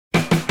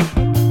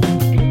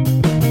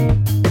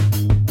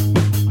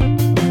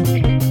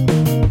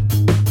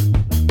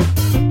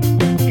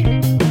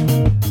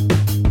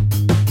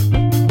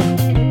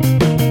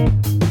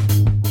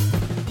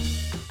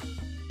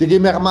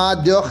Wedi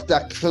mermadiwch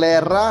da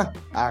Clera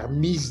ar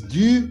mis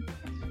du.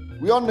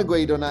 Wi ond yn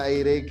gweud hwnna,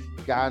 Eirig,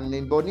 gan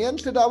ein bod ni yn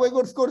Llydaweg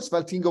wrth gwrs,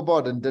 fel ti'n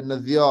gwybod, yn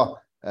defnyddio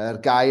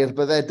gair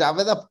bydde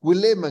Dafydd ap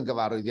Gwilym yn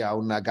gyfarwydd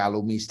iawn a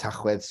galw mis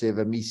Tachwedd,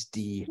 sef y mis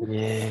D.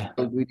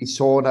 Dwi wedi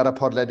sôn ar y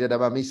podlediad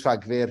yma, mis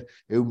Rhagfyr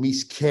yw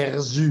mis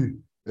Cerzu,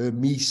 y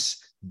mis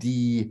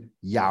D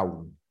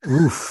iawn.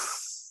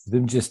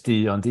 Ddim jyst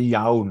D, ond D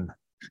iawn.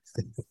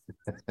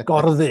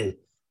 Gorddi.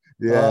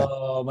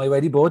 Mae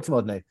wedi bod, ti'n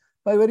modd neu.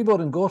 Mae wedi bod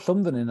yn goll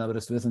llwm fan hyn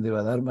Aberystwyth yn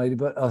ddiweddar.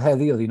 Oedd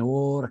heddi, oedd hi'n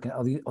o'r,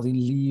 oedd hi'n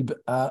lib,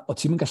 a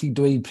oedd ti'n mynd gallu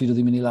dweud pryd oedd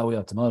hi'n mynd i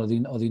lawio. Oedd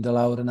hi'n dy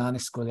lawr yn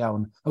anisgwyl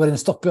iawn. A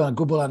wedyn stopio yn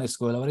gwbl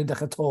anisgwyl, a wedyn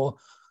dechrau to.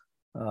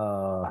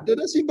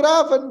 Dyna sy'n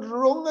braf yn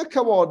rhwng y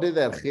cywodydd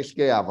erchill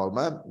gaeafol.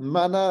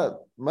 Mae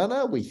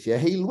na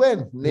weithiau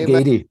heilwen.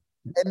 Geidi.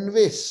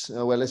 Enfys.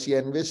 Weles i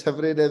enfys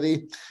hyfryd eddi.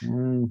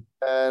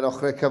 Yn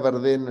ochrau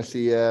cyfyrddin,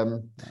 felly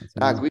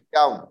gwych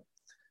iawn.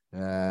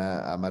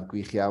 A mae'r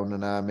gwych iawn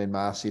yna mynd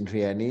mas i'n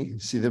rhieni,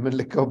 sydd ddim yn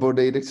licio bod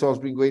Eirik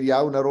Salisbury'n gweud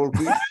iawn ar ôl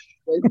gwych.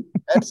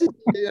 Ers i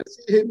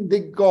hyn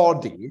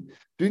digodi,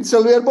 dwi'n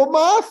sylwi ar bod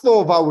math o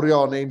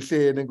fawrion ein lle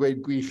yn gweud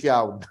gwych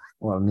iawn.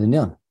 Wel, yn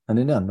union.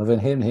 Mae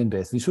fe'n hen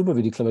beth. Fi'n siŵr bod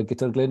fi wedi clywed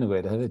Gitar Glyn yn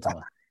gweud hefyd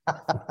yma.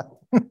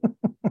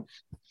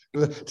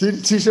 Ti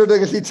siŵr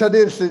yn gallu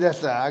tynnu'r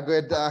llunella a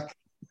gweud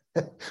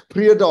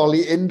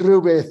priodoli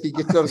unrhyw beth i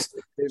Gitar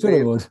Glyn. Siŵr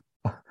o fod.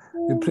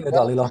 Fi'n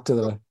priodoli lot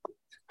iddo fe.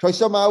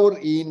 Croeso mawr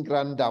i'n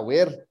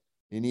grandawyr.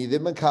 I ni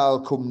ddim yn cael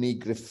cwmni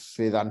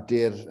Griffydd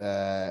Antur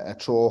y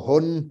tro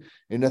hwn.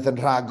 Unwaith yn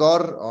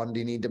rhagor, ond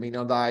i ni'n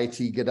dymuno'n dda i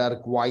ti gyda'r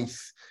gwaith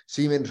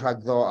sy'n mynd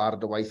rhagddo ar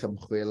dy waith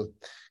ymchwil,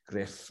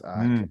 Griff.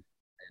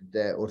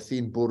 Wrth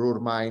i'n bwrw'r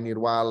maen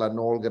i'r wal a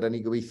nôl gyda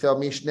ni gobeithio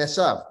mis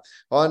nesaf.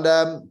 Ond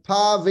pa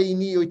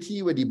feini wyt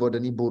ti wedi bod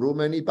yn ei bwrw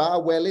mewn i ba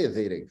welydd,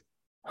 Eirig?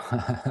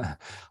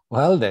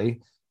 Wel, dei.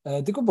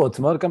 Dwi'n gwybod,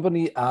 gan bod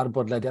ni ar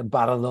bodlediad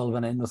barddol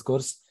fan hyn, wrth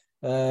gwrs.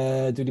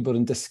 Dwi wedi bod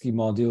yn dysgu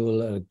modiwl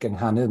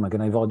gynghanydd, mae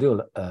gennau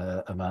fodiwl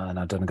yma yn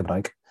Adran y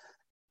Gymraeg.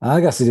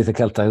 Ac Astudiaethau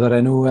Celtaidd o'r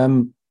enw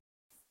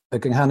y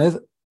gynghanydd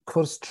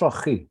cwrs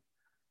trochi.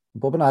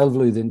 Bob yn ail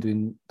flwyddyn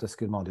dwi'n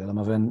dysgu'r modiwl,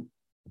 a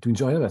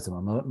dwi'n joio beth yma,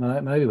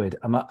 mae'n rhaid i ddweud.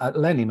 A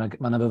Lenny, mae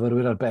yna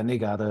fyfyrwyr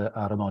arbennig ar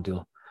y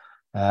modiwl.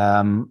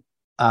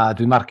 A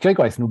dwi'n marcio'u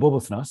gwaith nhw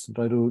bob wythnos,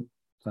 rhoi rhyw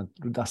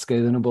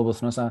dasgau iddyn nhw bob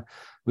wythnos, a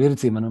wir i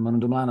ti, maen nhw'n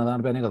dod ymlaen o dda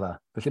arbennig o dda.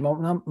 Felly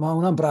mae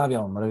hwnna'n braf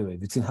iawn, mae'n rhaid i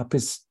ddweud. Fi ti'n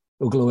hapus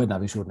o glywed na,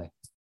 fi'n siŵr ni.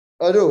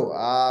 Ydw,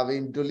 a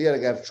fi'n dwlu ar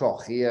y gair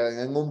trochi, yng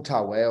Ngwm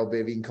Tawe o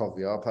be fi'n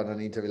cofio pan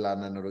o'n i'n tyfu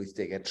lan yn yr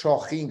 80au.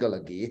 Trochi'n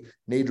golygu,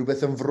 neud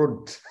rhywbeth yn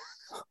frwnt.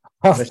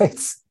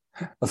 Reit,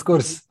 wrth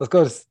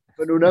gwrs.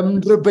 Mae nhw'n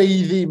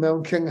ymdrybeiddi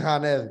mewn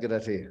cynghanedd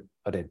gyda ti.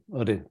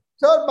 Odyn.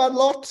 So, mae'n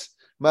lot.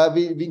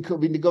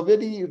 Fi'n gofio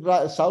ni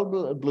sawl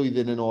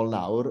blwyddyn yn ôl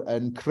nawr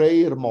yn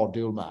creu'r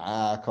modiwl yma,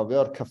 a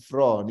cofio'r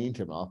cyffro o'n i'n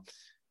teimlo,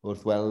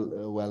 wrth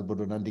weld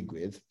bod hwnna'n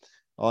digwydd.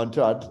 Ond,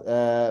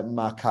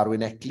 mae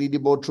Carwyn Eckley wedi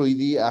bod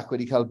trwyddi ac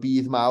wedi cael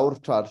bydd mawr.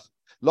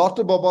 Lot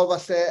o bobl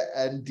falle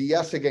yn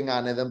deall y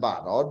gynganedd yn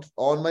barod,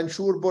 ond mae'n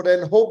siŵr bod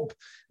e'n hwb,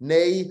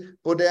 neu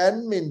bod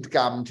e'n mynd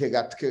gam tuag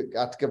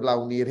at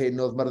gyflawni'r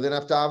hyn oedd Myrddin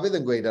ap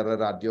Dafydd yn gweud ar y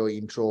radio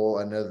un tro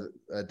yn y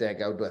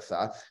degawd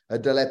diwetha, y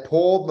dyle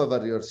pob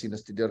myfyriwr sy'n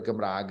astudio'r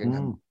Gymraeg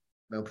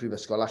mewn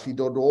prifysgol allu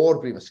dod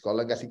o'r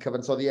brifysgol yn gallu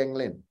cyfansoddi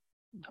englyn.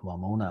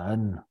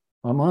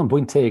 Mae hwnna'n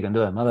bwynt teg yn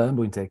dweud, mae fe'n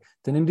bwynt teg.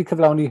 Dyn ni'n wedi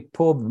cyflawni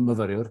pob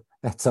myfyriwr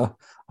eto,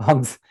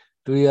 ond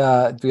dwi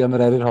am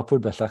yr eryr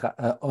hopwyr bellach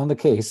on the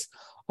case.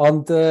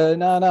 Ond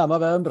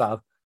mae fe'n braf.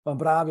 Mae'n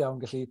braf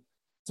iawn gallu.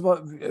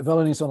 Fel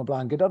o'n i'n sôn o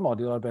blaen, gyda'r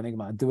modiwl arbennig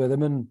yma, dwi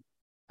ddim yn...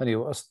 Hynny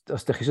yw, os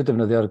ydych chi eisiau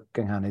defnyddio'r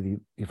gynghanydd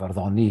i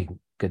farddoni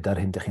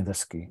gyda'r hyn ydych chi'n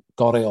ddysgu,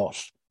 gorau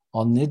oll.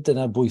 Ond nid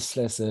dyna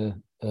bwysles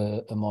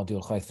y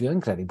modiwl chwaith. Fi yn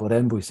credu bod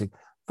e'n bwysig.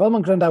 Fel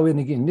mae'n grandawyr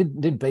ni gyd,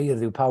 nid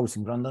beirdd yw pawb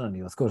sy'n gwrando arno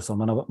ni, wrth gwrs, ond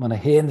mae yna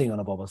hen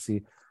ddigon o bobl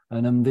sy'n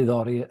yn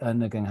ymddiddori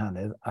yn y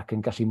gynghanydd ac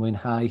yn gallu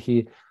mwynhau hi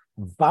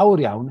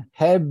fawr iawn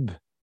heb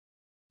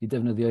i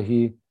defnyddio hi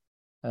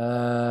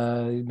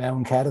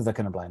mewn cerdd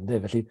ac yn y blaen.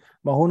 Felly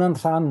mae hwnna'n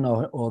rhan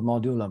o'r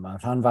modiwl yma,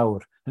 rhan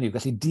fawr. Hynny yw,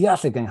 gallu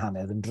deall y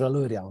gynghanydd yn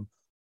drylwyr iawn,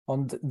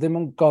 ond ddim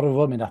yn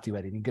gorfod mynd ati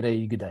wedyn i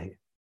greu gyda hi.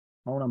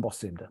 Mae hwnna'n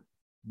bosib, da.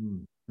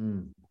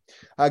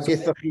 A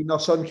gaethoch chi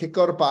noson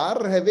cico'r bar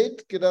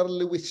hefyd gyda'r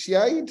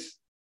Lewisiaid?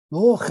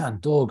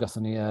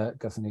 Gathon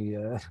ni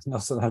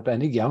noson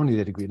arbennig iawn i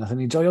ddweud y gwir. Nathon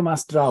ni joio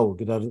mas draw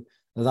gyda'r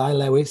ddau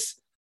Lewis,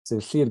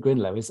 sef Llyr Gwyn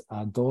Lewis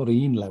a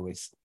Doreen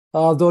Lewis.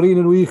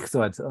 Doreen yn wych,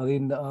 oedd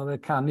e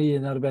canu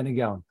yn arbennig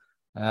iawn.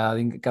 Oedd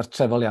hi'n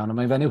gartrefol iawn, a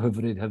mae'n fenyw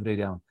hyfryd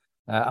iawn.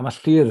 A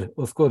mae Llyr,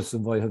 wrth gwrs,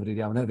 yn fwy hyfryd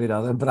iawn hefyd,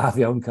 a oedd e'n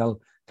braf iawn cael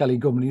ei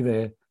gwmni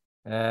fe.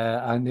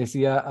 A nes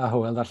i a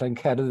Hywel allan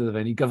cerdd iddo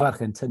fe, ni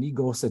gyfarch yn tynnu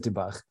gos y ti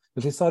bach.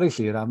 Felly, sori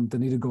Llyr am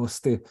dynnu'r gos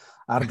ti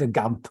ar dy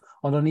gamp,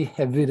 ond o'n i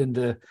hefyd yn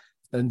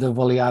dy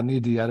foliannu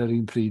di ar yr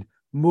un pryd.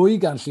 Mwy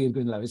gan Llyr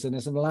Gwyn Lewis,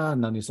 nes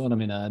ymlaen, o'n i sôn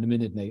am hynna yn y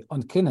munud neu.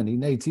 Ond cyn hynny,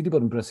 ti wedi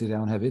bod yn brysur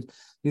iawn hefyd.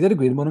 I ddweud y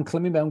gwir, mae hwn yn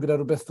clymu mewn gyda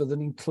rhywbeth fyddwn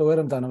ni'n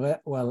clywed amdano fe,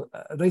 wel,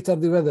 reit ar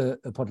ddiwedd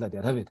y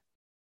podlediad hefyd.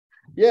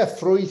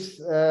 ffrwyth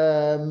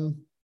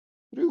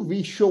rhyw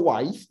fis o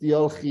waith.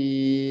 Diolch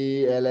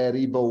i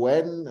Eleri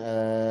Bowen,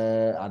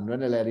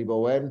 Anwen Eleri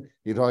Bowen,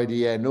 i roi di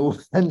enw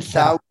yn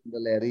llawn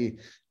Eleri.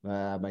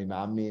 Mae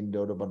mam i'n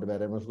dod o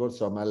Bontyberem wrth gwrs,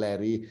 so mae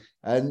Eleri,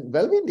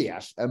 fel fi'n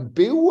deall, yn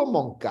byw y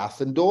Moncath,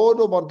 yn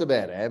dod o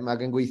Bontyberem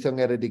ac yn gweithio yng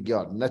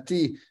Ngheredigion. Na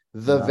ti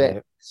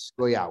ddyfes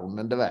go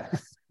iawn, ynddo fe?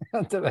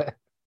 Ynddo fe.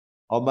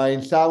 Ond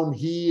mae'n llawn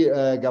hi,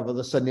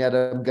 gafodd y syniad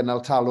am gynnal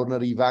talwrn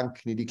yr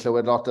ifanc, ni wedi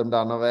clywed lot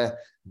amdano fe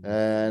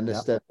yn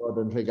Eisteddfod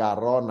yn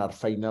Rhegaron a'r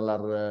ffeinal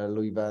ar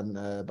lwyfan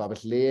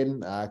Babell Lên,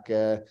 ac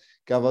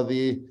gafodd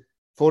hi,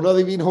 ffonodd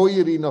i fi'n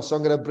hwyr i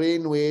noson gyda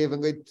Brain Wave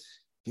yn gweud,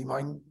 fi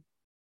moyn,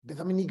 beth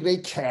am i ni greu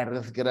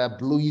cerdd gyda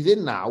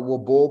blwyddyn naw o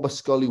bob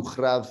ysgol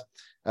uwchradd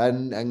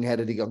yn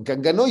Ngheredigion,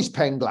 gan gynnwys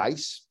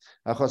Penglais,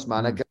 achos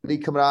mae yna Gymru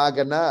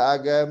Cymraeg yna,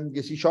 ac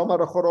ges i siom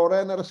ar ochr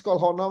oren ar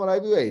ysgol honno, mae'n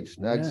rhaid i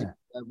ddweud.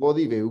 Fodd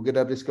i fyw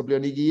gyda'r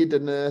disgyblion i gyd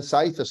yn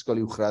 7 ysgol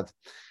uwchradd.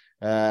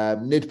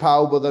 Nid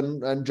pawb oedd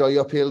yn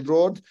joio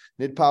pêl-drod,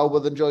 nid pawb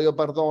oedd yn joio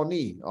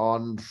barddoni,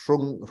 ond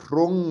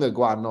rhwng y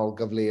gwahanol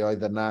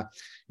gyfleoedd yna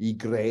i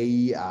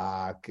greu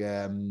ac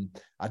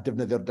a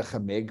defnyddio'r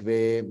dychymyg,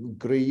 fe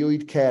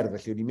greuwyd cerdd.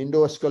 Felly, wedi'n mynd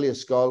o ysgol i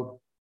ysgol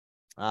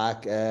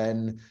ac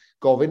yn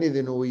gofyn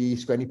iddyn nhw i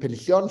sgwennu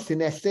penillion,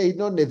 llinellau hyd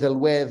yn oed, neu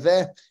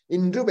ddelweddau,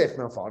 unrhyw beth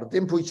mewn ffordd.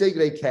 Dim pwysau i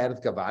greu cerdd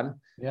gyfan.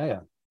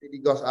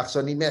 Achos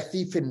o'n i'n methu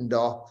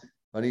ffindo,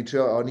 o'n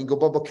i'n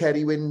gwybod bod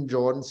Ceri Wyn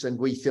Jones yn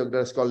gweithio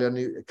gyda'r ysgolion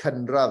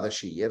cynradd y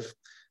sir,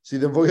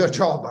 sydd yn fwy o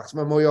job, achos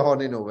mae mwy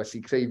ohonyn nhw, felly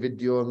creu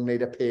fideo yn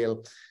gwneud y pêl.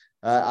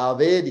 A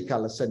fe wedi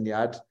cael y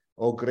syniad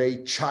o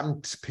greu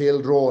chant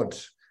pêl-drod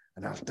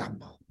yn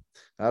Ardamol.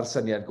 A'r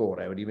syniad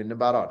gorau wedi mynd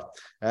yn barod.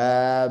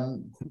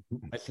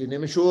 Felly,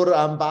 ddim yn siŵr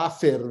am ba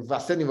ffurf,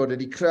 falle ni fod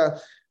wedi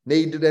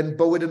wneud yn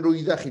bywyd yn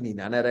rwyddach i'n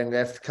unan,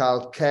 enghraifft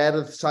cael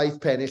cerdd 7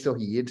 pennill o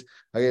hyd,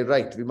 ac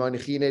reit, fi moyn i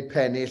chi wneud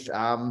pennill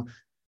am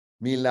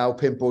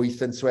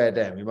 1958 yn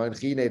Sweden, fi moyn i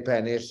chi wneud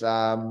pennill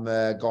am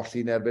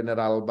golli'n erbyn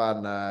yr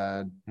Alban a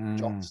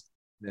Jones,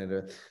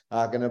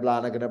 ac yn y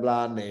blaen,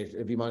 neu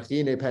fi moyn i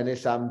chi wneud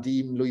pennill am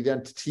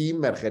lwyddiant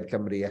tîm Merched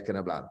Cymru ac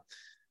yn y blaen.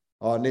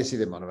 O, nes i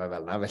ddim ond fe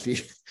fel yna, felly,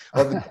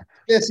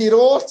 nes i'r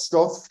oll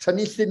stwff,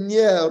 tynnu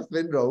lluniau wrth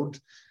fynd rownd,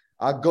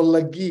 a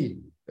golygu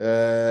y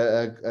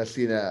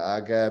llunau,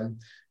 ac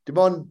dim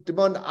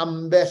ond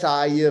ambell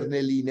air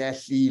neu linell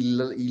i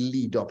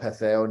lido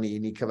pethau o'n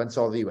i'n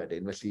cyfansoddi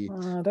wedyn, felly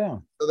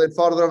oedd e'n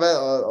ffordd o fe,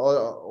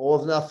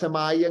 oedd na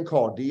themau yn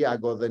codi,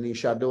 ac oedd yn ei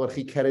siadw ar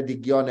chi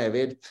Ceredigion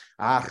hefyd,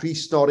 a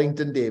Rhys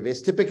Norrington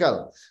Davies,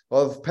 typical.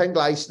 Oedd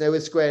Penglais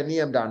newydd sgwennu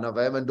amdano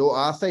fe, mae'n dod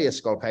ath ei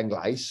ysgol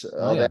Penglais,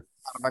 oedd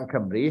Arfan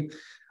Cymru,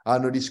 a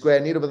nhw wedi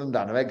sgwennu rhywbeth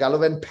amdano fe, galw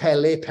fe'n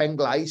Pele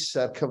Penglais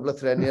ar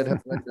cyflwythreniad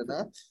hyfryd yna.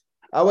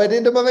 A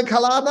wedyn dyma fe'n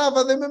cael anaf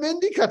a ddim yn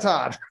mynd i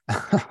Qatar.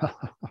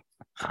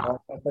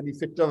 O'n i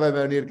ffito fe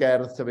mewn i'r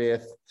gerdd ta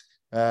beth.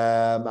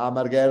 A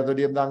mae'r gerdd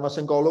wedi ymddangos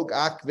yn golwg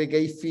ac fe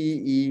geithi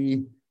i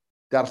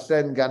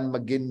darllen gan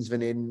Muggins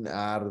fan hyn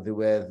ar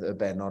ddiwedd y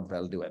benod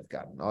fel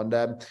diweddgan. Ond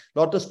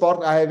lot o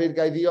sport a hefyd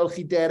gai ddiolch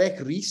i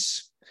Derek Rhys.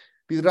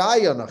 Bydd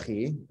rai o'noch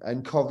chi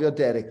yn cofio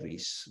Derek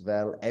Rhys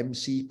fel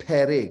MC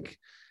Perig,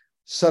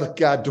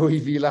 circa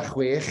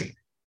 2006.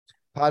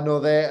 Pan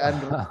oedd e yn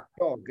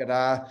rhywbeth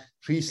gyda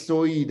Rhys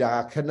Llwyd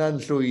a Cynan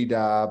Llwyd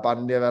a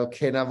bandiau fel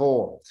Cena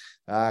Fo.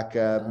 Ac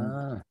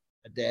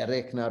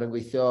Derek nawr yn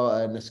gweithio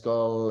yn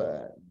ysgol,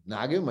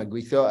 mae'n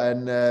gweithio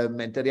yn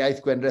Mentoriaeth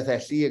Gwendraeth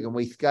Elli ac yn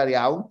weithgar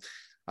iawn.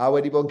 A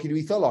wedi bod yn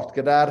cydweithio lot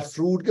gyda'r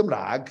ffrwd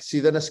Gymraeg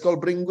sydd yn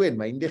ysgol Bryngwyn.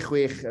 Mae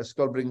 16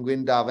 ysgol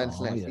Bryngwyn Dafen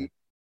Llanelli.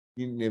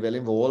 Neu fel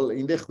un fôl,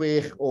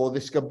 16 o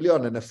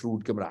ddisgyblion yn y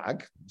ffrwd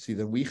Gymraeg,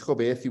 sydd yn wych o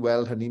beth i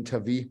weld hynny'n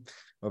tyfu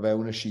o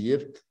fewn y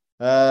sir.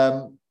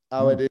 A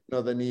wedyn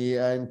oedden ni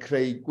yn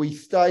creu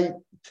gweithdai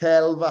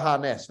celf a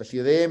hanes.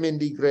 Felly oedd e'n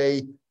mynd i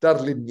greu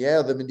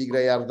darluniau, oedd e'n mynd i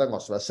greu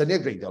arddangosfa.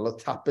 Syniad greiddiol oedd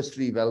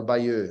tapestry fel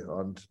Bayeux,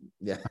 ond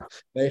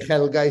mae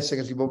uchelgais yn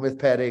gallu bod myth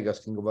peryg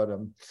os chi'n gwybod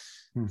am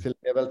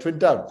ffilmiau fel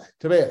Twin Town.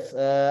 Ta beth,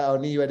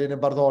 o'n i wedyn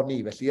yn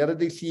barddoni. Felly ar y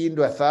dydd Llun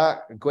diwetha,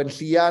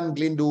 Gwenllian,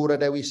 Glyndŵr a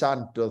Dewi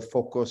Sant oedd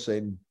ffocws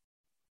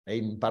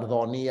ein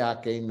barddoni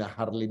ac ein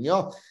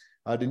harlunio.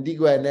 A wedyn di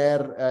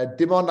Gwener,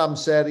 dim ond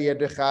amser i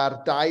edrych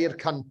ar 2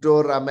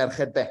 cantwr a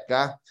Merched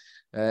Beca.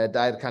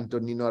 2 cantwr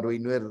ni'n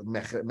arweinwyr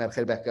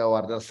Merched Beca o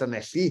ardal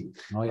Llanelli.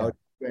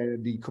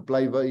 Di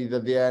cwplau i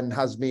ddyddiau yn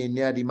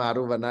Hasmania, di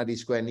marw fyna, di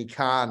sgwennu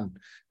can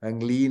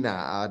ynglyn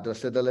a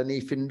dolle dylen ni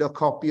ffindo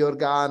copi o'r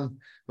gan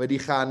wedi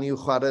chanu i'w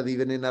chwarae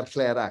ddifyn ar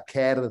Clera,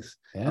 cerdd.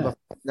 A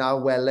na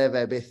wele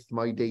fe byth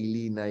mo'i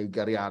deulu neu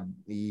gariad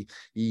i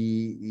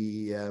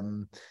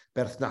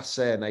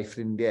berthnasau neu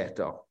ffrindiau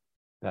eto.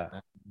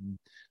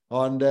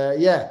 Ond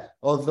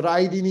oedd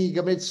rhaid i ni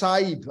gymryd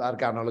saib ar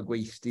ganol y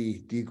gweithdi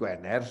di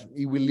Gwener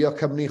i wylio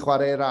Cymru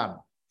chwarae ran.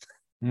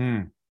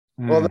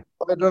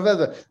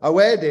 A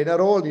wedyn,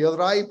 ar ôl ni, oedd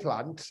rai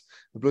plant,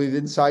 y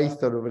blwyddyn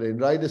 7 o'n nhw,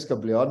 rai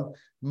disgyblion,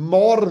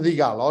 mor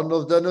ddigalon,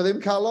 oedd dyn nhw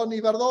ddim calon i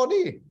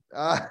farddoni.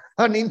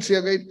 A ni'n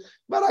trio gweud,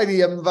 Mae rhaid i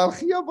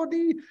ymfalchio bod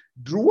ni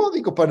drwodd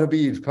i gwpan y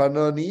byd pan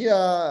o'n ni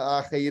a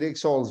Cheirig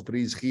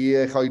Salisbury's chi,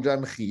 eich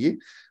oedran chi,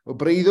 o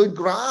breuddwyd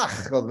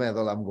grach oedd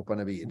meddwl am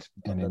gwpan y byd.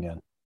 Yn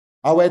union.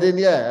 A wedyn,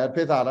 y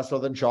peth arall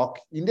oedd yn sioc,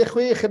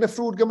 16 yn y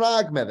ffrwd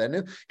Gymraeg, meddyn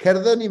nhw.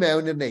 Cerddon ni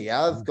mewn i'r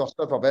neuadd,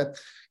 gosod popeth,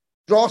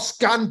 dros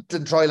 100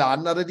 yn troi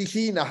lan ar y di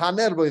llun, a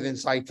hanner blwyddyn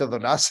 7 oedd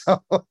hwnna, so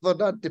oedd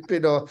hwnna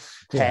dipyn o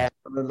her,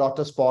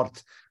 lot o sport,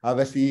 a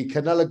felly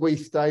cynnal y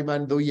gweithdai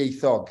mae'n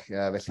ddwyieithog,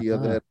 felly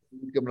oedd y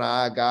ffrwd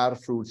Gymraeg a'r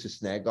ffrwd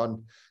Saesneg, ond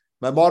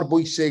mae mor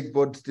bwysig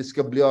bod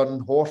disgyblion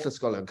holl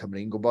ysgolion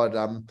Cymru'n gwybod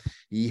am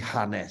i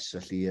hanes,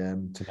 felly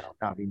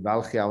fi'n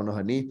falch iawn o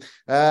hynny.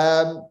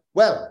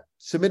 Wel,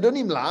 symudwn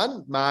ni mlaen,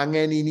 mae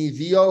angen i ni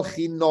ddiolch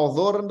i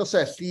noddwr yn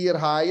dosellu i'r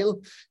hael.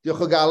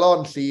 Diolch o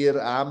galon, Llyr,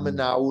 am y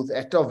nawdd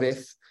eto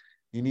fyth.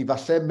 I ni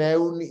falle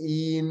mewn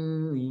 1,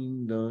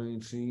 2,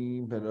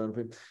 3, 4,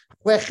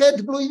 5...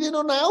 6 blwyddyn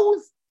o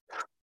nawdd?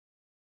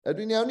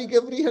 Ydw'n iawn i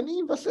gyfri hynny,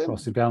 falle?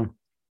 Bosib iawn.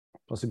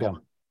 Bosib iawn.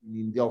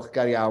 Ni'n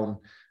diolchgar iawn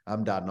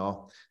amdano,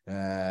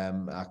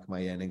 ac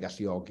mae e'n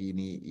galluogi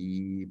ni i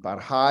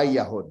barhau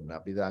â hwn,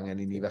 a bydd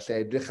angen i ni falle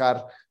edrych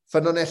ar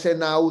ffynonellau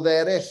nawdd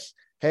eraill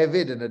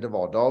hefyd yn y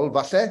dyfodol,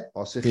 falle,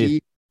 os ych chi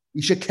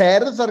eisiau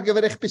cerdd ar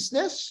gyfer eich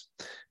busnes,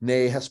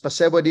 neu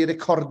hysbysau wedi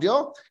recordio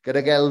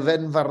gyda'r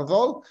elfen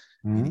farddol,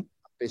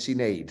 beth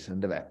sy'n neud,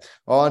 ynddo fe.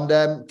 Ond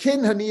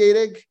cyn hynny,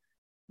 Eirig,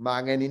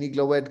 mae angen i ni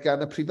glywed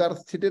gan y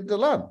prifardd Tudur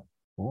Dylan.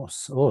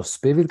 Os,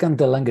 be fydd gan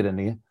Dylan gyda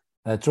ni?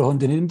 Tro hwn,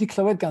 dyn ni ddim wedi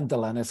clywed gan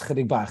Dylan ers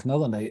chydig bach na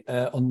ddynnu,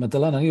 ond mae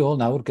Dylan yn ei ôl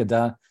nawr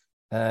gyda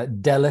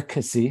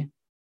Delicacy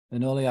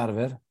yn ôl ei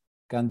arfer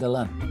gan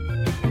Dylan.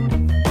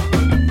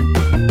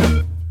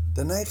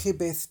 Dyna i chi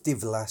beth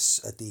diflas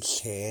ydy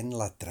lle'n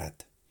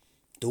ladrad.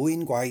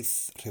 Dwy'n gwaith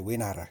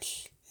rhywun arall.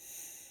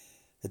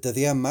 Y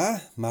dyddiau yma,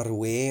 mae'r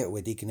we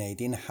wedi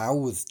gwneud i'n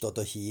hawdd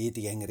dod o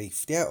hyd i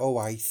enghreifftiau o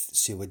waith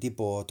sydd wedi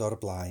bod o'r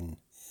blaen.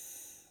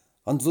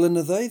 Ond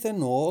flynyddoedd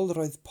yn ôl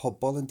roedd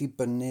pobl yn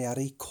dibynnu ar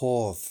ei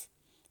codd,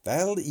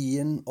 fel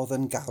un oedd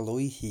yn galw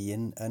ei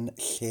hun yn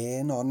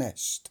lle'n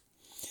onest.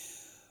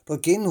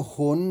 Roedd gen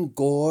hwn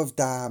gof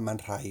da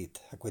ma'n rhaid,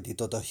 ac wedi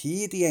dod o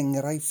hyd i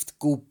enghraifft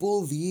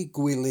gwbl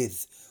ddi-gwylydd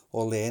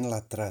o le'n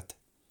ladrad,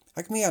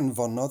 ac mi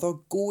anfonodd o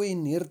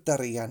gwyn i'r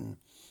darian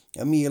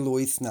ym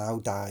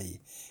 1892,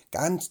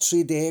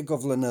 130 o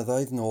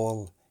flynyddoedd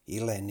nôl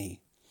i Lenni.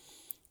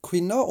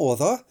 Cwyno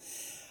oedd o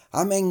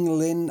am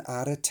englyn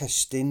ar y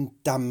testun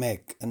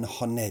dameg yn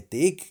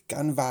honedig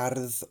gan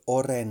fardd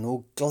o'r enw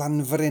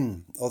Glanfryn,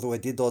 oedd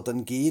wedi dod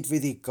yn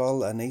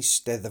gydfuddigol yn ei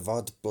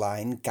steddfod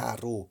Blaen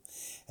Garw,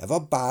 efo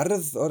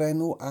bardd o'r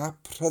enw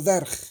Ap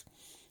Rhydderch,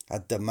 a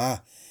dyma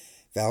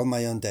fel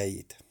mae o'n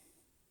deud.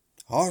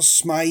 Os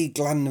mae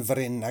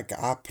Glanfryn ac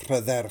Ap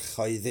Rhydderch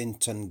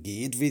oeddynt yn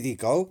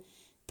gydfuddigol,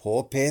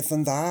 pob peth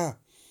yn dda,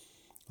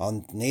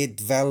 ond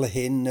nid fel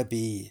hyn y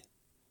bu,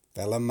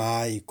 fel y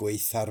mae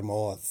gweitha'r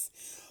modd.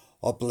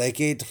 O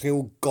blegyd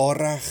rhyw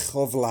gorach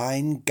o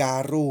flaen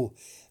garw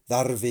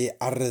ddarfu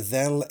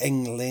arddel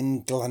englyn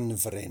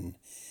Glanfryn,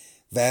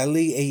 fel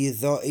i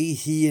eiddo ei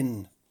hun,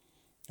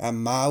 a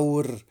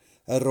mawr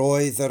yr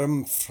oedd yr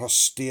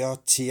ymffrostio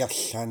tu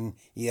allan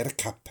i'r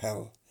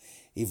capel,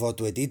 i fod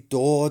wedi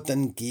dod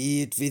yn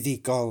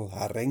gydfuddigol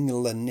ar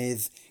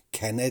englynydd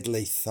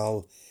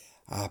cenedlaethol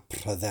a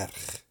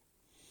Prydderch.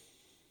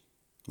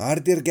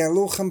 Mae'r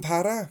dirgelwch yn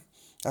para,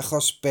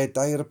 achos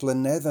 4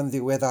 blynedd yn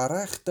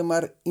ddiweddarach,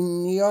 dyma'r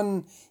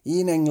union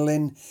un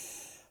englyn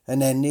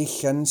yn ennill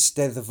yn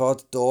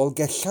steddfod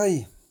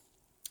Dolgellau.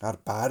 A'r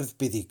bardd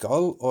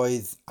buddigol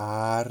oedd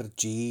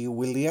R.G.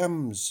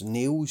 Williams,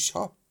 New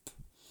Shop.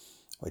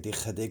 Wedi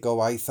chydig o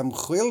waith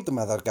ymchwil,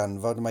 dyma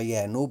ddarganfod mae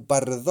enw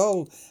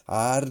barddol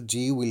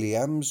R.G.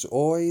 Williams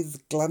oedd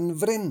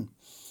Glanfryn,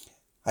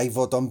 a'i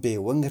fod o'n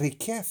byw yng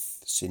Nghricieth,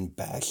 sy'n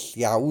bell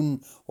iawn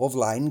o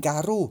flaen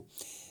garw.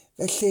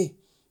 Felly,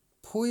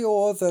 pwy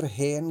oedd yr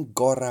hen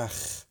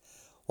gorach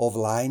o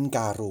flaen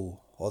garw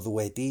oedd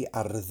wedi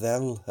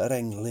arddel yr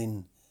englyn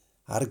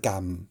ar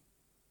gam?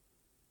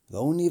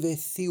 Ddown ni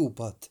fyth i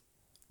wybod,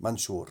 ma'n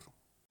siŵr.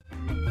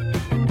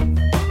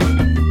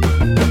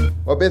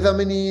 O beth am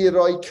i ni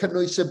roi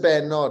cynnwys y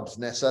benod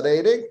nesaf,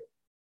 Eirig?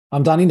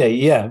 Amdani neu,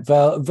 ie.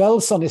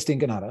 Fel sonus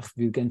di'n gynharach,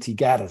 fydd gen ti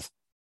gerdd.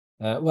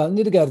 Wel,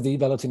 nid y gerddi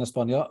fel o ti'n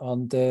esbonio,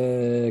 ond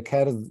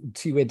cerdd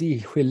ti wedi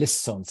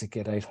hwyluso'n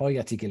sicr a'i rhoi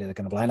at ei gilydd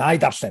ac yn y blaen, a'i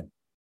darllen.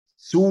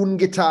 Sŵn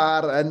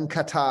gitar yn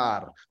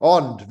Qatar.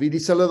 Ond, fi wedi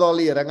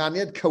sylweddoli, yr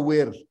anganiad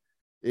cywir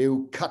yw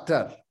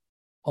Qatar.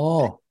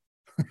 O!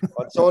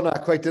 Ond so na,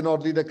 quite yn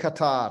odlyd y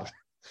Qatar.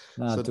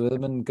 Na, dwi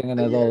ddim yn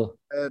gyngeneddol.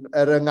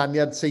 Yr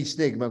anganiad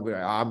Saesnig, mae'n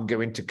gweud, I'm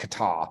going to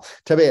Qatar.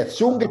 Ta beth,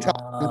 sŵn gitar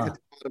yn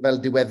Qatar fel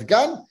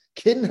diweddgan,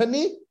 cyn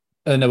hynny?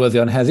 Y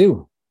newyddion heddiw.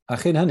 A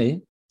chyn hynny?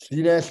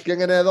 Llinell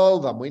gyngeneddol,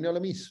 ddamwynol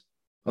y mis.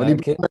 O'n i'n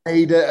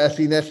gwneud y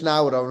llinell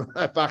nawr,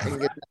 bach yn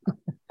gyda.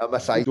 Am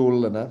y llai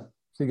dwl yna.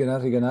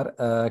 Rhy gynnar.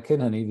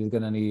 Cyn hynny, fydd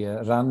gennym ni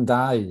ran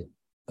 2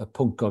 y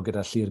pwnco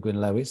gyda Llyr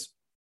Gwyn Lewis.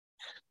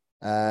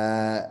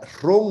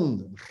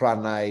 Rhwng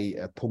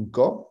rhannau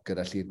pwnco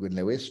gyda Llyr Gwyn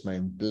Lewis,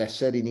 mae'n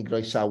bleser i ni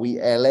groesawu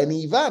Elen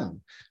Ifan.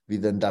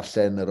 Fydd yn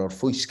darllen yr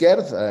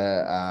orffwysgerdd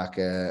ac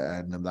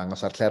yn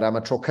ymddangos ar Llera am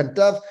y tro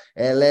cyntaf.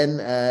 Elen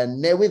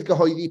newydd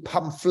gyhoeddi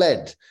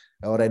pamffled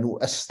o'r enw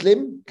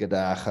Ystlym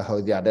gyda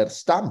chyhoeddiadau'r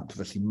stamp.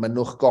 Felly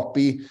mynwch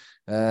gopi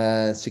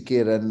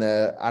sicr yn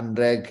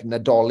anreg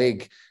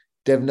nadolig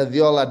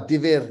defnyddiol a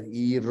difyr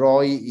i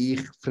roi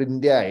i'ch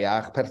ffrindiau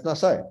a'ch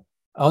perthnasau.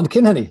 Ond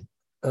cyn hynny,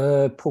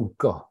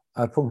 pwnco.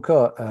 A'r pwnco,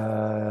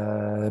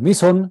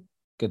 mis hwn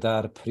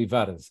gyda'r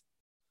prifardd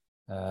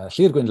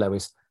Llyr Gwyn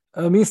Lewis.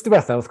 Mis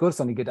diwetha, wrth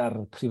gwrs, o'n i gyda'r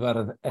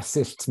prifardd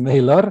Esyllt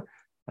Meilor,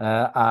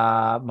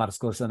 a mae'r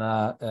sgwrs yna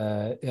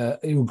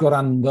i'w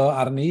gorando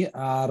arni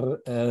ar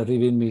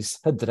rhifin mis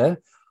Hydre,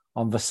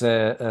 ond fyse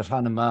y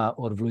rhan yma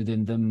o'r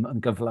flwyddyn ddim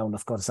yn gyflawn,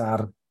 wrth gwrs,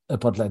 ar y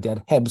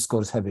podlediad heb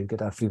sgwrs hefyd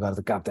gyda'r prifardd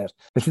y Gader.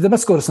 Felly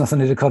dyma sgwrs nathon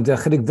ni recordio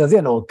chydig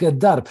dyddiau nôl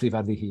gyda'r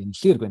prifardd ei hun,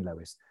 Llyr Gwyn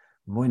Lewis.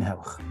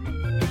 Mwynhewch.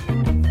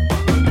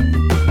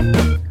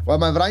 Wel,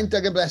 mae'n fraint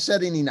ag y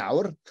bleser i ni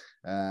nawr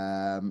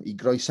i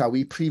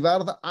groesawu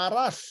prifardd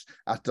arall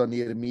ato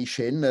ni'r mis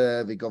hyn.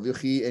 Fe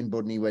gofiwch chi ein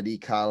bod ni wedi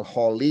cael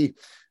holi,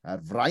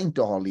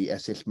 fraint o holi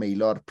Esyllt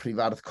Meilor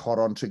prifardd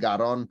Coron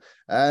Tregaron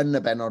yn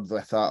y benod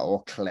ddiwetha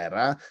o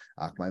Clera,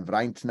 ac mae'n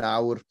fraint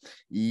nawr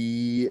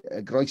i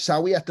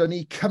groesawu ato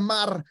ni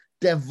cymar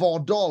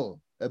defodol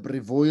y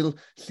brifwyl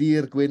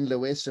Llyr Gwyn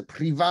Lewis, y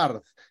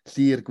prifardd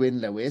Llyr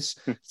Gwyn Lewis.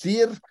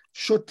 Llyr,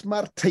 siwt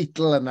mae'r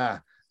teitl yna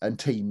yn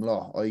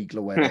teimlo o'i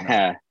glywed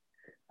yna?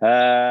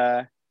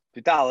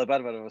 Dwi dal eb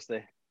arfer efo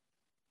sti.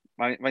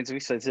 Mae'n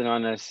tywisoedd sy'n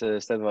o'n ys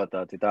steddfod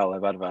a dwi dal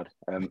eb arfer.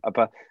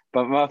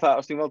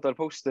 Os dwi'n weld o'r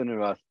poster yn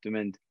rhywbeth, dwi'n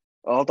mynd,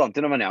 hold on,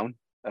 dyn nhw'n iawn.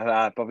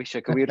 Bo fi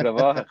eisiau cywirio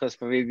fo, achos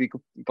bo fi wedi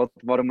bod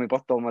mor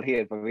ymwybodol mor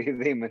hir, bo fi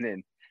ddim yn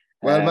hyn.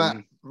 Wel,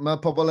 mae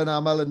pobl yn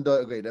aml yn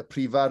dweud, y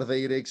prifardd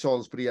Eirig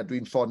Salisbury, a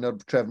dwi'n ffonio'r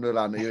trefnwyr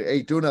lan,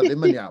 ei, dwi'n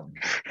ddim yn iawn.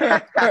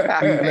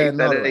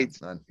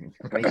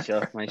 Mae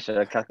eisiau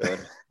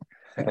cadw'r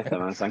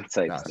bethau ma'n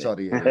sanctaidd. Na,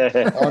 sori.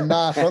 Ond na,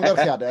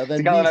 llongarchiadau.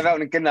 Ti'n cael yna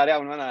fewn yn gynnar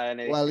iawn fan'na.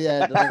 Wel, ie,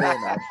 dyna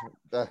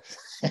fe.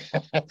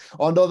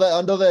 Ond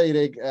oedd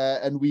Eirig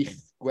yn wych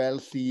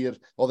gweld Llyr,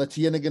 oedd y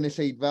ti yn y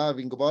gynulleidfa,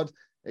 fi'n gwybod,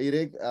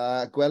 Eirig,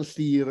 gweld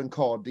Llyr yn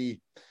codi,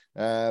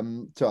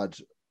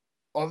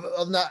 oedd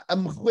yna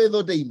ymchwedd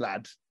o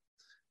deimlad,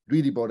 dwi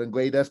wedi bod yn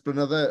gweud ers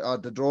blynydde,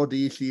 dy dro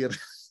di Llyr,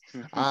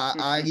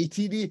 a i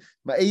ti di,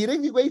 mae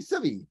Eirig wedi gweithio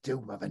fi, dyw,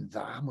 mae fe'n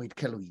dda mwyd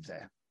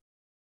celwyddau.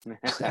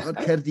 Steddfod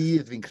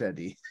Caerdydd fi'n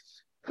credu.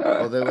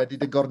 Oedd e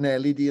wedi dy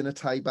gornelu di yn y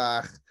tai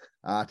bach,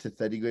 a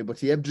tithe di gweud bod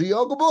ti heb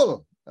drio o gwbl.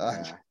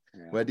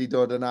 Wedi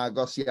dod yn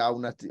agos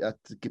iawn at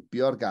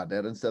gipio'r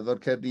Gader yn Steddfod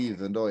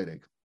Caerdydd yn do,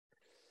 Eirig.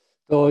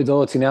 Do,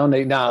 ti'n iawn.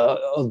 Na,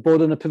 oedd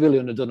bod yn y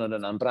pafiliwn y dwrnod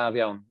yna yn braf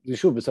iawn. Dwi'n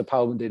siŵr bys y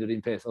pawb yn dweud yr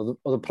un peth.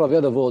 Oedd y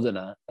profiad o fod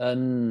yna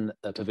yn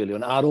y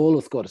pafiliwn, ar ôl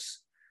wrth gwrs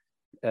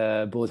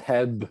bod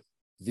heb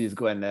ddydd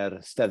Gwener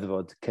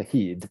Steddfod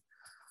Cyhyd.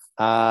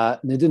 A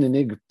nid yn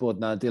unig bod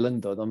na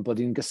dilyndod, ond bod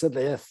hi'n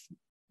gysadleuaeth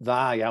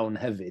dda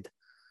iawn hefyd.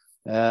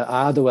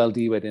 A dy weld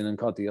i wedyn yn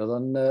codi. Oedd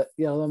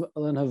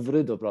o'n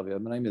hyfryd o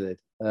brofiad, mae'n rhaid i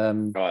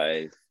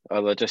ddweud.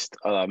 Oedd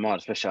o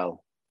mor special.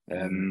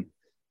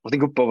 Oedd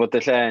hi'n gwybod bod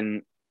y lle'n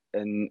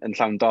yn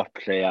llawn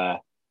dop lle,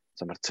 a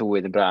mae'r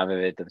tywydd yn braf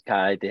hefyd, oedd y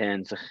cae di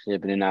hen sychu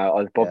byn yna,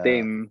 oedd bob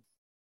dim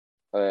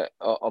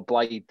o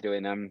blaid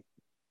rhywun am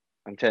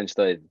change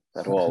doedd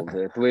ar ôl.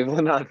 Dwy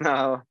flynedd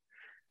nawr,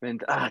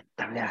 mynd,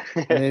 dam ia.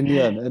 Yn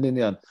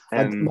union.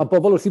 Mae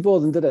bobl wrth i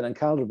bod yn dydyn yn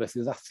cael rhywbeth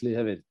i'w ddathlu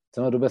hefyd.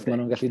 Dyma rhywbeth maen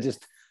nhw'n gallu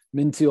just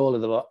mynd tu ôl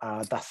iddo fo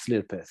a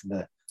dathlu'r peth.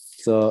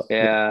 So,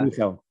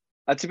 wych iawn.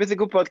 A ti beth yn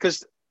gwybod,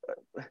 cos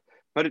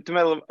dwi'n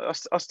meddwl,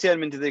 os ti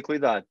yn mynd i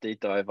ddeud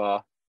deud o efo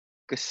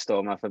gysto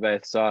math o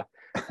beth, so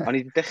o'n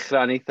i wedi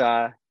dechrau'n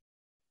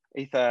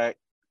eitha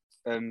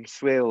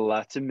swil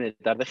a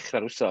tymud ar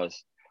ddechrau'r wsos,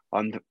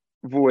 ond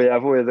fwy a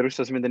fwy oedd yr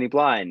wsos yn mynd yn ei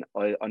blaen,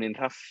 o'n i'n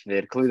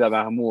rhaffu'r clwydda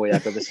bach o mwy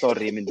ac oedd y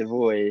stori yn mynd yn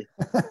fwy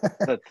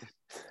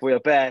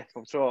o beth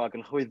pob tro ac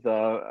yn chwyddo,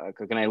 ac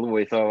oedd gennau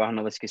lwyth o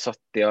wahanol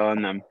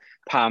esgusodion am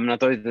pam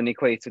nad oeddwn ni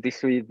cweit wedi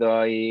llwyddo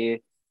i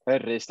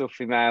hyrru stwff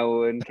i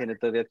mewn cyn y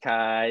dyddiad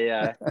cae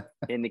a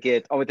hyn i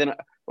gyd. Ond wedyn,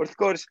 wrth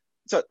gwrs,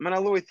 mae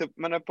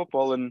yna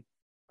bobl yn,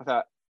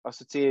 os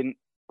y ti'n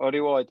o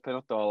ryw oed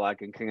penodol ac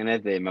yn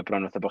cyngeneddu, mae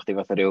bron fatha bod chdi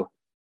fatha ryw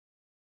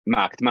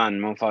marked man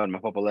mewn ffordd,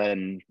 mae pobl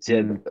yn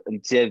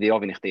tueddu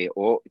ofyn i chdi,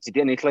 ti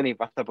di ennill lenni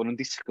fatha bod nhw'n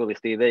disgwyl i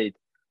chdi ddeud,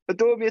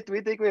 ydw, mi ydw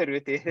i dweud gwir,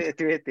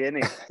 dwi wedi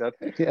ennill.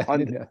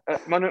 Ond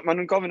maen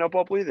nhw'n gofyn o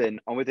bob blwyddyn,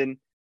 ond wedyn,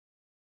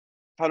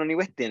 pan o'n i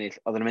wedi ennill,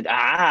 oedden nhw'n mynd,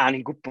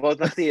 o'n i'n gwybod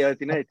na chdi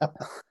oedd i'n neud.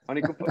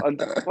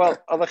 Wel,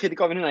 oeddech chi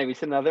wedi gofyn hynna i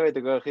fi llynydd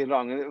hefyd, o chi'n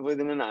wrong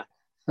flwyddyn yna.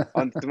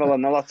 Ond dwi'n meddwl,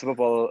 yna lot o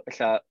bobl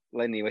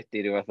lenni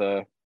wedi rhyw fath o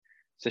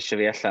sysio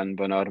fi allan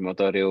bod yna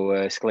ormod o ryw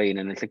sglein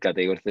yn y llygad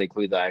ei wrth ei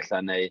glwydda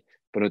allan, neu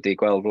bod nhw wedi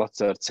gweld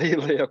lot o'r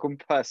teulu o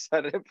gwmpas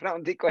ar y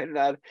prawn di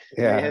Gwener.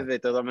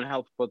 Hefyd, oedd o'n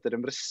help bod yr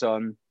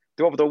ymryson.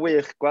 Dwi'n meddwl bod o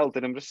wych gweld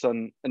yr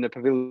ymryson yn y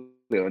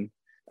pafiliwn.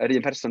 yr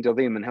un person dio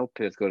ddim yn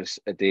helpu, wrth gwrs,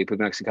 ydy pwy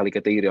bynnag sy'n cael ei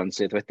gadeirio'n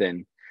sydd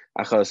wedyn.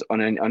 Achos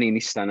o'n i'n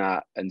ista na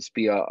yn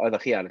sbio,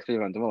 oeddech chi ar y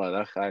llwyfan, dwi'n meddwl,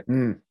 oeddech, ac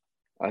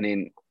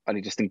o'n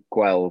i jyst yn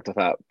gweld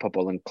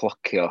pobl yn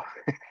clocio.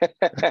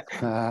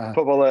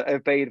 Pobl y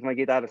beirdd mae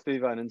gyd ar y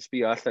llwyfan yn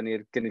sbio allan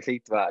i'r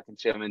gynulleidfa ac yn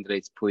trio mynd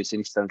reit pwy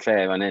sy'n ista yn lle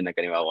fan hyn, ac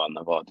o'n i'n meddwl,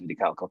 na fo, dwi wedi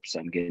cael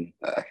copsan gyn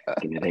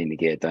i'r rhain i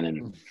gyd fan hyn.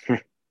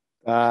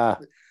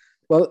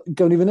 Wel,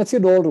 gawn ni fynd at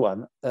i'n ôl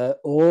rwan,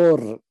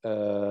 o'r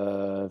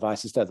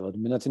faes Eisteddfod,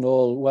 mynd at i'n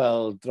ôl,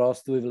 wel,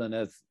 dros 2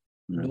 flynedd,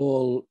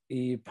 nôl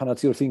i pan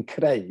at i wrth i'n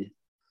creu.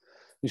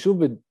 Ni'n siŵr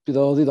bydd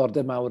o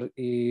ddiddordeb mawr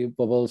i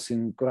bobl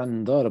sy'n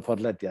gwrando ar y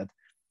podlediad,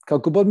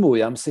 cael gwybod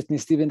mwy am sut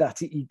nes ti fynd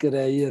ati i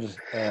greu'r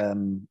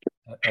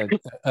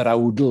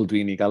awdl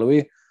dwi'n ei galw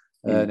i,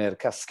 neu'r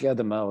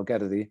casgliad yma o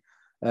gerddi.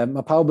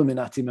 Mae pawb yn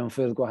mynd ati mewn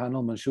ffyrdd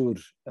gwahanol, mae'n siŵr.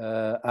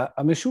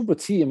 A mae'n siŵr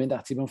bod ti yn mynd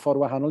ati mewn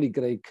ffordd wahanol i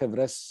greu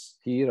cyfres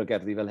hir o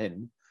gerddi fel hyn,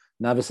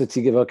 na fysa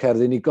ti gyfo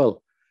cerddi unigol.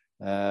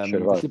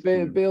 Felly,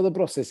 be oedd y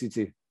broses i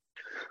ti?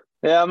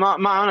 Ie, mae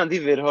hwnna'n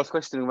ddifyr, holl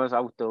cwestiwn yn gwybod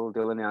awdl,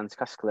 dilyniant,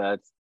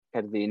 casgliad,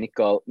 cerddi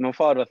unigol. Mewn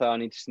ffordd fatha,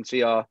 o'n i jyst yn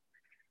trio,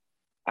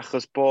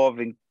 achos bo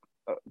fi'n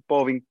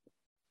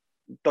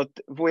dod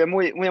fwy a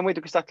mwy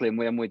dwi'n cystadlu,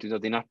 mwy a mwy dwi'n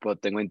dod i'n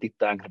nabod yng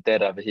ngwendida yng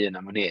Nghyrdera fy hun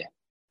am hynny.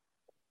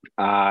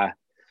 A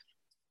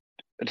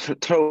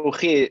trowch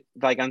chi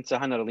 250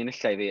 o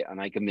linellau fi a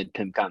na i gymryd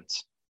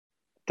 500.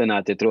 Dyna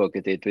di'r drwg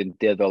ydy, dwi'n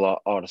dieddol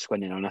o'r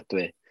sgwennu'n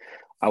ofnadwy.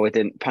 A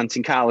wedyn, pan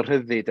ti'n cael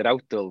rhyddid yr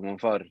awdl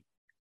mewn ffordd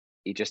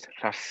i just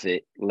raffu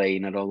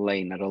lein ar ôl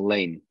lein ar ôl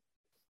lein,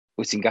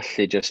 wyt ti'n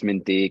gallu just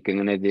mynd i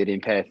gynghaneddu'r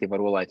un peth i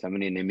farwolaeth am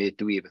hynny, neu mi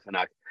dwi beth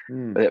yna.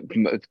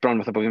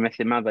 Bron fatha bod fi'n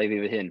methu maddau fi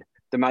fy hyn.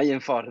 Dyma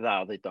un ffordd dda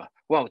o ddeud o.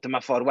 Waw, dyma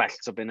ffordd well,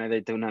 so bydd na i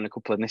ddeud hwnna'n y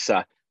cwpled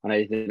nesaf, a na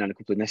i ddeud hwnna'n y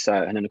cwpled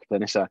nesaf, hynna'n y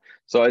cwpled nesaf.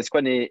 So, oedd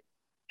sgwennu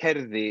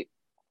cerddi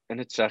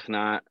yn hytrach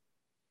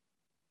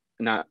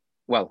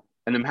wel,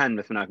 yn ymhen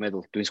beth bynnag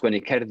meddwl, dwi'n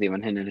sgwennu cerddi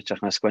fan hyn yn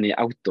hytrach na sgwennu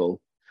awdl,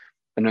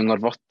 yn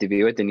yngorfodi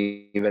fi wedyn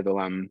i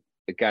feddwl am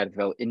y gerdd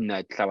fel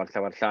uned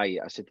llawer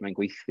llai, a sut mae'n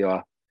gweithio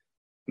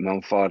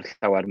mewn ffordd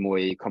llawer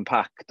mwy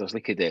compact os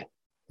lici di.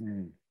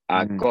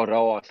 A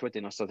gorau oll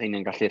wedyn os oedd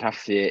hynny'n gallu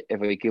rhaffu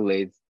efo'i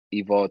gilydd i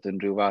fod yn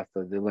rhyw fath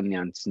o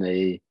ddilyniant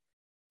neu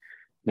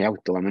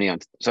awdl am hynny.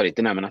 Sori,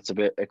 dyna mae'n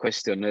ateb y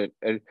cwestiwn.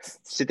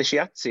 Sut ys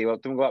i ati?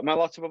 Mae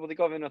lot o bobl wedi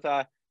gofyn fatha,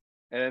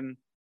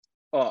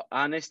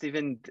 a nes ti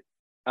fynd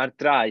ar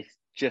draeth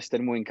jyst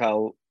er mwyn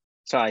cael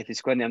traeth i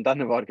sgwennu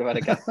amdano fo ar gyfer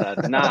y gadar.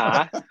 Na,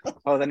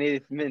 oedden ni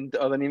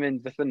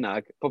mynd beth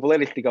bynnag. Pobl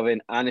eraill wedi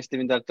gofyn, a nes ti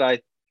fynd ar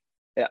draeth,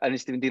 a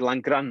nes ti fynd i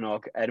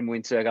Langranog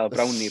mwyn trio gael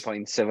brownie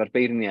points efo'r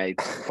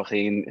beirniaid, bod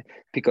chi'n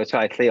pigo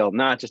traeth lleol.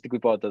 Na, jyst i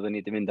gwybod oedden ni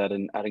wedi mynd ar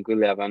yn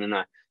gwyliau fan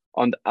yna.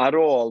 Ond ar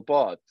ôl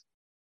bod,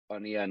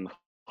 o'n i yn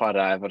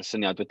chwarae efo'r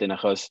syniad wedyn,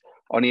 achos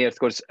o'n i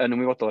wrth gwrs yn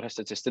ymwybodol o'r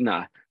rhestr test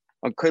yna.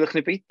 Ond coelwch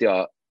ni beidio,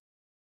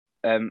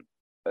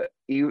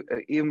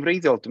 i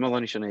ymreiddiol, dwi'n meddwl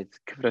o'n i eisiau gwneud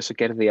cyfres o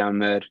gerddi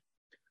am yr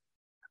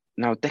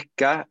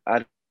 90au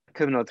a'r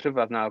cyfnod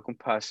rhyfedd na o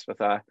gwmpas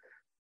fatha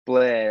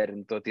Blair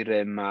yn dod i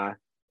rym a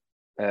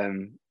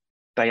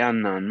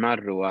Diana yn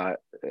marw a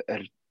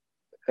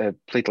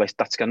pleidlais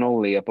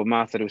datganoli a bod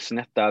math o ryw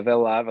syniadau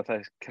fel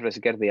fatha cyfres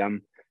o gerddi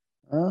am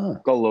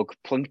golwg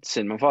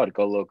plentyn mewn ffordd,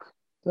 golwg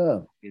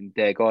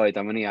 10 oed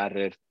am hynny ar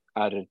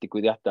y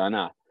digwyddiadau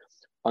yna.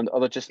 Ond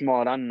oedd o jyst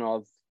mor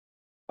anodd,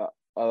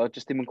 oedd o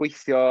jyst ddim yn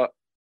gweithio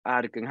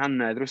ar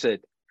gynghanedd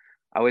rwysyd.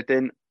 A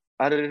wedyn,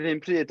 ar yr un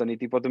pryd, o'n i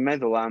wedi bod yn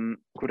meddwl am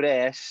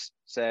gwres,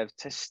 sef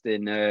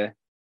testyn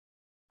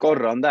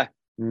goron, da.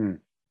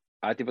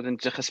 A wedi bod yn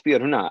edrych sbio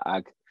ar hwnna,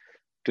 ac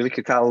dwi'n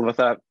licio cael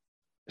fatha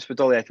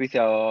ysbrydoliaeth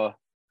weithiau o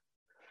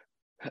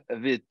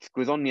fyd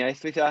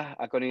gwyddoniaeth weithiau,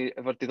 ac o'n i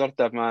efo'r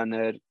diddordeb yma yn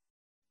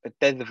y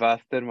deddfa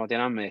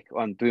thermodynamic,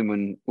 ond dwi'n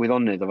mynd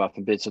wyddonydd o fath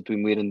yn byd, so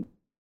dwi'n wir yn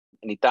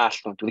ei dall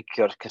nhw, dwi'n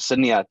licio'r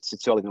cysyniad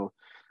sydd tu ôl i nhw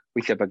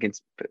weithiau bod gen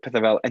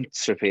pethau fel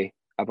entropy,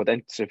 a bod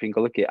entropy'n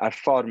golygu, a'r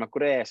ffordd mae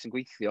gwres yn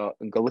gweithio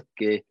yn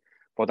golygu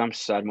bod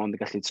amser mond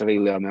yn gallu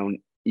trafeilio mewn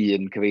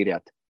un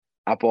cyfeiriad,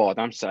 a bod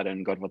amser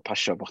yn gorfod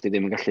pasio, bod chdi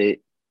ddim yn gallu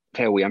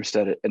rhewi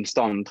amser yn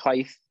stond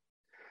chwaith.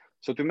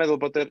 So dwi'n meddwl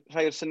bod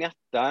rhai o'r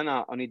syniadau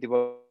yna, o'n i wedi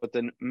bod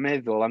yn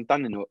meddwl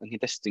amdanyn nhw yn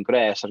hyd-destun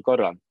gwres ar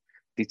goron,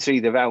 di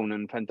treiddio fewn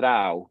yn pen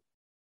draw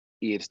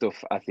i'r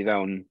stwff a thi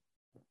fewn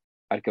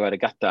ar gyfer y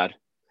gadar.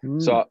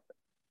 So,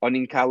 o'n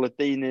i'n cael y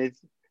deunydd,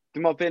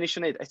 dwi'n meddwl beth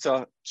eisiau gwneud, eto,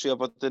 trio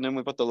bod yn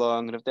ymwybodol o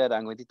Nghyfrydera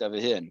yng Ngwendida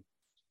fy hun,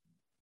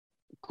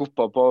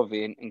 gwybod bod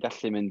fi'n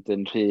gallu mynd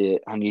yn rhy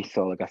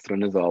haniaethol ac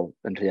athronyddol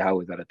yn rhy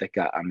hawdd ar y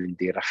degau a mynd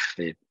i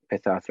raffu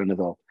pethau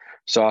athronyddol.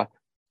 So,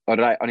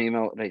 o'n i'n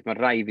meddwl, mae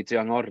rai fi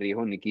trio angori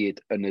hwn i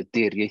gyd yn y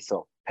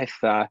dirieithol.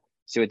 Pethau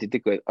sydd wedi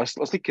digwydd. Os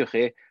liciwch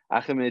chi,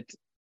 a chymryd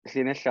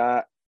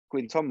llinellau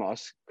Gwyn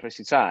Thomas,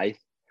 Croesi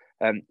Traeth,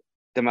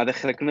 dyma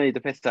ddechrau gwneud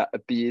y pethau y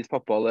bydd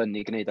pobl yn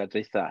ei gwneud ar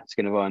dreitha,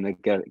 sy'n gyda fo yn y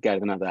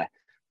gerdd yna dde.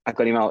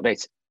 Ac o'n i'n meddwl,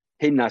 reit,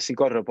 hynna sy'n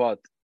gorfod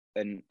bod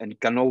yn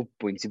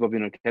ganolbwynt i bob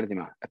un o'r cerddi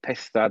yma, y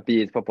pethau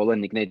bydd pobl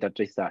yn ei gwneud ar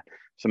dreitha.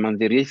 So mae'n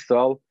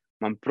ddiriaethol,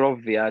 mae'n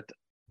brofiad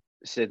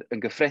sydd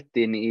yn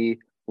gyffredin i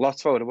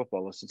lot fawr o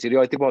bobl, os ti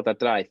rioed i bod ar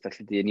draeth,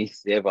 allu di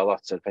unieithu efo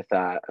lot o'r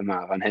pethau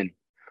yma fan hyn.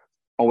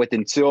 Ond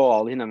wedyn, tu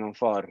ôl hynna mewn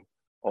ffordd,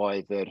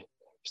 oedd yr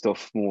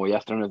stwff mwy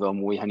athronyddol,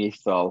 mwy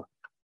haniaethol,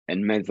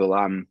 yn meddwl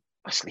am,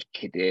 os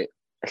lici di,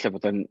 efallai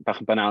bod yn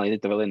bach yn banal i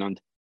ddweud fel un,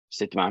 ond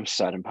sut mae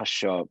amser yn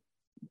pasio,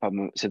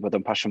 sut bod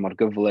o'n pasio mor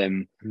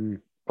gyflym,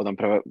 bod o'n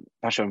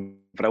pasio yn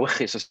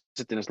frawychus, os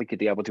ydyn os lici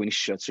di, a bod dwi'n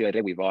isio trio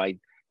rewi fo, a'i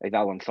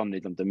ddal o'n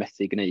llonydd ond yn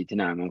methu gwneud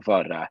hynna mewn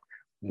ffordd, a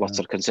lot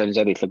o'r concerns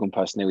eraill o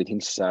gwmpas newid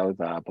hinsawdd,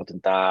 a bod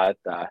yn dad,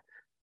 a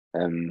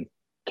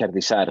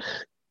cerddi serch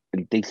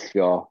yn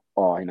deillio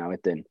o hynna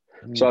wedyn.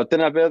 So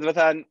dyna be oedd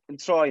fatha yn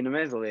troi yn y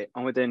meddwl i,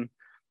 ond wedyn,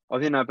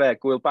 oedd hynna be,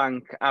 Gwyl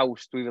Banc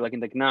Awst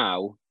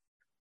 2019,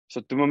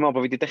 so dwi'n meddwl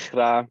bod fi wedi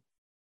dechrau,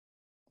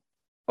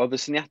 oedd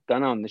y syniadau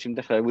yna, nes i'n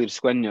dechrau wir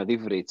sgwenio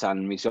ddifri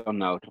tan mis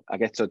Ionawr,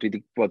 ac eto dwi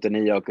wedi bod yn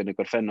euog yn y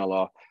gorffennol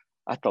o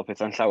adal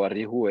pethau'n llawer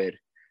rhy hwyr,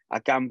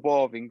 a gan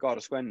bo fi'n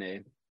gor-sgwennu,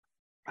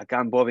 a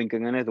gan bo fi'n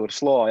gyngeneddwr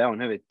slo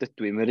iawn hefyd,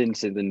 dydw i'n yr un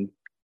sydd yn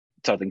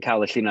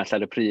cael y llinell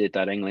ar y pryd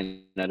a'r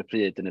englyn ar y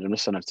pryd yn yr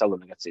ymlyson ar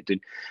talwn ag ati.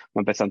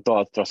 Mae'n bethau'n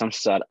dod dros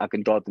amser ac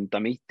yn dod yn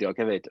dameidiog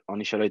hefyd,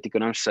 ond eisiau rhoi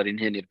digon amser i'n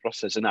hyn i'r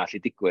broses yna allu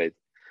digwydd,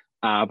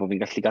 a bod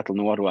fi'n gallu gadael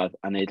nhw orwedd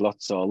a wneud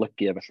lot o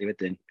olygu a felly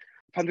wedyn.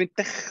 Pan dwi'n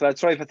dechrau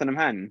troi pethau yn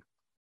ymhen,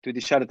 dwi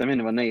wedi siarad am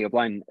hyn efo Neu o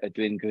blaen,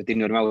 dwi'n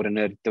gyfrediniwr mawr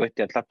yn yr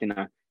dywediad Lladin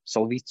a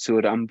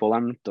solvitur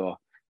ambulando,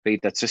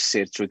 feid a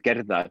trysur trwy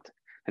gerddad.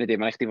 Hynny di,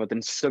 mae'n eich di fod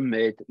yn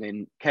symud,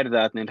 neu'n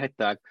cerddad, neu'n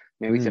rhedag,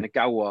 neu'n weithio yn y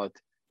gawod,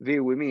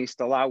 fyw i mi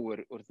ista lawr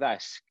wrth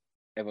ddesg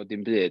efo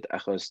dim byd,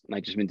 achos na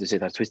i jyst mynd yn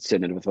sydd ar Twitter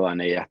neu rhywbeth fel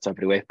neu atab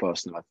rhyw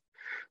e-post neu fath.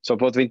 So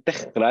bod fi'n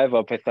dechrau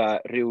efo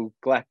pethau rhyw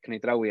glec neu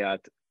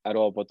drawiad ar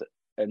ôl bod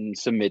yn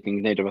symud yn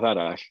gwneud rhywbeth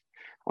arall,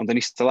 ond yn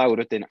ista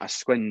lawr ydyn a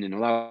sgwennu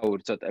nhw lawr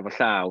efo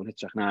llaw, yn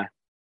hytrach na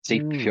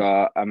teipio,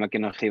 a mae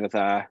gennych chi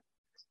fatha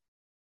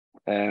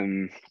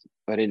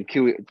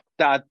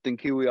dad yn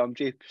cywio am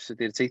jips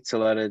ydy'r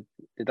teitl ar y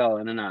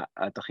dudalen yna,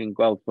 a da chi'n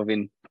gweld bod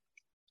fi'n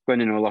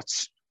sgwennu nhw lot.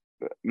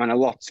 Mae yna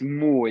lot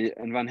mwy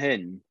yn fan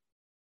hyn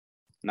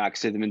nag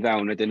sydd yn mynd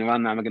fewn. Wedyn yn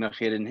fanna, mae gennych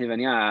chi'r un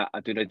hufen ia,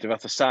 a dwi'n rhaid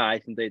rhywbeth o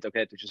saith yn dweud,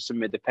 okay, dwi'n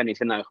symud y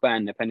pennill yna i'ch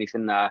ben, y pennill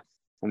yna,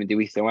 mae'n mynd i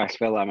weithio well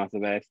fel yma, math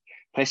o beth.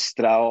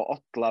 Rhestra o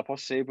odla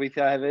posib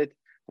weithio hefyd.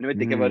 Yn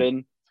ymwedig efo'r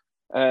un,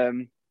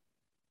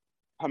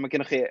 pan mae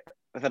gennych chi,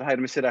 fatha'r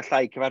rhai'r mesurau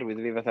llai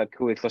cyfarwydd i fi fatha'r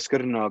cwyll o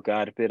sgyrnog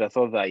a'r byr a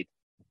thoddau,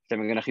 lle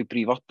mae gennych chi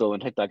brifodol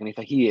yn rhedag yn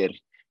eitha hir.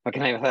 Mae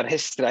gennych chi fatha'r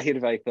rhestra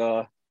hirfaith o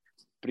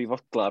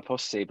brifodla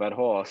posib ar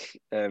holl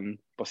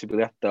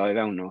bosibiliadau i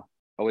fewn nhw.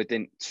 A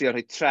wedyn, trio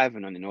rhoi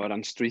trefn o'n nhw o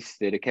ran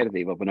strwythyr y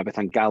cerddi, fel bod yna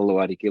bethau'n galw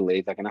ar ei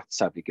gilydd ac yn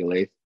atab ei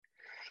gilydd.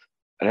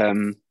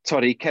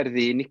 Torri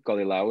cerddi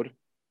unigol i lawr,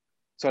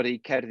 torri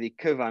cerddi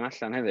cyfan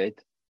allan hefyd,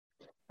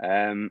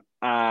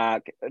 a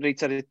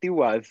reit ar y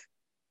diwedd,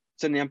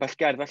 tynnu ambell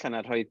gerdd allan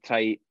a rhoi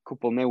rhai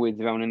cwbl newydd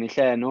i fewn yn ei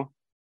lle nhw,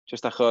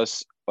 jyst achos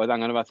oedd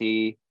angen o fath i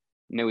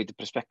newid y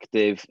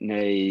perspektif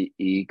neu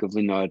i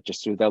gyflwyno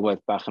jyst rhyw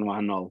ddelwedd bach yn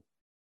wahanol.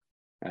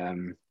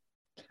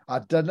 A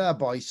dyna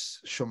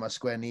boes siwm a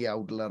sgwennu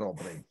awdl ar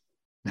obryn.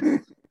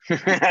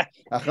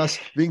 Achos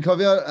fi'n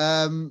cofio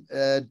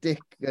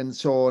Dick yn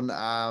sôn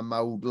am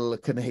awdl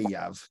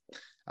cynheiaf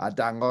a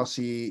dangos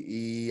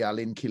i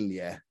Alun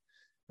Ciliau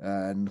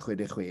yn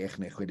 66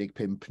 neu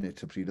 65 neu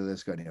ty pryd oedd e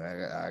sgwennu.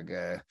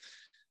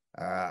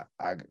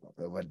 Ac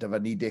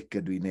dyfynnu Dick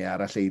ydw i, neu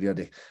aralleirio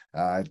Dick.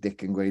 A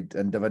Dick yn gweud,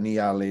 yn dyfynnu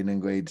Alun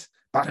yn gweud,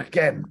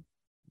 bachgen!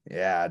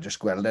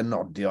 Just gweld e'n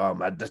nodio,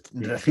 mae dych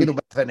chi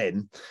rhywbeth fan hyn.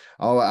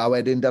 A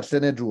wedyn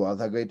darllen e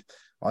drwodd a gweud,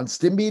 ond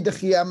sdim byd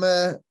ych chi am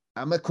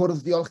y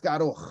cwrdd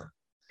diolchgarwch.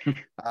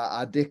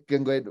 a Dick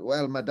yn gweud,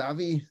 wel, mae da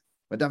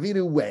fi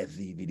ryw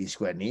weddi fi wedi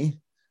sgwennu.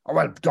 O,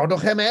 wel,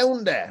 dodwch e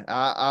mewn de.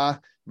 A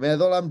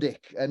meddwl am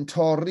Dick yn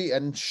torri,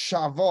 yn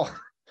siafo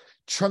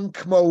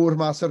chunk mawr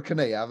mas o'r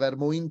cyneuaf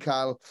mwyn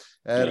cael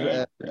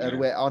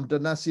ond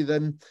dyna sydd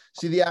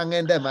i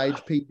angen de, mae'n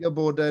peidio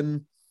bod yn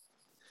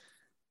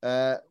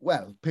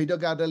peidio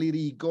gadael i'r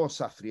ego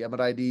sathru, a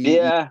mae rhaid i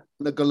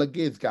y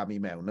golygydd gam i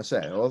mewn, ys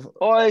e?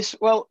 Oes,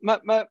 wel,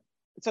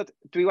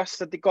 dwi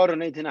wastad i gorau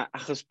wneud hynna,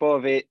 achos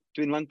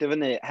dwi'n landio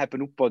fyny heb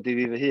yn wybod i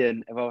fi fy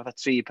hun, efo fatha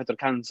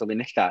 3-400 o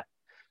linella.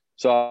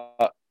 So,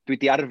 dwi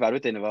di arfer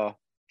wedyn efo,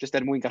 jyst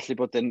mwyn gallu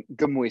bod yn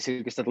gymwys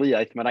i'r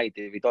gystadleuaeth, mae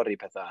rhaid i fi dorri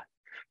pethau.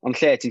 Ond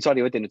lle ti'n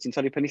torri wedyn, wyt ti'n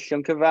torri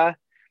penillion cyfa,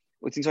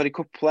 wyt ti'n torri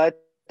cwpled,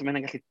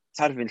 mae'n gallu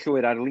tarfu'n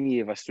llwyr ar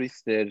lif a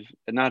strwythyr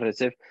y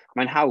narratif.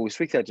 Mae'n haws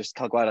weithiau jyst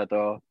cael gwarad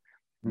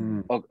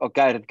o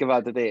gerdd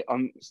gyfad ydy,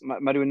 ond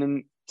mae rhywun yn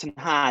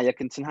tynhau ac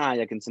yn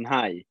tynhau ac yn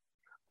tynhau.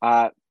 A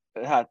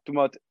dwi'n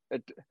modd,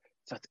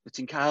 wyt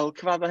ti'n cael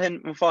cyfadda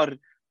hyn mewn ffordd?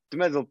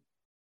 Dwi'n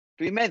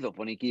meddwl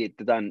bod ni gyd,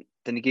 dyn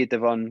ni gyd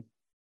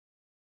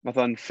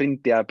efo'n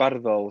ffrindiau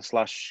barddol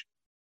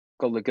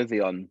 /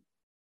 golygyddion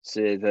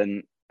sydd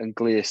yn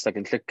glist ac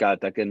yn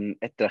llygad ac yn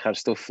edrych ar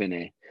stwff i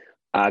ni.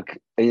 Ac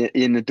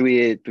un y dwi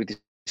wedi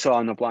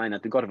sôn o blaen a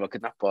dwi'n gorfod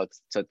cydnabod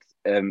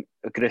y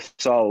Griff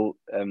Sol,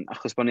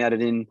 achos bod ni ar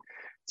yr un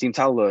tîm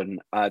talwrn,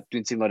 a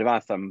dwi'n teimlo'r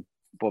fath am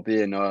bob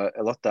un o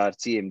aelodau'r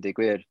tîm, di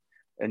gwir,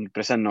 yn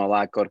bresennol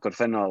ac o'r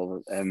gorffennol.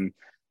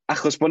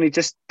 Achos bod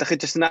da chi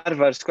just yn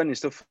arfer sgwennu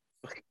stwff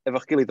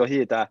efo'ch gilydd o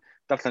hyd a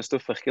darllen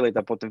stwff eich gilydd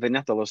a bod yn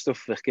feirniadol o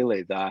stwff eich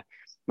gilydd a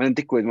mae'n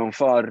digwydd mewn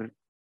ffordd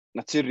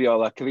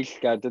naturiol a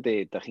cyfeillgar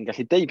dydy. Da chi'n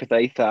gallu deud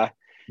pethau eitha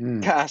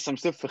cas am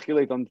stwff eich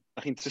gilydd, ond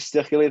da chi'n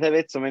trystio eich gilydd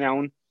hefyd, so mae'n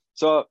iawn.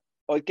 So,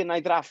 oedd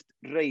gennau drafft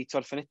reit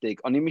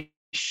orffenedig, ond i'n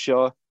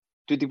misio,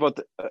 dwi wedi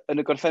bod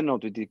yn y gorffennol,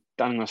 dwi wedi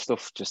dangos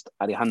stwff just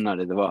ar ei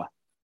hanner iddo fo.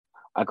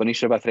 Ac o'n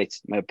eisiau beth reit,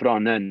 mae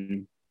bron yn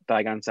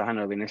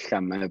 250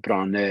 linellau, mae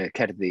bron y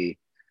cerddi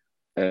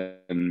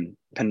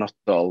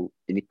penodol,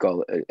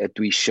 unigol,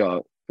 dwi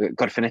eisiau,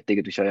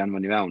 gorffenedig dwi eisiau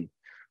anfon i fewn.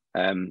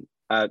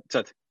 A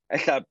tyd,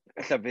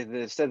 ella bydd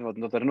y Steddfod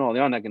yn dod ar ôl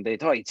i hwn ac yn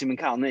dweud, hoi, ti'n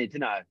mynd cael wneud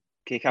hynna,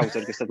 ceic out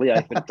o'r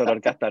gystadleuaeth, yn dod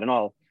o'r gadar yn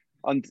ôl.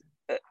 Ond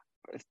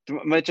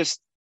mae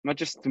just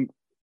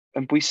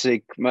yn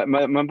bwysig,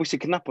 mae'n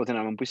bwysig cydnabod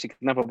hynna, mae'n bwysig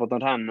cydnabod bod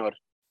yn rhan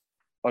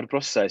o'r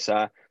broses,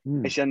 a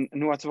eisiau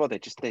nhw at y fod,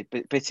 just dweud,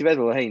 beth ti'n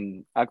feddwl o hyn?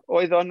 Ac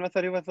oedd o'n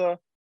fatha rhyw fath o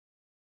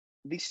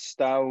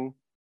ddistaw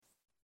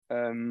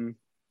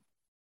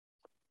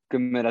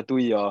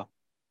gymeradwyo,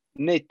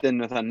 nid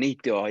yn fatha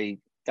neidio o'i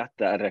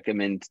gadar ac yn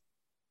mynd,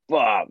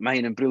 mae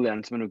hyn yn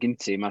briliant, maen nhw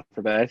gynti, math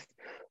o beth.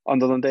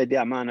 Ond oedd o'n dweud,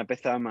 mae yna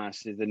bethau yma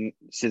sydd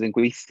yn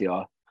gweithio.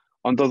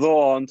 Ond oedd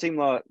o'n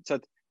teimlo,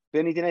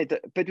 be dwi wedi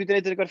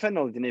gwneud yn y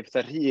gorffennol, wedi gwneud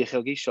pethau rhy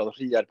uchelgeisiol,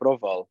 rhy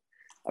arbrofol,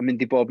 a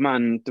mynd i bob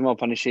man, dwi'n meddwl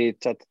pan eisiau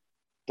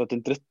dod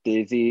yn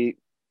drydydd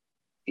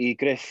i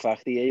Griff a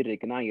chdi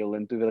Eirig yn ail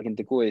yn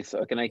 2018,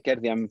 o gennau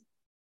gerddi am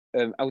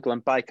awdl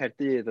am 2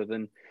 Caerdydd oedd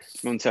yn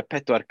mewn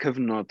 4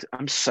 cyfnod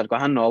amser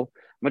gwahanol.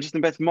 Mae jyst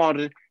yn beth mor,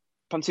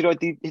 pan ti'n rhoi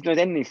hyd yn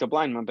oed ennill o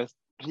blaen, mae'n beth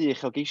rhy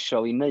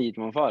uchelgeisiol i wneud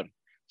mewn ffordd.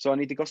 So, o'n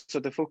i wedi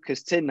gosod y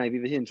ffocws tynna i fi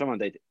fy hun, tro ma'n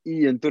dweud,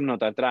 1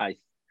 diwrnod ar draeth,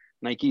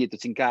 na i gyd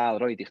wyt ti'n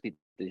gael roed i chdi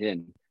dy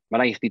hun.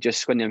 Mae rai chdi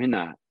just sgwennu am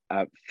hynna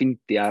a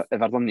ffindio y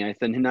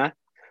farddoniaeth yn hynna.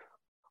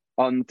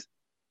 Ond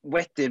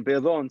wedyn, be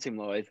oedd o'n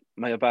teimlo oedd,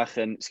 mae o bach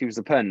yn, excuse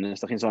the pun,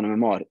 os da chi'n sôn am y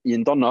môr,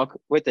 1 donog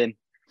wedyn,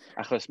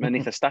 achos mae'n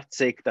eitha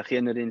static, da chi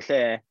yn yr un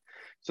lle.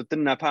 So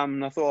dyna pam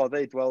nath o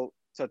ddeud, wel,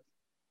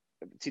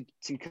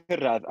 ti'n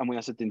cyrraedd a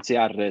mwy o sydyn ti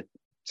ar y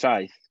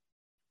traeth,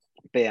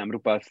 be am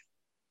rhywbeth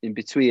in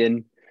between,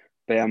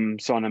 be am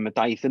sôn am y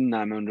daith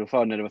yna mewn rhyw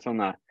ffordd neu rhywbeth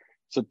yna.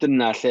 So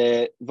dyna lle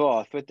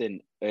ddoth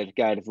wedyn yr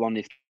gerdd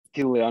Lonydd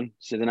Cilion,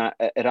 sydd yna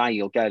yr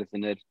ail gerdd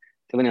yn yr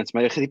dyluniant.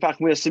 Mae'n chydig bach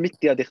mwy o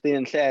symudiad i chdi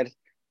yn lle'r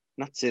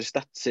natur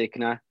static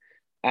na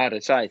ar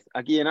y traeth.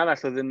 Ac un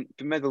arall oedd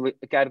dwi'n meddwl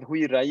y gerdd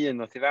hwyrau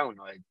un ddoth i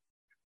fewn oedd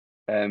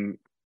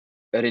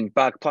yr un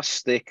bag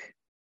plastig.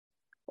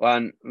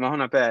 Wan, mae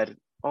hwnna ber,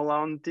 o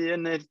lawn di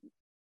yn yr...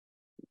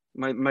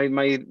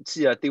 Mae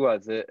tua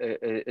diwedd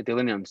y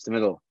dyluniant, dwi'n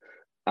meddwl.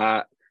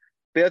 A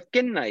be oedd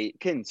gennau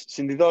cynt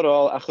sy'n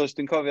ddiddorol, achos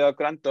dwi'n cofio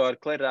gwrando ar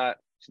Clera,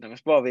 sy'n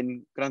dangos bo fi'n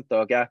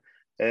gwrando,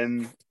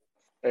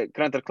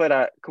 gwrando ar Clera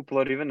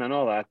cwpl o rifynnau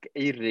nôl ac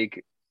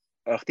Eirig,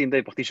 o'ch ti'n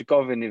dweud bod chdi eisiau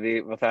gofyn i fi,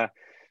 fatha,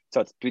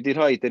 dwi wedi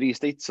rhoi yr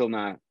is-deitl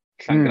na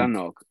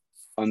Llangrannog,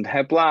 ond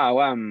heb law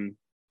am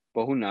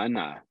bo hwnna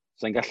yna,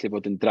 sa'n gallu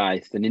bod yn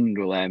draeth yn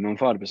unrhyw le mewn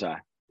ffordd bysa.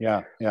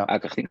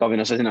 Ac o'ch ti'n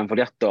gofyn os oedd hynna'n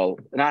fwriadol.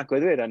 Yn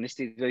agwedd wir, a nes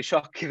ti roi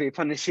sioc i fi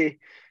pan nes i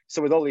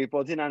sylweddoli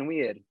bod hynna'n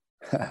wir.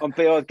 Ond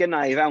be oedd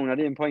gennau i fewn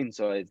ar un pwynt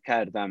oedd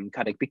cerdd am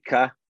Carreg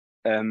Bica.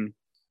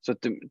 So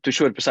dwi'n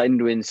siŵr bysa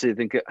unrhyw un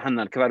sydd yn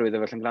hanner cyfarwydd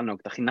efo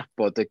Llangrannog, da chi'n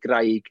nabod y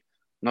graig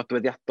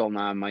nodweddiadol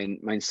na,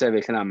 mae'n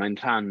sefyll yna, mae'n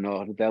rhan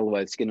o'r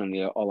ddelwedd sgynnon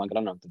ni o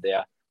Llangrannog, dydy.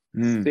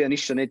 Be o'n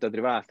eisiau wneud o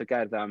dri fath o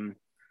gerdd am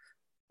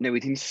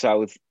newid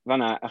hinsawdd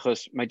fanna,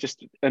 achos mae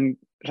jyst yn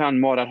rhan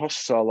mor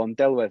arhosol o'n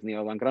delwedd ni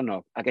o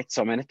Llangrannog, ac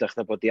eto mae'n edrych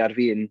da bod i ar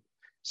fi'n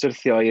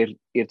syrthio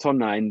i'r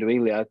tonna unrhyw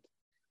eiliad.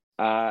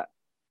 A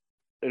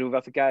rhyw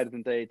fath o gerdd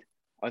yn dweud,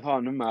 oedd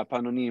hon yma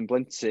pan o'n i'n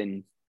blentyn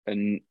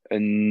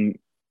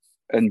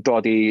yn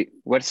dod i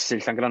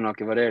wersyll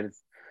Llangrannog efo'r urdd.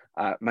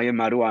 A mae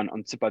yma rwan,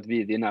 ond tybad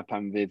fydd yna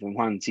pan fydd yn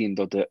hwan ti'n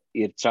dod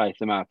i'r traeth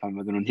yma pan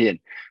fydden nhw'n hun.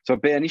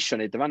 So be o'n eisiau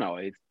wneud y fanna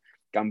oedd,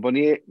 gan bod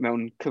ni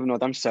mewn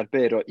cyfnod amser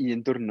byr o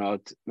 1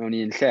 diwrnod mewn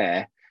un lle,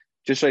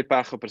 jyst rhoi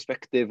bach o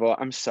perspektif o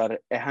amser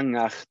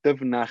ehangach,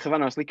 dyfnach, y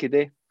fanna os lici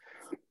di.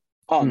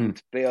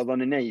 Ond be oedd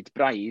o'n wneud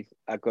braidd,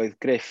 ac oedd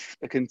Griff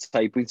y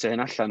cyntaf i bwyntio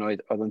hyn allan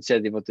oedd o'n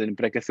tueddu fod yn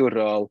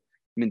bregethwrol,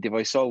 mynd i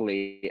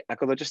foesoli,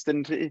 ac oedd o jyst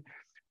yn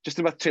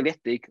rhywbeth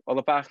treuliedig,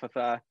 oedd o bach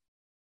fatha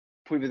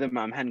pwy fydd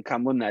yma am hen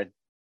 100 mlynedd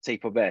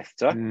teip o beth,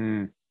 to?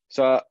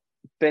 So,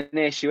 be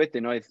nes i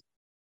wedyn oedd,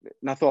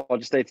 nath o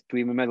jyst dweud,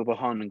 dwi'n meddwl bod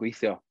hon yn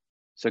gweithio.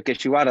 So,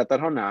 ges i warad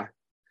ar honna,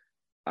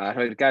 a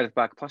rhoi'r gerdd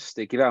bag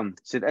plastig i fewn,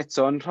 sydd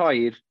eto yn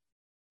rhoi'r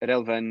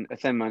elfen y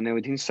thema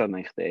newid hinsawdd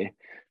na i chdi.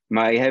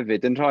 Mae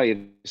hefyd yn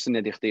rhoi'r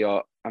syniad i chdi o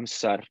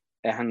amser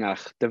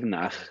ehangach,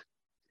 dyfnach,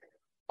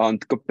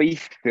 ond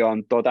gobeithio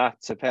yn dod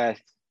at y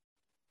peth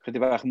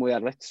chydig bach mwy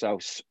ar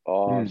letraws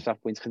o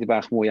safbwynt chydig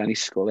bach mwy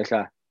anisgwyl,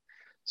 eilla.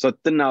 So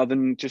dyna oedd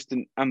yn just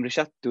yn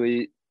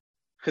amrysiadwy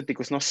chydig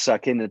wythnosa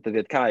cyn y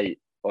dyddiad cau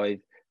oedd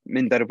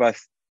mynd ar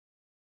rhywbeth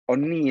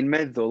o'n i'n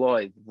meddwl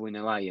oedd fwy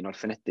neu lai yn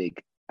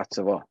orffenedig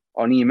ato fo.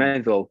 O'n i'n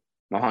meddwl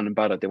mae hon yn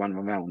barod i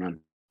wanfo mewn.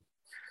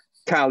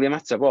 cael ei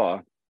ymateb o,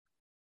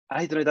 a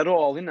hyd yn oed ar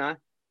ôl hynna,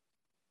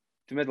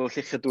 dwi'n meddwl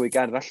lluch y 2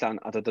 gerdd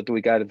allan a dod o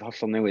 2 gerdd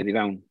hollol newydd i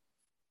fewn.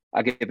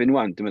 Ac ebyn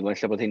wan, dwi'n meddwl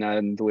eich bod hynna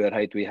yn ddwy o'r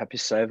rhai dwi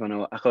hapusa efo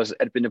nhw, achos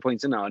erbyn y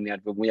pwynt yna, o'n i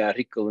ar fy mwyaf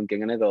rhigol yn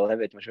gyngeneddol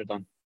hefyd, mae'n siŵr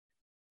don.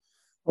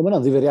 O, mae'n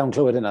ddifur iawn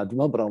clywed hynna. Dwi'n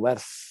meddwl bod o'n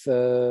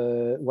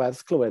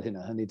werth clywed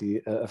hynna. Hynny di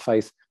y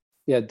ffaith,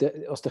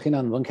 os ydych chi'n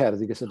anfon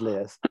cerdd i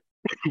gysadleuaeth,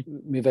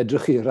 mi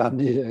fedrwch chi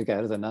rannu y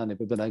gerdd yna, neu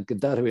bydd bynnag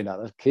gyda rhywun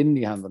arall, cyn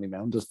i hanfon i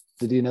mewn,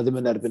 dydy yna ddim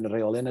yn erbyn y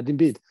reolau na dim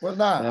byd. Wel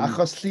na,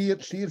 achos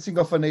llir sy'n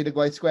goffa wneud y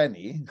gwaith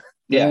sgwennu.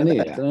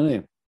 Dyna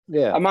ni.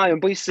 A mae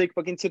o'n bwysig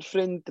bod gen ti'r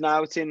ffrind na,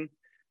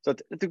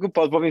 dwi'n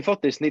gwybod bod fi'n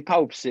ffodus, nid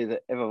pawb sydd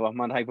efo fo,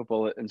 mae'n rhai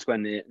pobl yn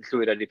sgwennu yn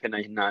llwyr ar ei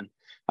pennau hunan,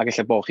 ac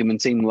efallai bod chi'n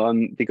mynd teimlo'n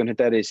ddigon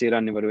hyderus i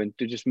rannu fo rhywun.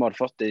 Dwi'n jyst mor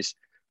ffodus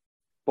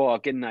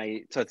bod gennau,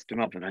 dwi'n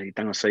meddwl bod i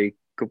dangos o'i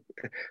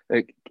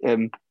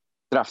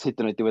drafft hyd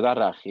yn oed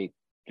diweddarach i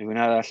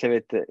rhywun arall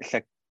hefyd, lle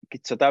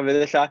Gito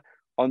Dafydd illa,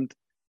 ond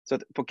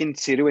bod gen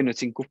ti rhywun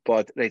wyt ti'n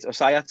gwybod, reit, os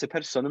ai at y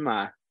person yma,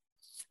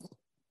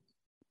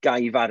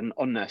 gai farn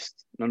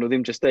onest, nhw'n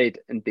ddim jyst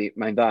deud, yndi,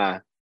 mae'n dda,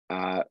 a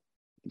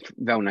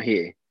fewn â hi.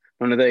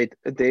 Nhw'n dweud,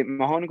 ydy,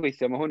 mae hwn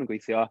yn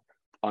gweithio,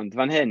 ond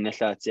fan hyn,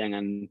 illa, ti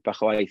angen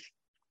bach o waith.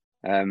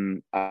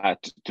 A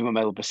dwi'n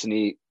meddwl bys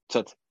ni,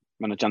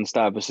 mae'n o jans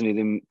da, bys ni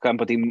ddim, gan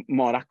bod hi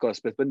mor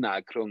agos beth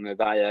bynnag rhwng y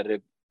ddau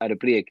ar y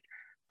brig,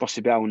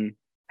 bosib iawn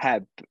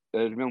heb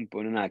yr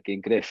mewnbwn yna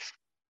gyn Griff,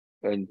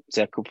 yn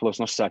cwpl o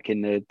snosa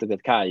cyn y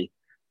dyddiad cau,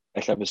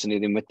 illa bys ni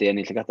ddim wedi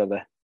ennill y gadael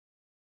dde.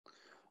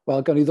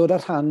 Wel, gawn ni ddod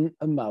ar rhan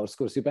yma o'r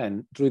sgwrs i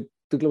ben. Drwy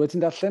glywed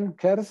ti'n darllen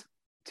cerdd?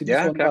 Ti wedi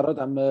sôn barod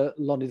am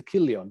lonydd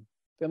Cilion.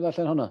 Be am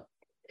darllen hwnna?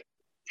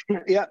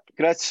 Ia,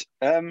 gret.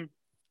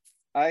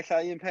 A ella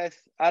un peth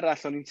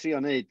arall o'n i'n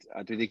trio wneud,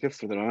 a dwi wedi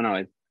cyffrodd yn o'n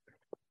oedd,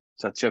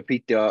 trio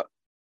peidio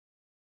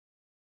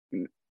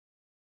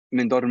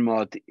mynd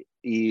ormod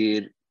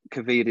i'r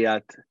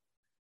cyfeiriad.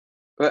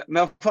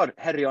 Mewn ffordd,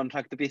 herio'n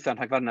rhag dybiaethau'n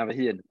rhag farna fy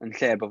hun, yn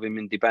lle bod fi'n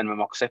mynd i ben mewn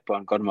moc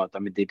sebon gormod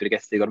a mynd i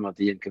brigethu gormod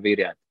i un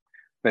cyfeiriad.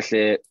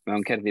 Felly,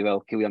 mewn cerddi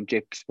fel Ciliam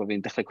Jips, bod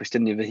fi'n dechrau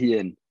cwestiynu fy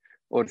hun,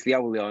 wrth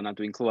ddiawlio na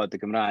dwi'n clywed y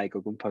Gymraeg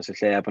o gwmpas y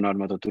lle a bod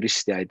ormod o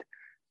dwristiaid.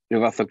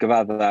 Rhyw fath o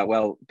gyfadda,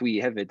 wel, dwi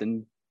hefyd yn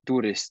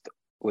dwrist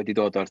wedi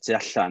dod o'r tu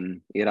allan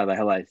i'r raddau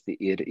helaeth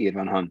i'r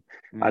fan hon.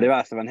 A rhyw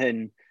fath o fan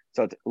hyn,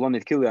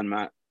 lonydd Cilion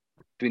yma,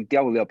 dwi'n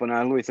diawlio bod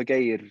yna lwyth o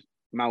geir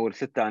mawr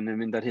Llydan yn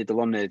mynd ar hyd y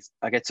lonydd,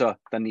 ac eto,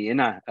 da ni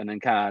yna yn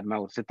yn car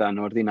mawr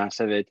Llydan o'r ddinas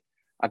hefyd.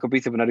 A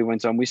gobeithio bod yna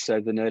rhywfaint o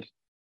amwysedd yn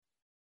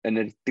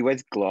yr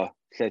diweddglo,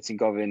 lle ti'n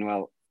gofyn,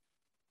 wel,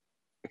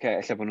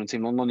 ella bod nhw'n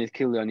teimlo'n lonydd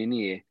Cilion i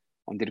ni,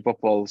 ond i'r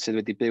bobl sydd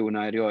wedi byw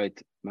yna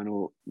erioed, maen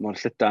nhw mor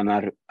Llydan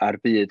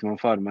ar byd mewn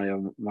ffordd,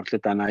 mor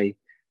Llydan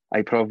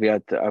a'i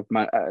profiad, a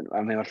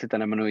mae o'r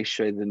Llydan a maen nhw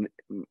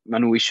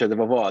eisiau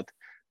efo fod.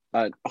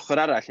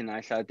 Ochr arall yna,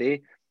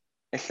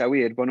 ella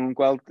wir bod nhw'n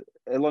gweld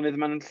y lonydd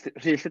maen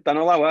nhw'n rhy Llydan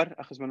o lawar,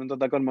 achos maen nhw'n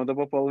dod â gormod o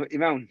bobl i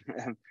mewn.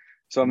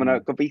 So maen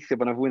nhw'n gobeithio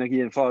bod yna fwy nag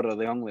un ffordd o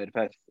ddehongli'r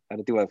peth ar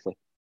y diwedd.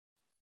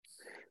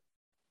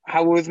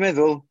 Hawdd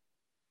meddwl,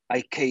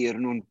 a'i ceir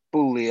nhw'n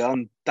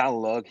bwlio'n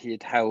dalog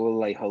hyd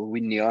hawl a'i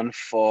holwynio'n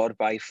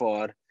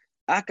 4x4,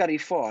 ac ar ei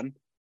ffôn,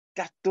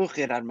 gadwch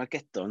i'r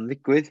Armageddon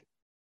ddigwydd.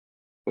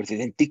 Wrth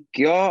iddyn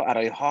digio ar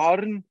ei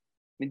horn,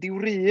 mynd i'w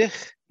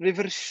rych,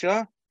 rifyrsio,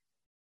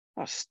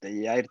 os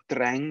deiau'r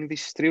dreng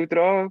ddistriw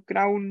dro,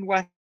 gnawn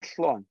well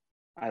lôn,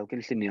 ail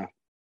gynllunio.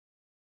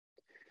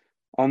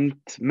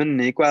 Ond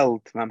mynnu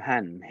gweld mam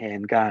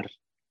hen gar.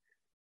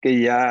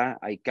 Geia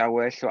a'i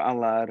gawell o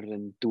alar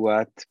yn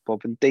dwad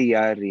bob yn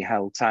deiar i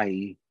hel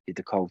tai i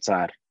dy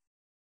coltar.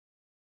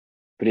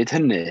 Bryd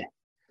hynny,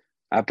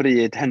 a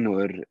bryd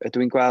henwr,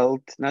 ydw i'n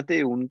gweld nad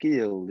yw'n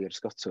gul i'r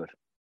sgotwr.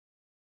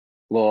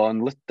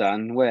 Lôn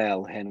Lydan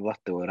wel hen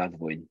wladwr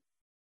addfwyn,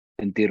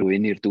 yn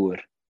dirwyn i'r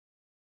dŵr.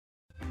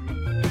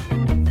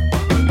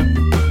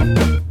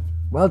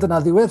 Wel,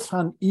 dyna ddiwedd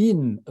rhan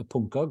 1 y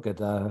pwnco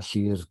gyda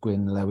Llyr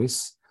Gwyn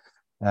Lewis.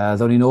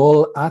 Ddown ni'n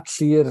ôl at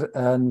Llyr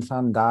yn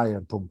rhan 2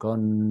 o'r pwnco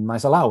yn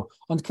maes o law.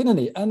 Ond cyn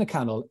hynny, yn y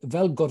canol,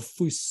 fel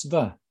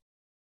gorffwysfa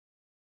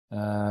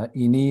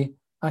i ni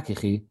ac i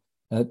chi,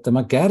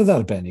 dyma gerdd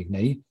arbennig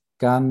neu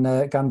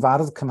gan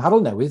fardd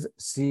cymharol newydd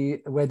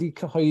sydd wedi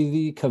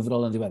cyhoeddi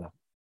cyfrol yn ddiweddar.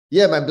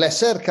 Ie, mae'n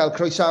bleser cael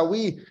croesawu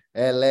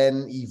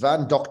Elen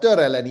Ifan, Dr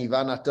Elen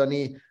Ifan ato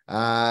ni,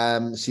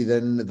 sydd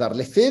yn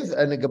ddarlithydd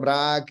yn y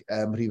Gymraeg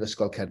ym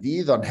Mhrifysgol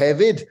Caerdydd, ond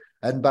hefyd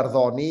yn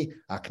barddoni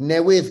ac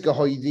newydd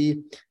gyhoeddi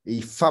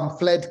ei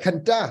phamffled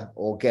cyntaf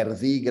o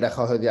gerddi gyda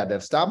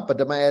chyhoeddiadau'r stamp, a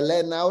dyma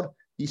Elen nawr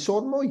i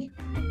sôn mwy.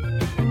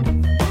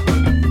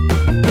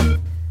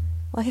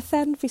 Wel,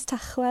 hithen fus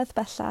Tachwedd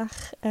bellach,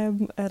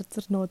 yr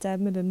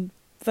dyrnodau mynd yn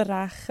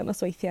fyrach, yn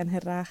osweithiau'n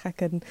hirach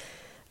ac yn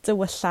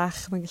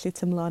dywyllach. Mae'n gallu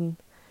tymlo'n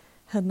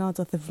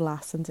hynod o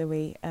ddiflas yn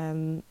dywi.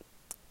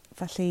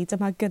 Felly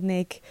dyma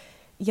gynnig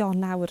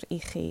Ionawr i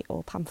chi o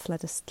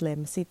pamffled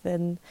ystlum sydd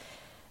yn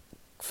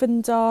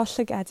ffindo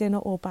llygedyn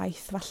o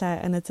obaith falle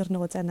yn y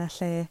dyrnodau yna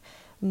lle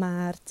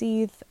mae'r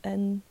dydd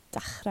yn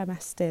dechrau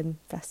mestyn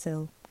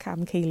fesul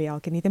cam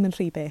ceiliog, yn i ddim yn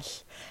rhy bell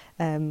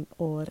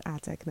o'r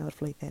adeg nawr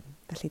flwyddyn,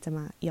 felly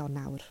dyma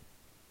Ionawr.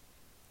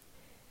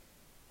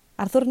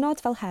 Ar ddiwrnod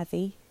fel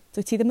heddi,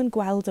 dwi ti ddim yn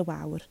gweld y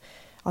wawr,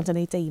 ond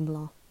yn ei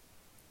deimlo.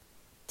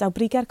 Daw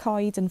briga'r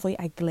coed yn fwy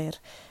eglur,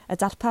 y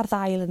darpa'r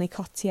ddail yn ei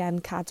cotien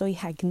cadw ei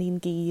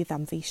hegni'n gydd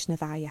am fis na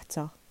ddau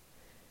eto.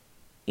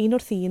 Un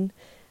wrth un,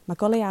 mae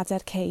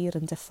goleuadau'r ceir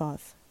yn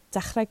diffodd,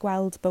 dechrau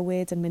gweld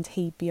bywyd yn mynd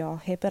heibio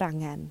heb yr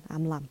angen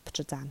am lamp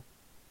drydan.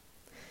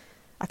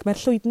 Ac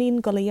mae'r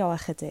llwydni'n goleuo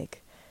ychydig,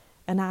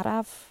 yn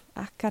araf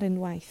ac ar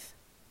unwaith,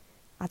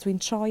 a dwi'n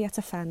troi at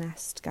y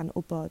ffenest gan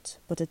wybod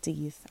bod y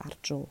dydd ar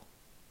dro.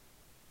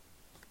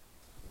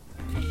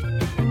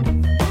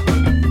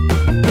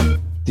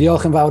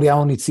 Diolch yn fawr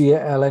iawn i ti,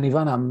 Elen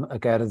Ifan, am y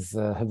gerdd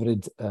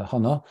hyfryd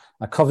honno.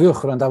 A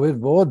cofiwch, wrandawyr,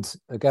 bod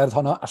y gerdd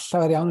honno a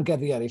llawer iawn o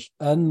gerddi eraill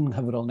yn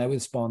Nghyfrol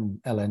Newydd Sbon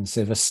Elen,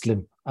 sef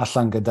Ystlum,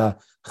 allan gyda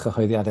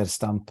chyhoeddiadau'r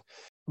stamp.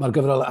 Mae'r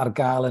gyfrol ar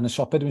gael yn y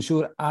siopau, dwi'n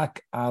siŵr,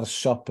 ac ar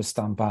siop y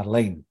stamp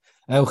ar-lein.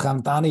 Ewch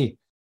amdani.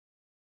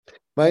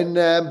 Mae'n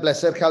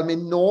bleser cael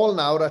mynd nôl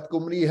nawr at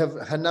gwmni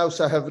hynnaws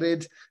a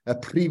hyfryd y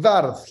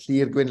prifardd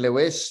Llyr Gwyn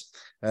Lewis.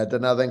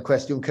 Dyna dde'n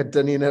cwestiwn cyda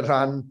ni yn y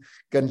rhan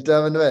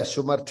gyntaf yn fe.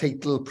 So mae'r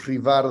teitl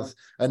prifardd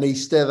yn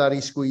eistedd ar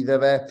ei sgwyddau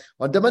fe.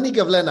 Ond dyma ni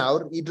gyfle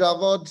nawr i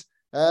drafod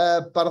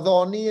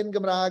barddoni yn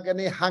Gymraeg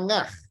yn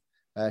ehangach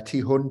tu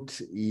hwnt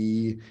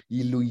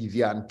i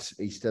lwyddiant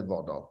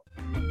eisteddfodol.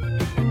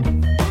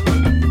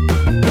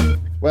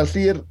 Wel,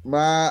 Llyr,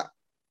 mae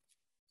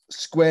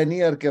sgwennu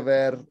ar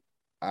gyfer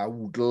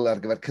awdl, ar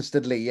gyfer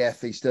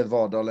cystadleuaeth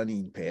eisteddfodol yn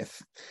un peth.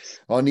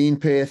 Ond un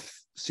peth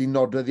sy'n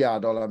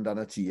nodweddiadol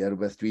amdano ti,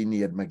 rhywbeth dwi'n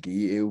ei edmygu,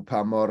 yw pa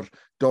mor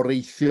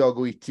doreithiog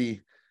wyt ti.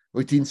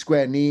 Wyt ti'n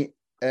sgwennu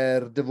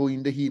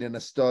dyfwyn dy hun yn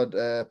ystod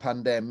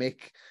pandemig.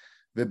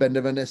 Fe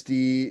benderfynest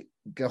di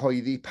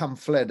gyhoeddi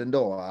pamffled yn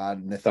do, a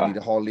wnaethon ni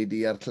deholi di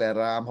ar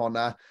Clera am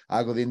honna,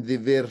 ac oedd hi'n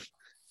ddifyr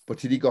bod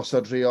ti wedi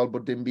gosod rheol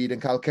bod dim byd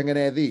yn cael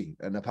cyngeneddu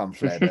yn y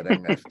pamffled,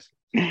 enghraifft.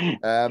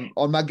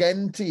 Ond mae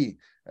gen ti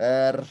y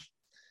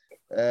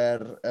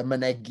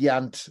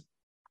mynegiant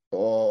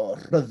o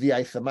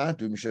rhyddiaeth yma,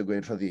 dwi'n eisiau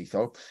gweud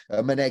rhyddiaethol,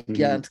 y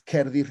mynegiant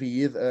cerddi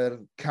rhydd,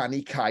 yr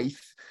canu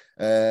caeth,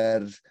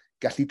 yr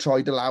gallu troi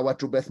dy law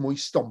at rhywbeth mwy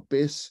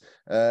stompus,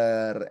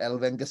 yr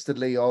elfen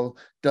gystadleuol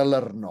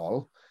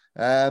dylyrnol.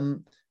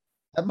 Ym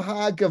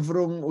mha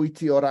gyfrwng wyt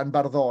ti o ran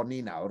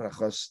barddoni nawr,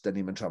 achos dyn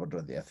ni'n trafod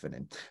ryddiaeth fan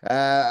hyn.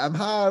 Ym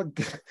mha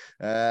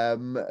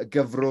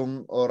gyfrwng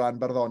o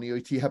ran barddoni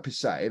wyt ti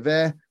hapusau? Efe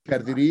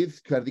cerddi rydd,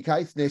 cerddi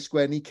caeth, neu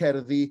sgwennu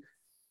cerddi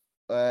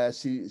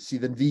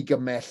sydd yn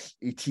ddigymell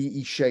i ti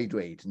eisiau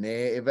dweud?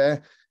 Neu efe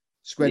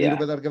sgwennu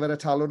rhywbeth ar gyfer y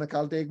talwn a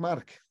cael 10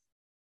 marc?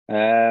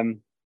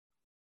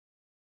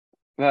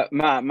 Mae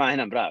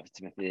hynna'n braf,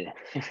 ti'n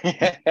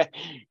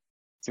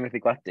methu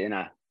gwadu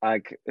yna.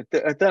 Ac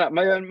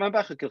mae'n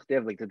bach o cylch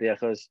deflyg dydy,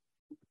 achos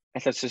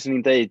ella sy'n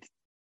ni'n deud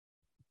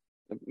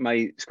mae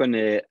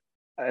sgwennu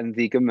yn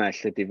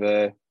ddigymell ydy fy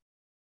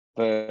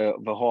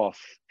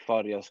hoff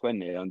ffordd o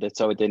sgwennu, ond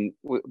eto wedyn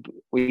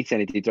weithiau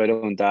ni wedi droi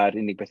rownd ar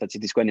unig beth ti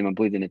wedi sgwennu mewn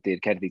blwyddyn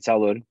ydy'r cerddi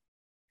talwrn,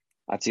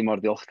 a ti mor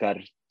ddiolchgar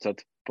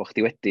bod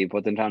chdi wedi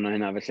bod yn rhan o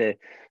hynna. Felly,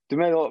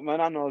 dwi'n meddwl,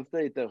 mae'n anodd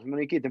dweud,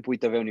 mae'n i gyd yn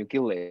bwydo fewn i'w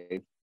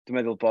gilydd. Dwi'n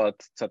meddwl bod,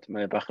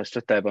 mae'n bach o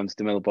strydeb, ond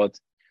dwi'n meddwl bod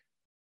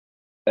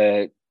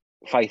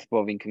ffaith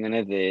bod fi'n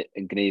cyngeneddu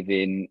yn gwneud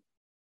fi'n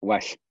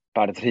well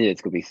bardd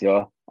rhyd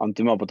gobeithio, ond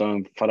dwi'n meddwl bod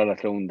o'n ffordd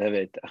arall rownd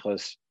hefyd,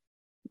 achos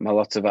mae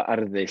lot o fy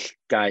arddull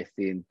gaeth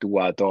i'n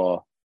dwad o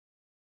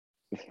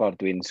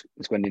ffordd dwi'n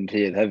sgwennu'n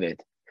rhydd hefyd.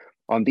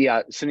 Ond ia,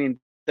 swn i'n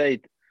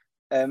dweud,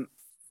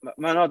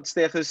 mae'n odd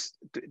sti, achos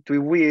dwi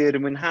wir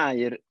yn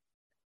mwynhau'r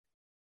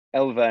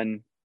elfen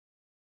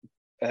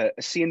y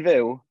sîn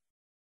fyw,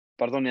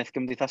 barddoniaeth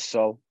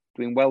gymdeithasol,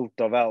 dwi'n weld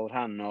o fel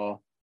rhan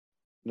o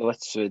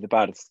ddyletswydd y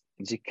bardd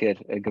yn sicr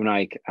y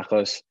Gymraeg,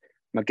 achos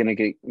mae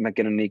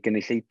gennym ni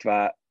gynulleidfa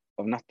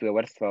ofnadwy o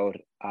werthfawr,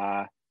 a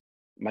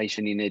mae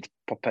eisiau ni wneud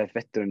popeth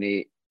fedrwn ni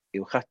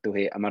i'w chadw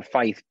hi, a mae'r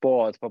ffaith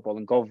bod pobl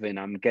yn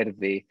gofyn am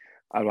gerddi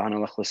ar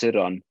wahanol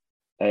achlasuron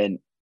yn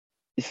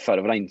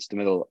uffar o fraint,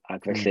 dwi'n meddwl,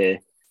 ac felly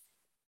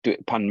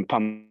pan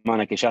mae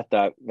yna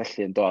geisiadau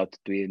felly yn dod,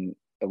 dwi'n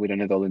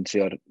wirioneddol yn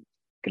trio'r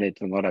gwneud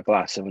fy ngorau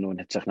glas efo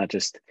nhw'n hytrach na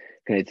just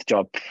gwneud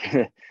job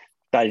 2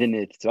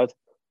 funud, ti'n bod?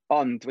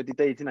 Ond wedi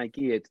deud hynna i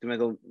gyd, dwi'n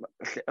meddwl,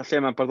 lle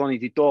mae barddoni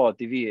wedi dod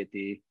i fi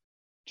ydy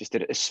just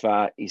yr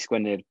ysfa i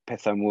sgwennu'r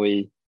pethau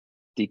mwy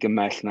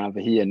digymell na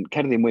fy hun.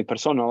 Cerddi mwy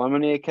personol, a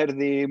mae'n ei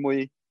cerddi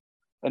mwy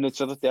yn y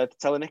traddodiad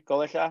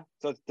telenegol eich.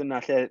 Dyna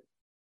lle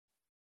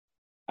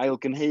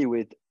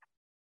ailgynheiwyd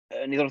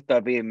yn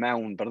ddiddordeb fi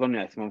mewn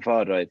barddoniaeth mewn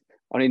ffordd oedd.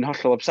 O'n i'n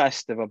hollol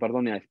obsessed efo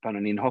barddoniaeth pan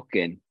o'n i'n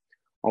hogyn.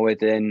 O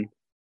wedyn,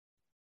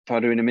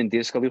 pan rhywun yn mynd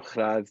i ysgol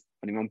uwchradd,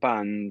 o'n i mewn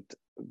band,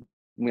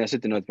 mwyaf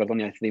sydyn oedd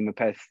barddoniaeth ddim y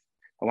peth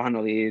o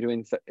wahanol i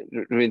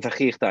rhywun tha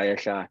chi'ch da,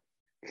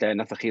 lle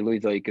nath chi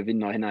lwyddo i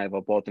gyfuno hynna efo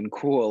bod yn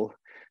cool.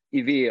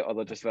 I fi,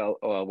 oedd o just fel,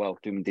 wel,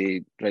 dwi'n mynd i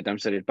roed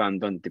amser i'r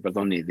band, ond di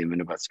barddoni ddim yn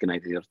rhywbeth sgynnau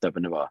ddiddordeb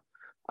yn efo.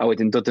 A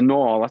wedyn dod yn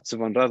ôl at y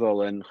fo'n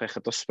raddol yn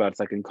chweched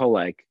dosbarth ac yn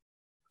coleg.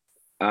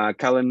 A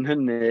cael yn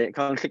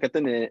llygad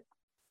hynny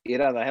i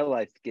raddau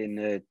helaeth gyn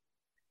y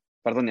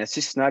barddoniaeth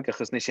Saesneg,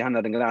 achos nes i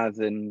hanner yn gradd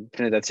yn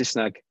Prynediad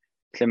Saesneg,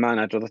 lle mae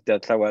yna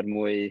draddodiad llawer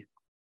mwy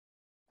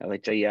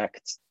elegiac,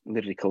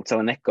 lyrical,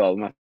 telenegol,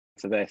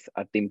 math o beth,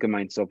 a dim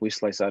gymaint o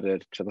bwyslais ar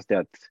yr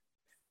traddodiad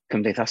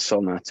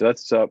cymdeithasol na.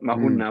 So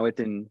mae hwnna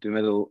wedyn, dwi'n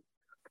meddwl,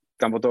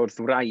 gan bod wrth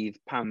wraidd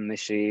pam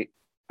nes i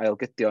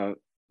ailgydio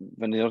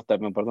fy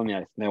niddordeb mewn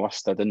barddoniaeth, neu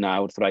wastad yna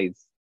wrth wraidd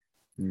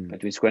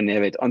dwi'n sgwennu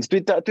hefyd. Ond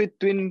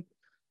dwi'n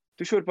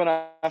siŵr bod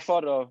yna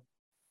ffordd o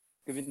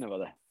gyfuno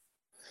fo, de.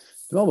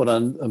 Dwi'n meddwl bod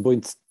yna'n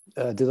bwynt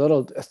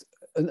diddorol.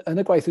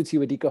 Yn y gwaith wyt ti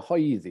wedi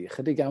gyhoeddi,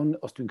 chydig iawn,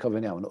 os dwi'n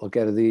cofio'n iawn, o'r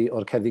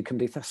cerddi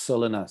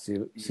cymdeithasol yna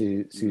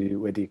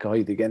sydd wedi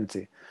cyhoeddi gen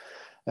ti.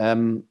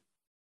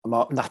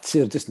 Mae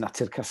natur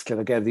casgliad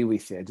o gerddi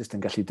weithiau, jyst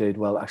yn gallu dweud,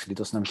 wel, actually,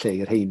 dos na'n lle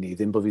i'r heini,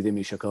 ddim bod fi ddim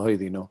eisiau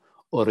cyhoeddi nhw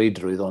o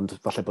reidrwydd, ond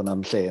falle bod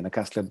na'n lle yn y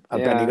casgliad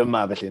arbennig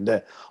yma, felly, ynddo.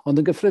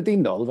 Ond yn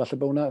gyffredinol, falle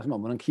bod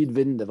hwnna'n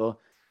cyd-fynd efo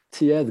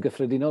tuedd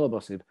gyffredinol o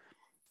bosib,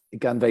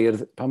 gan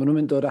feirdd, pan maen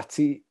nhw'n mynd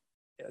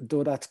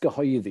dod at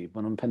gyhoeddi,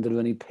 maen nhw'n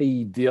penderfynu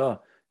peidio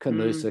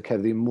cynnwys y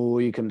cerddi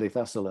mwy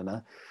cymdeithasol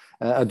yna.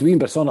 A dwi'n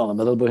bersonol yn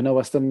meddwl bod hynna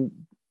wastad yn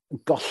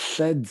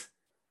golled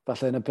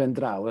falle yn y pen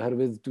draw,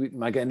 oherwydd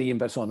mae gen i'n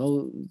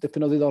bersonol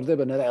dipyn o ddiddordeb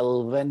yn yr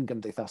elfen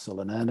gymdeithasol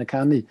yna yn y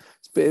canu.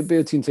 Be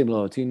wyt ti'n teimlo?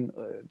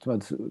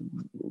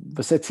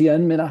 Fyse ti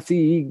yn mynd ati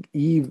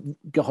i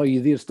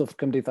gyhoeddi'r stwff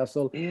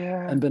cymdeithasol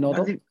yn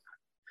benodol?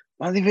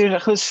 Mae'n ddifyr,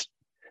 achos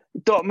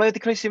mae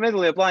wedi croesi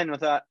meddwl i o blaen,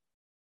 fatha,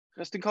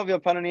 achos dwi'n cofio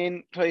pan o'n i'n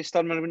rhoi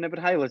storm ar wyneb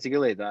yr hael at ei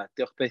gilydd, a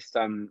diolch byth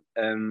am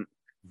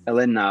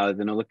Elena oedd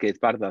yn olygydd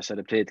Barddas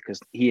ar y pryd,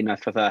 cos hi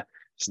nath fatha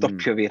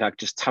stopio fi rhag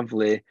just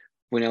taflu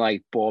fwy neu lai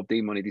bob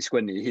dim o'n i wedi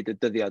sgwennu hyd y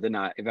dyddiad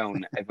yna i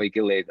fewn efo'i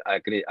gilydd a'i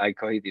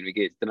cyhoeddi fi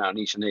gyd. Dyna o'n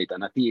i eisiau gwneud. A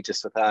nath hi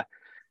just fatha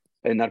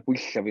yn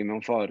arbwyllo fi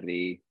mewn ffordd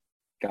i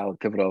gael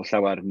cyfrol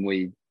llawer mwy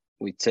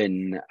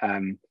tyn.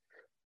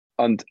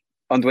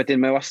 Ond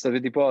wedyn mae wastad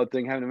wedi bod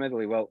yng nghefn y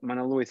meddwl i, wel, mae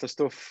yna lwyth o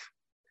stwff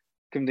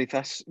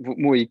cymdeithas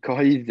mwy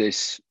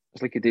cyhoeddus,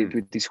 os lygu dwi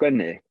wedi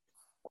sgwennu,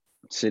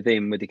 sydd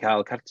ddim wedi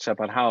cael cartra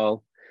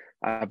parhaol,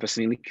 a bys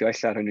ni'n licio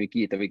ella rhywun i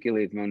gyd efo'i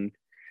gilydd mewn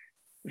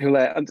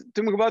rhywle. Ond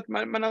dwi'n yn gwybod,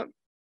 mae yna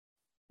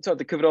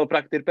y cyfrol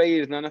Bragdi'r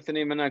Beirdd na, nathon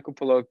ni, mae yna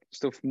cwpl o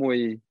stwff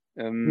mwy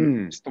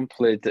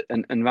stomplyd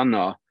yn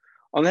fanno.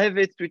 Ond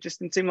hefyd, dwi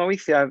jyst yn teimlo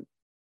weithiau,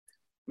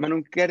 maen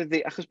nhw'n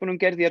gerddi, achos bod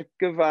nhw'n gerddi ar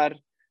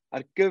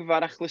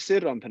gyfer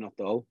achlysuron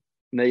penodol,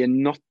 neu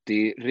yn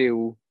nodi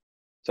rhyw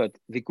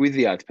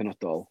ddigwyddiad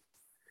penodol.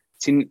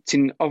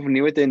 Ti'n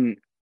ofni wedyn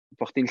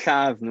bod chdi'n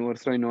lladd nhw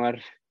wrth roi nhw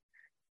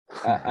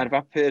ar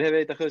bapur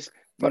hefyd, achos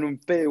maen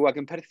nhw'n byw ac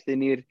yn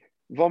perthyn i'r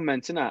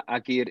foment yna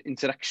ac i'r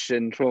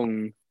interaction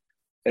rhwng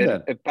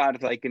y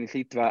bardd a'i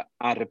gynulleidfa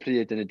ar y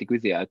pryd yn y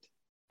digwyddiad.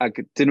 Ac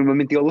dyn nhw'n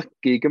mynd i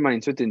olygu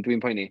gymaint wedyn,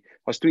 dwi'n poeni.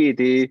 Os dwi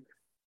wedi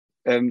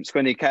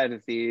sgwennu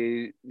cerdd i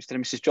Mr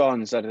and Mrs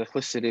Jones ar y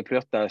chlysur i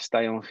priodas,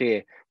 da iawn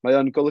chi, mae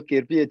o'n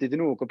golygu'r byd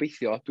iddyn nhw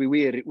gobeithio. Dwi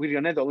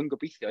wirioneddol yn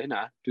gobeithio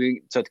hynna.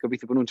 Dwi'n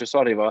gobeithio bod nhw'n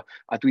trosori fo,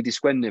 a dwi wedi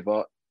sgwennu fo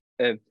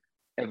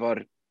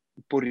efo'r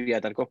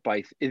bwriad a'r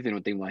gobaith iddyn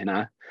nhw deimlo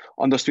hynna.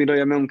 Ond os dwi'n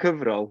rhoi o mewn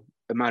cyfrol,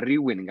 mae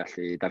rhywun yn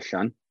gallu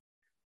darllen.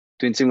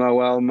 Dwi'n teimlo,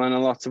 wel, mae yna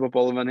lot o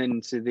bobl yn fan hyn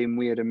sydd ddim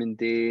wir yn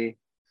mynd i...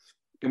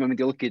 Dwi'n mynd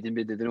i olygu dim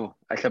byd iddyn nhw.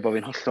 Alla bod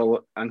fi'n hollol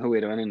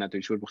anghywir o fan hyn, a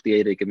dwi'n siŵr bod chdi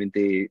Eirig yn mynd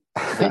i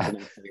ddeud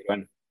yna fi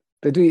rwan.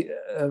 Be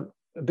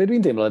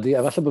dwi'n teimlo ydy,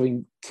 a falle bod fi'n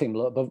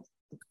teimlo,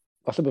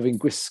 falle bod fi'n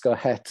gwisgo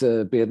het y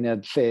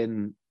beirniad llen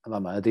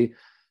yma ydy,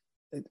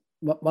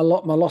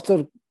 mae lot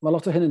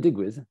o hyn yn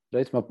digwydd,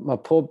 right?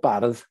 Mae pob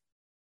bardd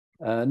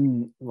mae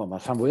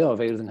rhan fwyaf o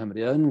feirdd yng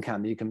Nghymru yn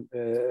canu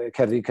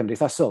cerddi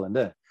cymdeithasol,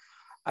 ynddo?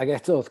 Ac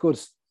eto, wrth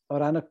gwrs, o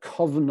ran y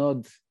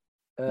cofnod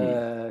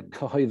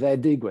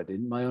cyhoeddedig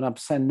wedyn, mae o'n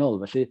absennol,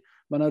 felly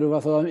mae yna rhyw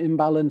fath o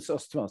imbalance,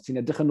 os ti'n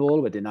edrych yn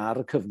ôl wedyn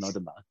ar y cyfnod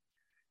yma.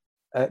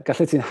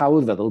 Gallai ti'n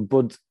hawdd feddwl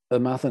bod y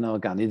math yna o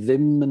ganu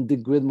ddim yn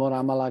digwydd mor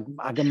aml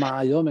ag y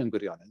mae o mewn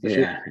gwirionedd.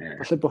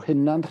 Felly bod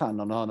hynna'n rhan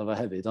ono fo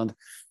hefyd, ond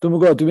dwi'n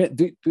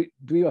gwybod,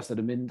 dwi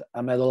wastad yn mynd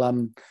a meddwl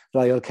am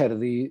rai o'r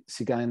cerddi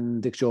sydd gan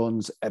Dick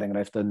Jones,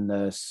 enghraifft yn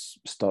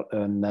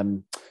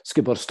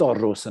Sgubor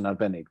Storws yn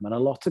arbennig. Mae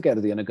yna lot o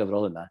gerddi yn y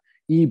gyfrol yna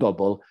i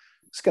bobl,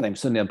 sgan i'n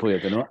syniad pwy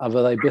ydyn nhw, a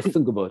fyddai byth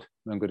yn gwybod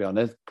mewn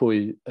gwirionedd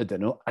pwy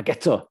ydyn nhw. Ac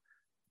eto,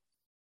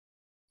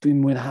 dwi'n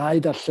mwynhau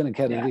darllen y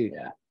cerddi.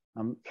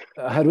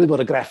 Oherwydd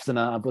bod y grefft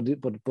yna, a bod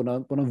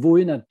yna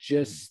fwy na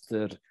just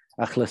yr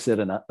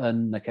achlysur yna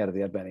yn y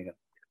cerddi arbennig.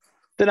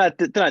 Dyna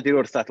di'r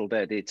wrth ddadl,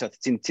 de.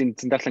 Ti'n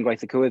darllen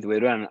gwaith y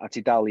cywyddwyr rwan, a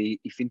ti dal i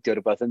ffindio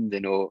rhywbeth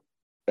ynddyn nhw,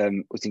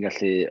 wyt ti'n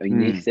gallu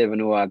oeniaethu efo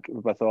nhw, ac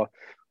rhywbeth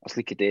os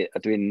licio di, a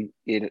dwi'n,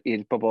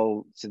 i'r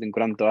bobl sydd yn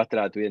gwrando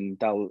adra, dwi'n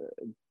dal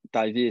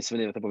 2 fus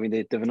fyny, fatha bod fi'n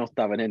dweud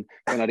dyfynoda fan hyn,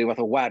 yna rhyw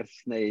fath o werth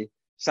neu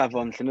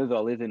safon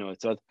llynyddol iddyn nhw.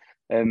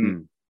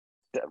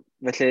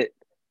 Felly,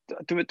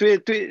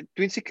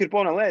 dwi'n sicr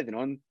bod yna le iddyn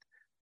nhw, ond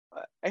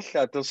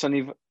ella dylswn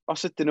ni,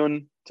 os ydyn nhw'n,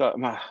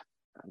 mae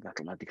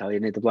wedi cael ei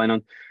wneud o blaen,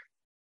 ond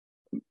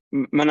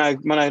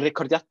ma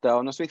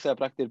recordiadau o nosweithiau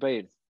Bragdi'r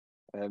Beirdd,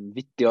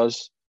 fideos,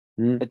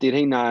 ydy'r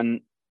heina'n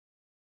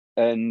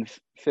yn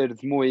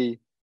ffyrdd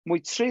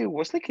mwy triw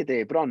os licio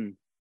di bron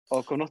o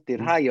gofnodi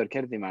rhai o'r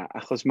cerddi yma,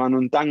 achos maen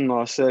nhw'n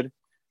dangos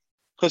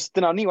achos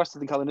dyna ni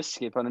wastad yn cael yn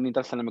ysgu pan o'n i'n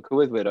darllen am y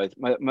cywyddwyr oedd.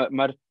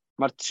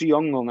 Mae'r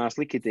triongl na os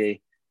licio di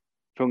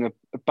rhwng y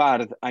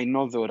bardd a'i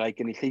noddwr a'i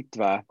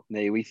gynulleidfa,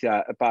 neu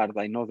weithiau y bardd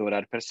a'i noddwr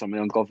a'r person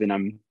mae'n gofyn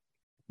am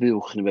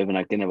fywch neu fe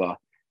fyna gyda fo.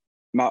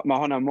 Mae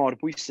hwnna mor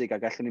bwysig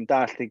ac allan ni'n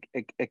dall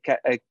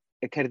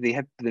y cerddi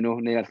hebddyn nhw,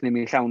 neu allan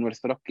ni'n llawn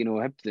werthfawrogi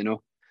nhw hebddyn nhw.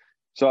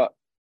 So,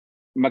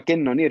 mae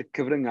gennon ni'r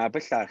cyfryngau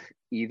bellach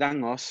i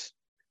ddangos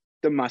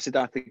dyma sydd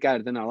dath y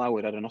gerdd yna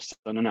lawr ar y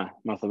noson yna,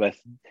 math o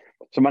beth.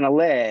 So mae yna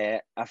le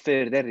a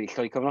ffyrdd eraill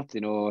o'i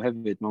cofnodi nhw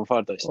hefyd mewn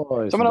ffordd oes. So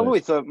mae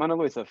yna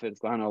lwyth o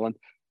ffyrdd gwahanol. Ond,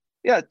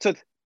 ia, tyd,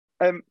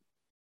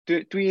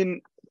 dwi'n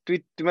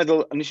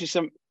meddwl, nes i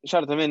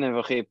siarad am hyn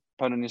efo chi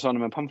pan o'n i'n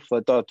sôn am y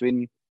pamffled,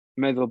 dwi'n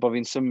meddwl bod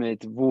fi'n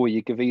symud fwy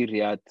i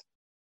gyfeiriad,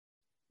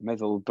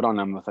 meddwl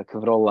bron am fatha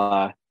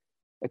cyfrola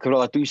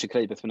dwi eisiau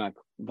creu beth bynnag,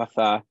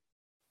 fatha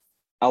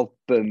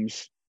albums,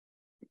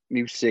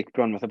 music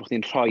bron, fatha bod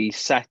chdi'n rhoi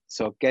set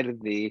o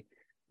gerddi,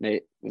 neu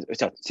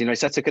ti'n rhoi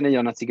set o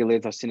ganeuon at ei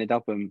gilydd os ti'n neud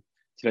album,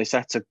 ti'n rhoi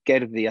set o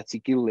gerddi at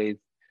ei gilydd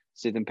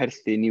sydd yn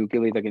perthyn i'w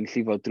gilydd ac yn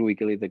llifo drwy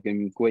gilydd ac yn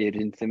gweir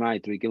un themau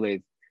drwy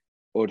gilydd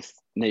wrth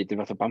wneud yn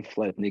fath o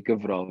pamffled neu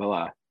gyfrol fel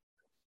la.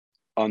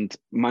 Ond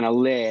mae yna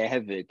le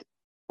hefyd,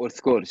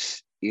 wrth gwrs,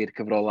 i'r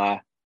cyfrola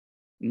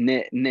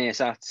nes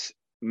at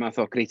math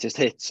o greatest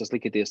hits, os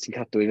licio di, os ti'n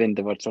cadw i fynd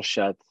efo'r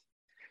trosiad,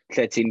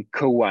 lle ti'n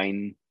cywain,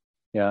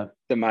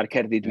 dyma'r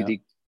cerddi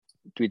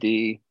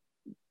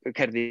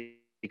cerddi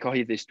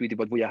cyhoeddus dwi wedi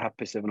bod fwyaf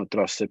hapus efo nhw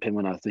dros y 5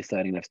 mlynedd dwytha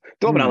ar unwaith.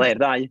 Dwi'n meddwl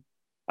le'r ddau,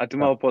 a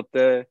dwi'n meddwl bod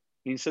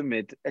ni'n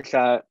symud,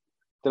 ella,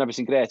 dyna beth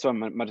sy'n gret,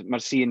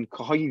 mae'r sîn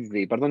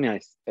cyhoeddi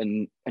barddoniaeth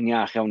yn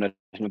iach iawn ar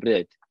hyn o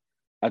bryd,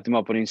 a dwi'n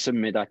meddwl bod ni'n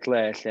symud at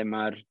le lle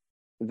mae'r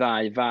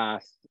ddau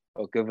fath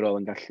o gyfrol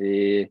yn gallu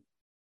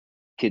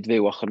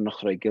cydfyw ochr yn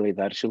ochr o'i gilydd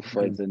ar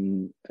silffoedd yn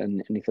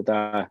eitha da.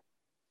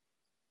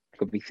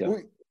 Gobeithio.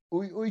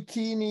 Wyt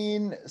ti'n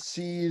un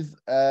sydd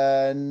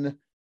yn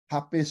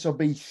hapus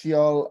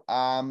obeithiol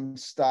am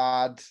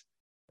stad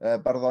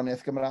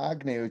barddoniaeth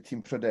Gymraeg, neu wyt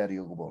ti'n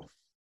pryderu o gwbl?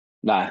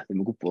 Na,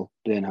 ddim o gwbl.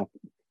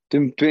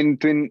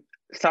 Dwi'n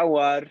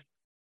llawer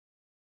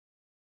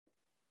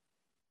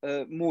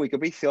mwy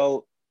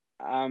gobeithiol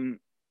am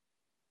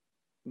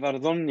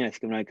farddoniaeth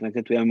Gymraeg nag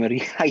ydw i am yr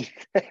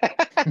iaith.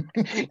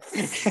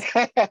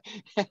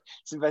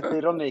 Sy'n beth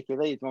ironig i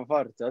ddeud mewn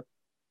ffordd.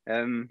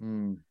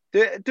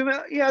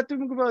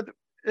 Dwi'n gwybod,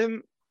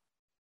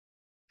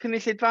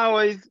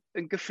 cynulleidfaoedd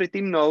yn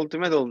gyffredinol,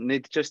 dwi'n meddwl,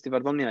 nid jyst i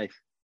farddoniaeth.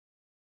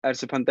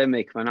 Ers y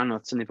pandemig, mae'n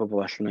anodd tynnu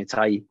pobl allan o'i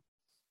tai.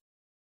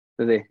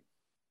 Dydy?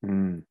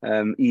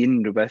 I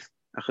unrhyw beth.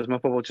 Achos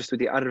mae pobl jyst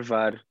wedi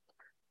arfer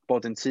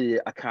bod yn tŷ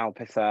a cael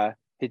pethau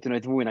hyd yn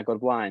oed fwy nag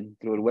o'r blaen,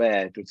 drwy'r we,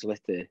 drwy'r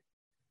teledu.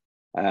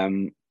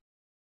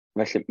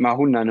 Felly, mae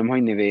hwnna'n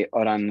ymhoeni fi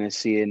o ran y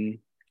sy'n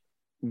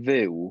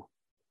fyw,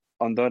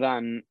 ond o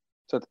ran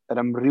yr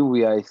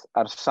amrywiaeth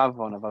a'r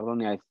safon y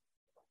farddoniaeth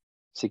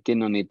sydd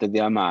gennym ni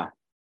dyddiau yma,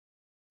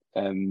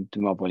 dwi'n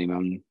meddwl bod ni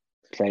mewn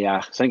lle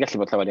iach. So ni'n gallu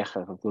bod llawer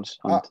iachach, wrth gwrs.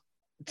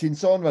 Ti'n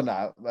sôn fyna,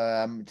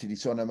 ti wedi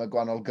sôn am y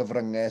gwahanol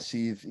gyfryngau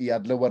sydd i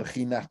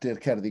adlewyrchu natur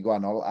cerddi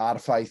gwahanol a'r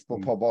ffaith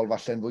bod pobl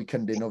falle'n fwy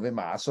cyndyn o fe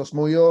mas. Os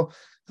mwy o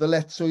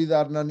ddyletswydd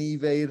arno ni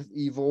feirdd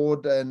i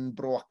fod yn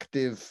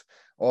proactif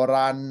o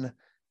ran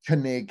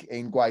cynnig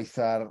ein gwaith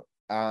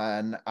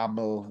yn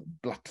aml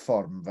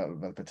blatfform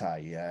fel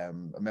petai,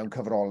 mewn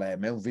cyfrolau,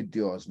 mewn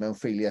fideos, mewn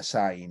ffeiliau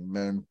sain,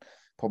 mewn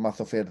pob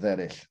math o ffyrdd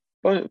eraill.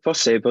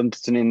 Bosib, ond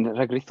dyn ni'n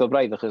rhagritho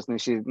braidd achos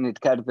nes i nid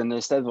cerdd yn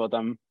y Steddfod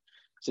am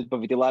sut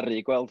bod fi wedi laru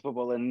i gweld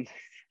pobl yn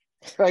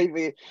rhoi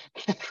fi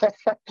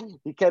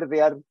i cerddi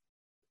ar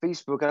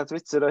Facebook a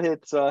Twitter o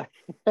hyd. So.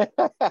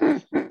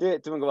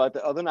 Dwi'n gwybod,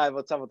 oedd hwnna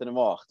efo tafod yn y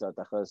moch,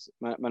 achos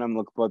mae'n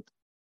amlwg bod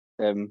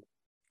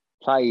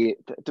rhai...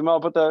 Dwi'n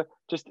meddwl bod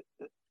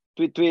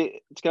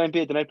dwi'n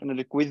byd yn erbyn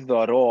yr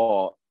egwyddor o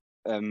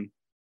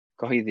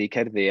gyhoeddi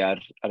cerddi ar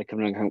y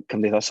cyfryngau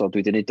cymdeithasol.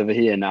 Dwi wedi gwneud o fy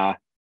hun a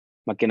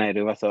mae gennau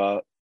rhyw fath o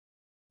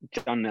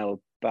channel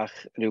bach,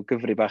 rhyw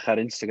gyfri bach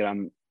ar Instagram.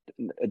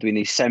 Dwi'n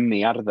ei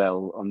semi-arddel,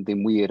 ond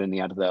ddim wir yn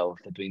ei arddel.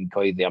 Dwi'n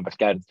coeddi ambell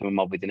gerdd, dwi'n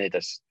meddwl bod wedi gwneud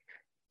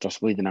dros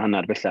flwyddyn a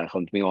hanner bellach,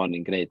 ond mi o'n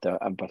i'n gwneud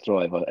ambell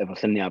tro efo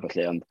lluniau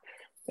felly. Ond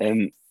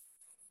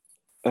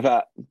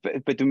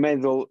be dwi'n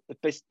meddwl,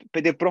 be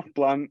di'r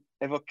broblem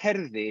efo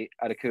cerddi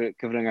ar y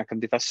cyfryngau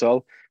cymdeithasol,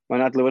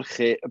 mae'n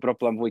adlewyrchu y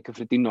broblem fwy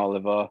cyffredinol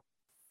efo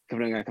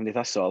cyfryngau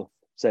cymdeithasol,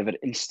 sef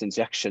yr instant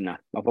reaction na.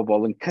 Mae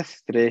pobl yn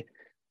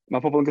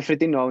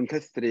gyffredinol yn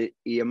cythru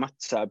i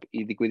ymatab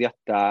i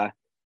ddigwyddiadau,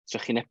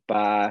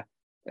 trychinebau,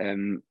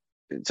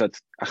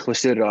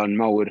 achlysuron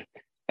mawr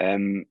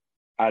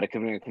ar y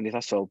cyfryngau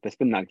cymdeithasol beth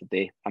bynnag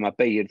dydy, a mae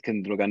beirdd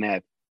cyndrwg a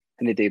neb.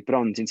 Hynny ydy,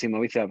 bron ti'n teimlo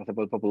weithiau fatha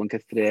bod pobl yn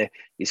cythru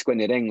i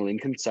sgwennu'r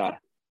englyn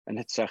cyntaf yn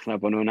hytrach na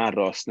bod nhw'n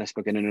aros nes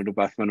bod gennyn nhw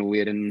rhywbeth maen nhw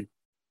wir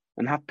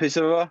yn hapus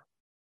efo fo,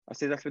 os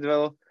ti'n dall beth i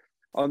feddwl.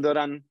 Ond o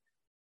ran,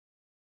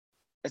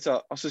 eto,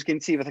 os oes gen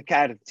ti fatha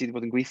cerdd ti wedi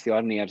bod yn gweithio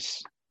arni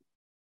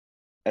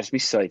ers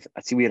misoedd,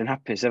 a ti wir yn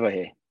hapus efo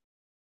hi,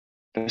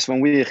 bys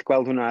mae'n wych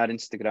gweld hwnna ar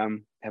Instagram,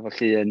 efo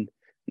llun,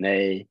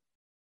 neu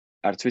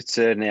ar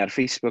Twitter, neu ar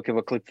Facebook,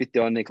 efo clip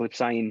fideo, neu clip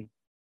sain.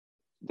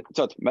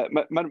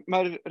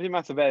 Mae'r rhywun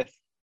math o beth,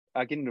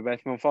 ac unrhyw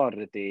beth mewn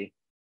ffordd ydy,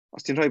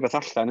 os ti'n rhoi beth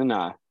allan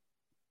yna,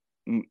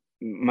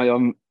 mae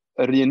o'n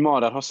yr un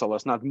mor arhosol,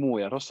 os nad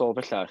mwy arhosol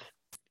bellach,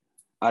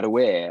 ar y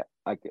we,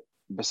 ac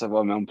bysa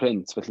fo mewn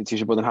print, felly ti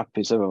eisiau bod yn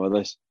hapus efo fo,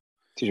 dweud?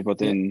 Ti eisiau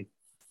bod yn...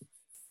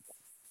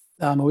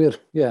 Mae wir,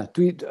 ie.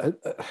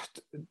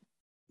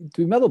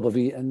 Dwi'n meddwl bod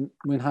fi yn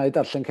mwynhau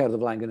darllen cerdd o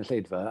flaen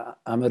gynulleidfa,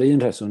 am yr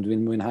un rheswm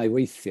dwi'n mwynhau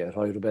weithiau,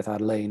 rhoi rhywbeth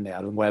ar-lein neu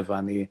ar yng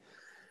ngwefan ni,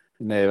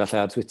 neu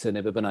falle ar Twitter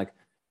neu be bynnag.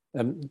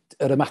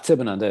 Yr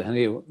ymateb yna,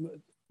 hynny yw,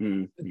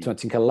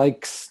 ti'n cael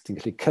likes, ti'n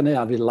gallu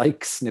cynaeafu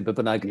likes neu be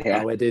bynnag, a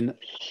wedyn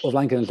o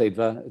flaen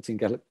gynulleidfa, ti'n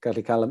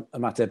gallu cael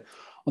ymateb.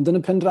 Ond yn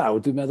y pen draw,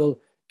 dwi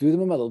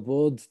ddim yn meddwl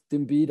bod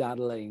dim byd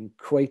ar-lein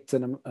cweit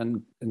yn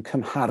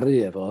cymharu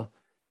efo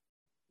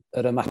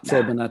yr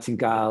ymateb yna ti'n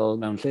gael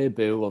mewn lle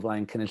byw o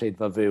flaen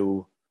cynulleidfa fyw,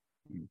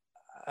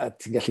 a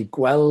ti'n gallu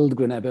gweld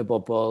gwynebau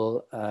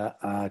bobl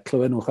a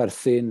clywed nhw'n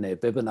chwerthin neu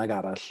be bynnag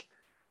arall.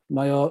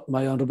 Mae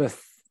o'n rhywbeth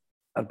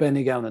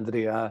arbennig iawn yn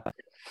dydi.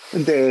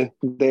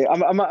 Yndi. A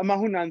mae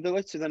hwnna'n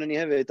ddyletswydd arno ni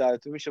hefyd, a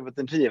dwi'n eisiau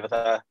fod yn rhy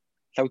fatha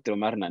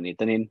llawdrwm arna ni.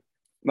 Da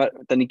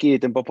ni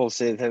gyd yn bobl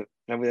sydd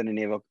rhan fwyaf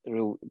ni efo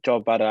rhyw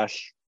job arall,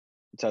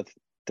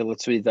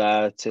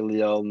 dyletswydda,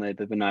 teuluol neu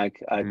be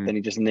bynnag, a da ni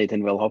jyst yn gwneud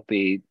hyn fel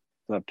hobi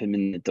 5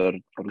 munud o'r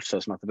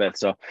wsos math o beth.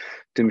 So,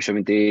 dwi'n eisiau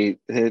mynd i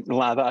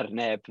ladd ar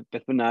neb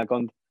beth bynnag,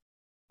 ond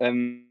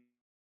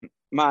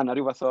mae yna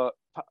rhyw fath o,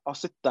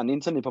 os ydyn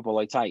ni'n tynnu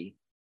pobl o'i tai,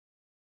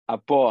 a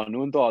bo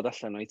nhw'n dod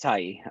allan o'i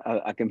tai,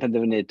 ac yn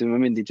penderfynu,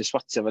 dwi'n mynd i just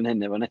watio fan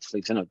hyn efo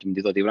Netflix yno, dwi'n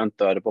mynd i ddod i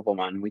wrando ar y bobl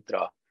ma'n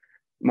wydro.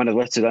 Mae'n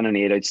ddyletswydd arno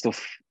ni i roi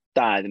stwff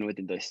da iddyn nhw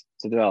wedyn, does?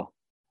 So, dwi'n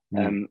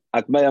fel.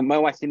 Ac mae'n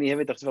well i ni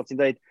hefyd, achos fel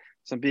ti'n dweud,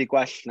 sy'n byd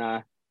gwell na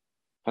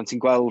pan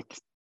ti'n gweld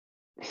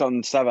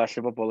llond stafell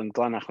o bobl yn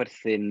glanach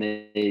chwerthin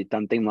neu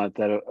dan deimlad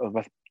ar o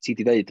beth ti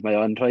wedi dweud, mae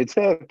o'n rhoi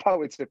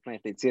power trip na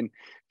i chi. Ti'n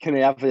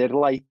cynaeafu'r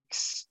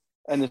likes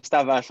yn y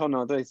stafell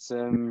honno, dweud.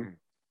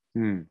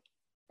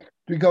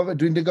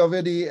 Dwi'n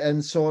gofio di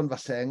yn sôn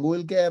falle yng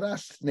Ngwyl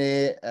Gerall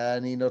neu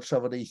yn un o'r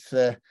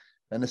trafodaethau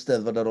yn y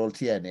Steddfod ar ôl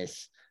ti ennill,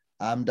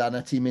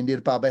 amdana ti'n mynd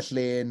i'r Babell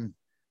Lên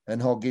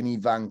yn hogyn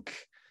ifanc,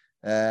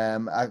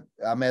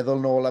 a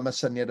meddwl nôl am y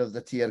syniad oedd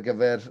ti ar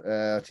gyfer,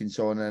 ti'n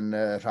sôn yn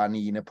rhan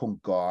 1 y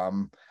pwnco am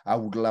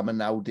awdl am y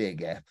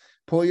 90au.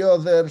 Pwy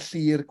oedd yr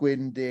llir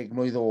gwyn 10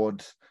 mlwydd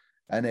oed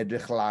yn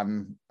edrych lan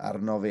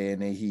arno fe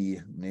neu hi,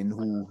 neu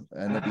nhw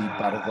yn y byd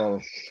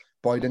barddol?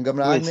 Boed yn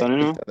Gymraeg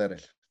neu beth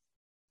eraill?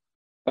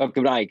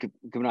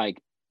 Gymraeg,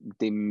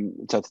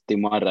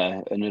 dim ware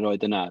yn yr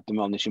oed yna. Dwi'n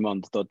meddwl nes i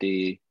mond dod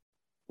i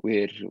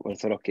wir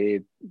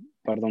werthfawrogi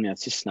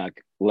barddoniaeth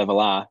Saesneg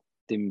lefel A,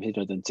 dim hyd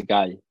yn oed yn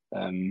Tygau.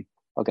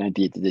 O gan i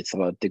byd i ddweud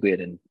fod digwyr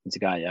yn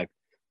Tygau, ac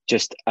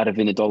just ar y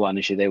funud ola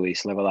nes i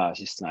ddewis lefel A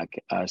Saesneg,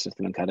 a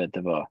syrthyn yn cared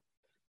efo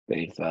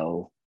beirdd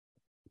fel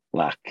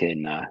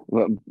Larkin a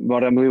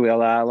mor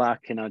amrywiol a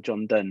Larkin a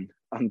John Dunn.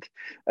 Ond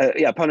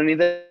pan o'n i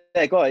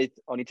 10 oed,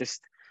 o'n i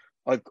just,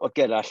 oedd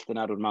Gerallt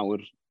yn arwr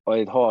mawr,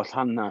 oedd holl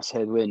hanes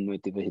Hedd Wyn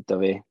wedi fy hydo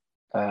fi.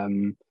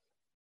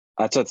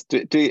 A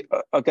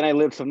o gan i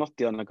lyfr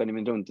llofnodion, ac o'n i'n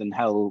mynd rownd yn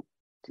hel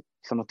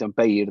llofnodion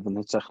beirdd yn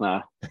hytrach na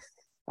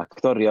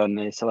actorion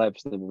neu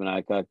celebs neu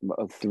bynnag, a dwi'n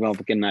meddwl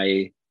bod gennau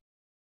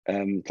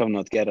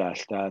llofnod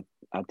Gerallt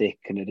a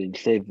Dick yn yr un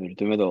llyfr,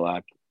 dwi'n meddwl,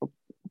 ac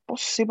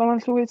bosib am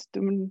yn llwyd,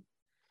 dwi'n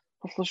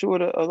hollol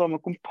siŵr oedd o'n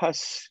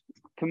gwmpas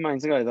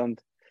cymaint yn gael, ond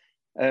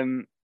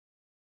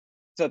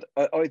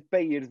oedd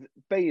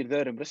beirdd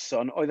yr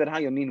ymryson, oedd yr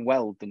rhai o'n i'n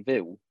weld yn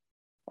fyw,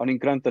 o'n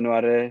i'n gwrando nhw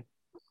ar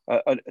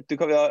dwi'n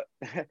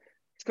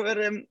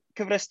cofio'r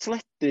cyfres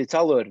teledu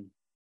talwrn,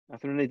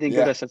 nath nhw'n gwneud un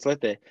gyfres ar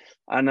teledu,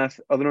 a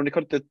oedd nhw'n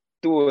recordio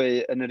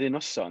 2 yn yr un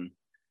noson,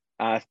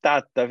 a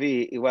dad a fi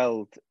i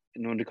weld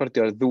nhw'n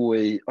recordio'r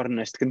 2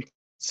 ornest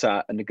gynta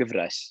yn y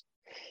gyfres,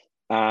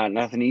 a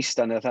nath ni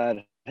eistedd ar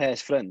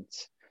rhes ffrynt,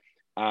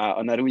 a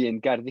oedd 'na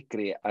rywun ger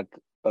ddigri, ac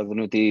oedd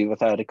nhw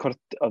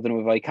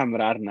efo'i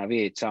camera arna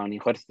fi tra o'n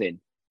i'n chwerthin.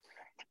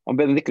 Ond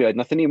beth yn ddigri oedd,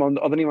 oedden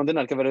ni mond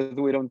yna ar gyfer y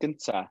 2 rownd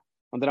gynta,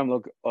 ond yn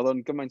amlwg, oedd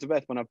o'n gymaint o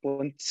beth bod 'na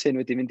blentyn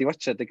wedi mynd i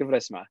watchad y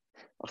gyfres yma.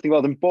 O'ch ti'n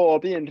gweld yn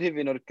bob un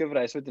rhifin o'r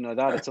gyfres wedyn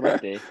oedd ar y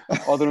teledu,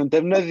 oedden nhw'n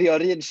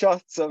defnyddio'r un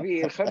shot o fi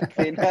yn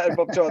chwerthin ar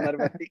bob tro ar y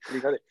beth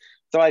ddigri.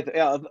 So,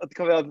 oedd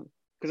cofio,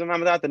 cos o'n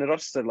mam a dad yn yr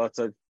orster lot,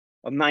 oedd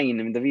nain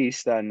yn mynd â fi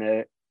eistedd yn y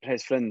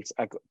rhes ffrynt,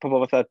 ac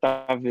pobl fatha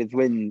Dafydd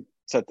Wyn,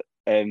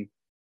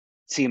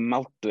 tîm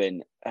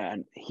Maldwyn,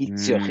 yn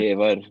hitio chi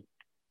efo'r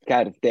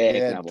cerdd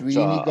 10 na bob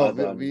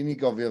tro. Fi'n i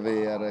gofio fe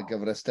ar y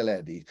gyfres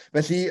teledu.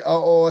 Felly,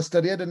 o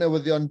ystyried y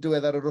newyddion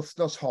diwedd ar yr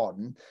wythnos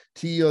hon,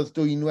 ti oedd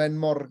Dwynwen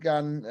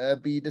Morgan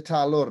byd y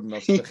talwrn,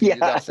 os ydych chi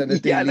wedi darllen y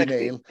Daily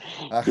Mail,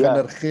 a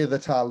chynhyrchydd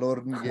y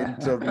talwrn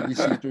gynt o'r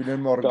BBC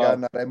Dwynwen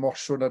Morgan a'r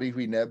emosiwn ar ei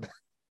hwyneb.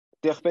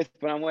 diolch beth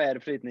bod am wer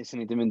pryd nes i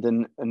ni wedi mynd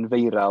yn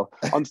feiral.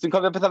 Ond dwi'n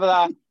cofio beth o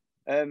fydda,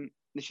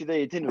 nes i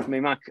ddeud hyn wrth mi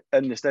Mac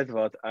yn y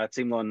steddfod a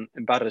teimlo'n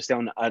embarrassed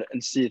iawn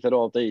yn syth ar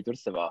ôl deud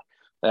wrtho fo.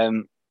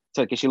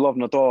 Ges i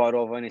lofnod o ar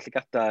ôl fo ennill y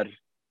gadar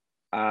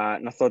a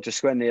nath o just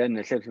sgwennu yn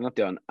y llyfr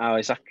cynodion a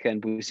oes acen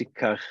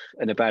bwysicach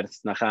yn y berth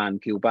na chan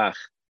ciw bach.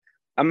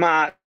 A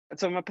mae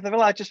pethau fel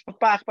la just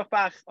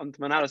bach, ond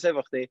mae'n aros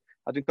efo chdi.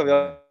 A dwi'n cofio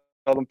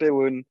oedd yn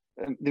byw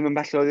ddim yn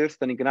bell oedd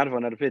wrthyn ni'n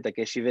Gaernarfon ar y pryd a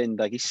ges i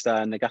fynd ag ista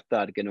yn y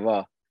gadar gen fo.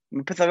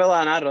 Mae pethau fel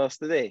la'n aros,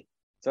 dydi?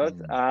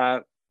 A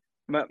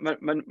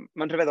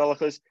mae'n rhyfeddol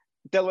achos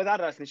delwedd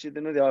arall nes i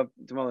ddefnyddio,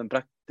 dwi'n meddwl, yn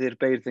bragdyr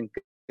beirdd yn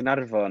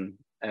Gaernarfon.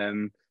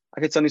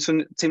 Ac eto ni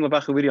teimlo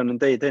bach o wirion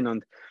yn deud hyn,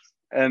 ond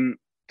dwi'n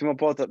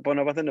meddwl bod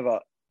yna fath yna fo.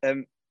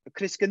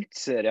 Chris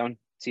Gunter, iawn,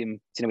 ti'n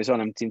newid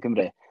sôn am Tîm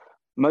Cymru.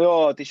 Mae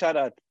o di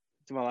siarad,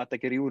 dwi'n meddwl,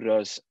 adeg yr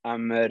Euros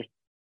am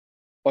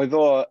oedd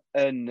o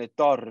yn y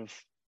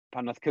dorf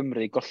pan nath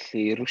Cymru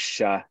golli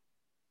Rwsia.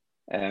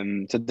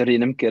 Yr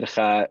un ymgyrch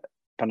a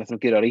pan nath nhw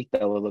guro'r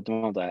Eidal oedd o,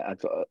 dwi'n meddwl,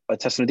 a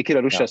tas nhw wedi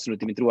curo Rwsia, sy'n nhw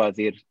wedi mynd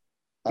drwad i'r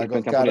Ac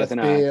oedd Gareth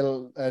Bale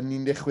yn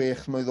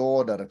 16 mlwydd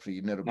oed ar y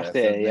pryd, neu rhywbeth.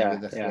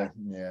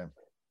 Ie.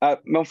 A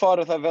mewn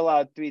ffordd oedd fel a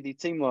dwi wedi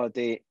teimlo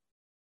ydi,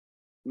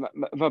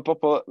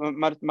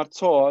 mae'r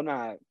to yna,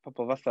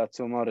 pobl fatha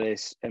Tom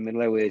Morris, Emyr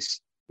Lewis,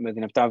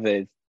 Methyn ap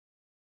Dafydd,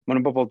 maen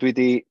nhw'n bobl dwi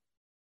wedi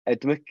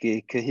edmygu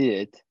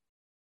cyhyd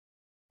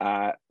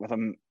a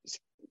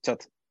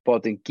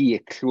bod yn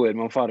geek llwyr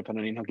mewn ffordd pan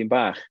o'n i'n hogyn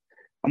bach.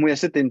 A mwy o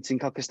sydyn ti'n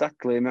cael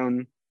cystadlu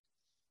mewn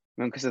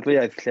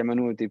cystadleuaeth lle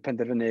maen nhw wedi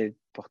penderfynu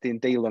bod chdi'n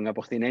deilwng a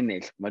bod chdi'n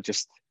ennill. Mae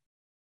just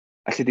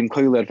allu dim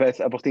coelio'r peth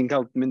a bod chdi'n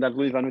cael mynd ar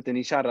lwyfan wedyn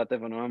i siarad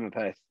efo nhw am y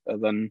peth.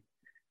 Oedd yn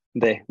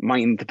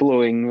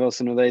mind-blowing fel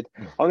sy'n nhw dweud.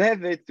 Ond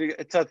hefyd,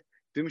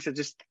 dwi'n mysio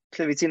just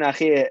llyfu tina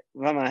chi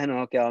fama heno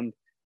hogia, ond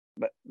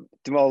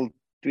dwi'n meddwl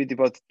dwi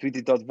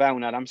wedi dod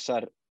fewn ar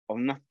amser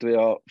ofnadwy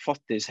o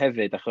ffodus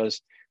hefyd, achos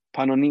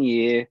pan o'n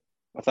i,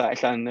 fatha,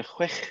 ella yn y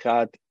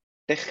chwechad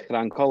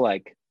dechrau'n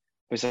coleg,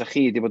 fysa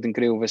chi wedi bod yn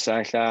gryw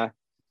fysa, ella,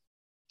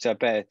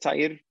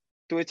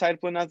 2-3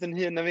 blynedd yn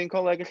hyn na fi'n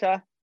coleg, ella.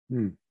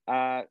 A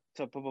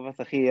pobl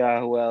fatha chi a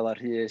Hywel a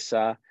Rhys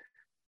a...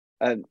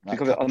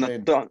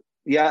 Catrin.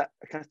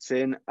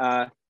 Catrin a...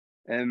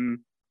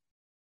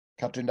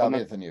 Catrin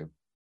Dafydd yn yw.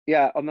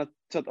 Ie, ond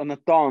na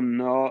don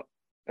o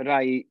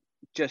rai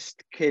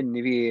just cyn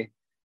i fi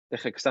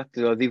dechrau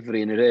cystadlu o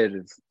ddifri yn yr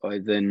urdd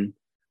oedd yn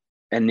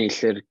ennill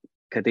yr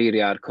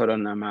cadeiriau a'r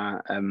corona yma.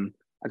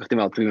 Ac o'ch ti'n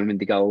meddwl, dwi'n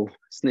mynd i gael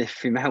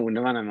sniff i mewn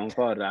y fanna mewn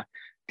ffordd. A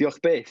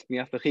diolch beth, mi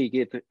athoch chi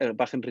gyd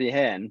bach yn rhy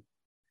hen.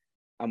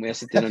 A mwy o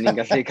sydyn o'n i'n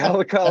gallu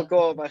cael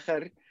go bach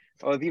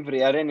o ddifri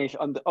ar ennill.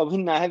 Ond oedd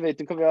hynna hefyd,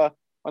 dwi'n cofio,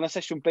 o'na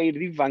sesiwn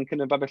beirdd ifanc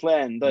yn y Babell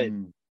Len, doedd?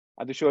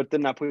 A dwi'n siŵr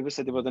dyna pwy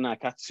fysa wedi bod yna,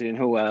 Catrin,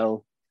 Hywel,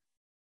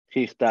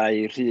 chi'ch dau,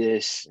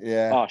 Rhys,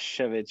 Osh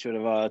hefyd, siŵr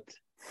o fod,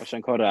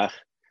 Osian Corach.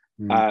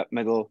 A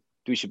meddwl,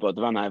 dwi eisiau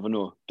bod y fanna efo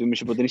nhw. Dwi'n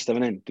eisiau bod yn eistedd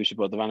fan hyn, dwi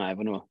eisiau bod y fanna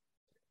efo nhw.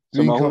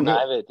 So mae hwnna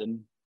hefyd yn...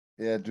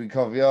 Ie, dwi'n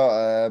cofio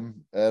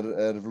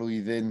yr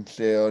flwyddyn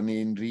lle o'n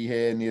i'n rhy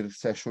hen i'r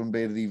sesiwn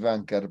beirdd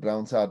ifanc ar y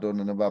Brawn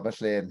Sadwrn yn y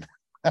Babell Len.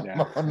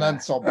 Mae hwnna'n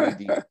sobri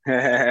di.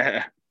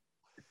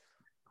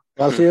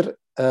 Felly'r,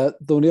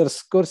 ddwn i'r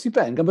sgwrs i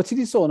ben, gan bod ti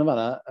wedi sôn am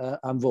fanna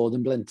am fod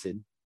yn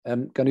blentyn,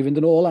 gan i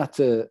fynd yn ôl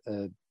at y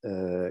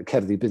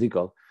cerddi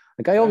buddigol.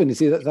 A gai ofyn i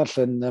ti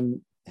ddarllen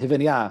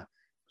Hufen Iâ.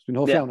 Dwi'n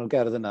hoff iawn o'r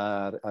gerdd yna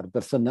a'r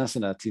berthynas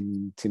yna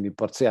ti'n ei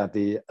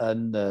bortreadu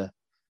yn y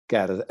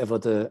gerdd efo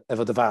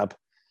dy fab.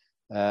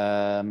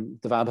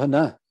 Dy fab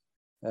hynna.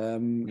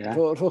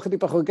 Rhowch ydy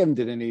bach o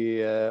gefndir i ni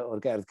o'r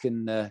gerdd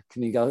cyn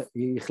i gael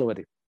i chlywed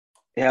i.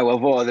 Ie,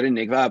 wel fo oedd yr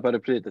unig fab ar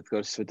y pryd, wrth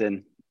gwrs,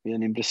 wedyn. Mi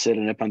o'n i'n brysur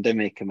yn y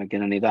pandemig, a mae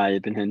gen i 2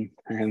 byn hyn.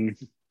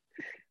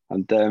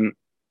 Ond,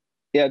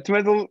 dwi'n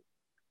meddwl,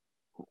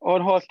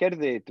 o'r holl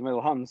gerddi, dwi'n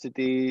meddwl hon sydd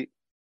wedi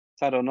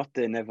taro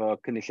nodyn efo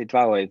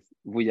cynulleidfaoedd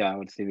fwyaf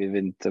wrth i fi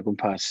fynd o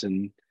gwmpas yn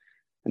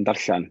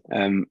darllen.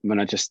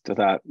 Mae'n just,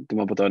 dwi'n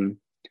meddwl bod o'n...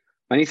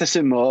 Mae'n eitha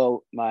syml,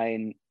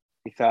 mae'n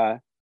eitha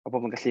o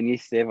bobl yn gallu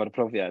uniaethu efo'r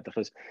profiad,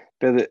 achos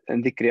bydd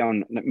yn ddigri iawn,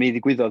 mi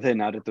ddigwyddodd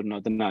hyn ar y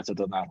diwrnod yna, so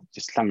doedd na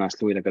just llanas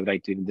llwyr ac oedd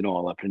rhaid i fynd yn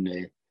ôl a prynu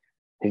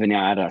Hufen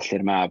Iâ arall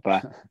i'r mab. A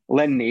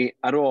Lenny,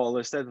 ar ôl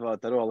y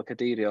Steddfod, ar ôl y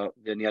cadeirio,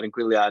 fydd ni ar yn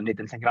gwylio, nid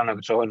yn Llangrannog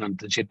y tro hwn,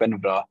 ond yn Sir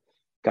Benfro,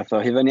 gath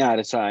o Hufen Iâ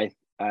ar y traeth,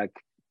 ac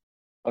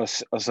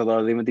os oedd o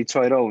ddim wedi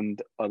troi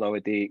rownd, oedd o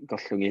wedi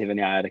gollwng i Hufen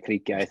Iâ ar y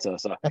creigiau eto,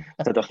 so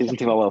o'ch chi'n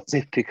teimlo, well,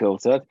 typical,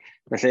 tyd.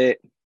 Felly,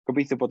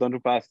 gobeithio bod o'n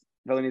rhywbeth,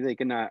 fel o'n i ddweud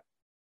gyna,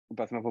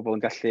 rhywbeth mae pobl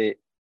yn gallu,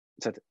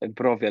 yn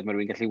brofiad mae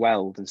rhywun gallu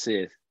weld yn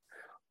syth.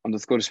 Ond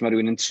wrth gwrs mae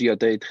rhywun yn trio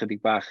dweud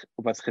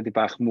rhywbeth chydig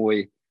bach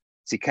mwy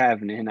sy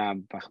cefn i hynna,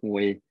 bach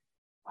mwy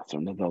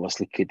athronyddol os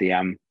licio di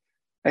am.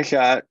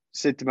 Ella,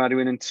 sut mae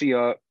rhywun yn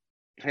trio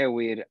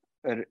rhewi'r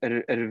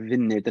yr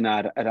funud yna,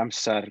 yr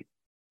amser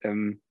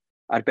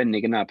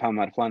arbennig yna pan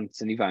mae'r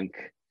plant yn ifanc.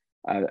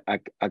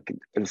 Ac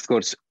wrth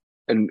gwrs,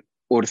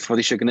 wrth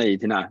fod eisiau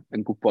gwneud hynna,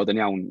 yn gwybod yn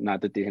iawn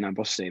nad ydy hynna'n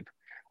bosib.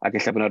 Ac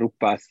ella bod yna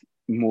rhywbeth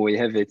mwy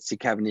hefyd sy'n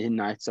cefnu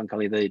hynna eto'n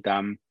cael ei ddeud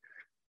am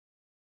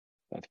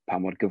Pa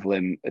mor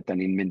gyflym ydyn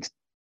ni'n mynd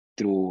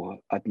drwy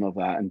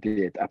adnoddau yn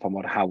byd a pa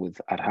mor hawdd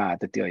a'r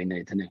had ydi o i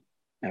wneud hynny.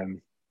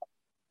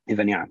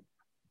 Ifan iawn.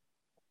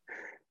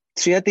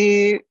 Tria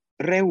di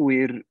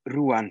rewir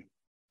rwan.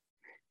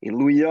 I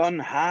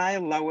lwyo'n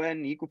hael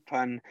lawen i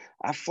gwpan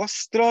a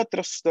fflastro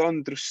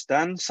drosto'n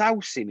drwstan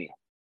saws i mi.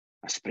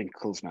 A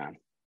sprinkles man.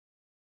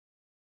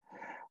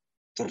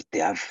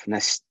 Dwrdiaf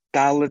nes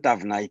dal y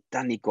dafnau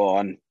dan i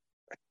gôn,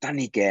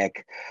 dan i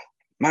geg.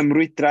 Mae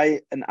mrwydrau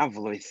yn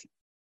aflwydd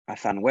a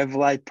than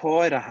weflau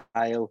poer a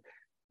hael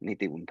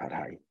nid yw'n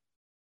parhau.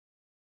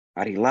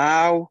 Ar ei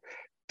law,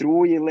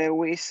 drwy i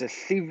lewis y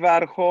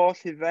llifar holl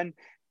hufen,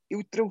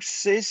 i'w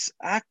drowsus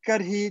ac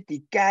ar hyd i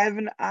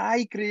gefn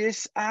a'i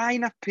grys a'i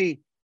napi.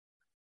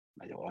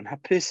 Mae o'n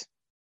hapus.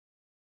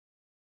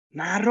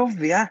 Na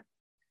rofia,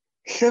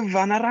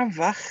 llyfan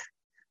arafach,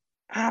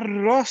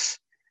 aros,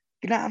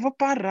 gnaf o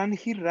baran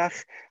hirach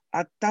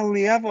a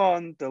dalia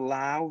fo'n dy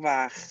law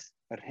fach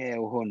yr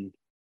hew hwn.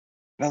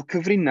 Fel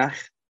cyfrinach,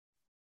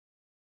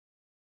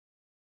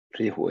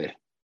 rhy hwyr.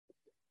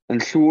 Yn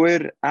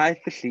llwyr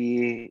aeth y llu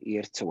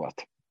i'r tywod.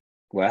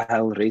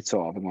 Wel, reit o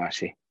fy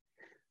ngwasi.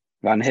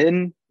 Fan hyn,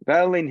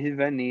 fel ein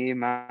hufen ni,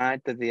 mae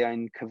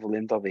dyddiau'n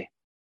cyflym doddi.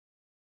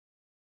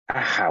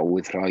 A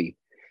hawdd rhoi,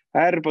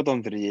 bod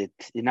o'n ddrud,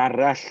 un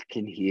arall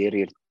cyn hir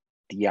i'r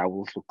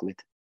diawl llwglyd.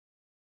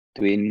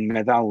 Dwi'n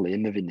meddalu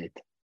yn y funud.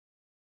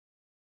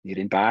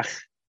 Ni'r un bach,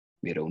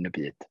 mi rown y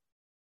byd.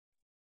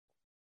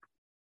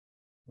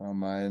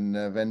 Mae'n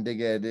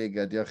fendigedig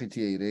a diolch i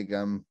ti Eirig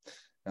am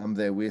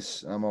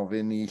ddewis, am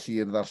ofyn i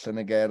Llyr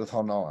ddarllen y gerdd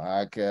honno.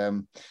 Ac,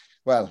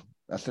 wel,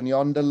 allwn ni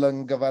ond y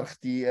lyng gyfarch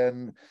di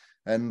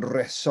yn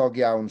resog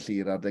iawn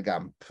Llyr ar dy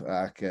gamp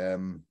ac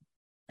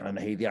yn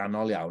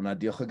heiddiannol iawn. A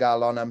diolch o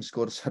galon am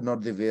sgwrs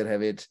hynod ddifyr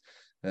hefyd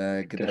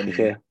gyda ni.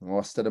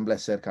 Wastad yn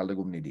bleser cael dy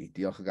gwmni di.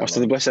 Diolch o galon.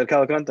 Wastad yn bleser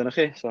cael y gwrando na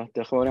chi, so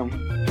diolch yn fawr iawn.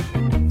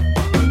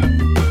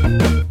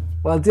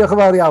 Wel, diolch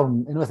yn fawr iawn,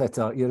 unwaith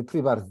eto, i'r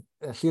prifardd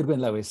Llyr Gwyn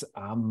Lewis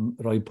am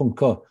roi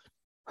pwnco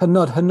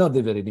hynod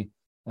ddifyr i ni.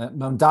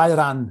 Mewn 2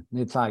 ran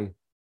nid llai.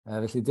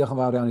 Felly diolch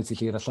yn fawr iawn i ti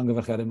Llyr, a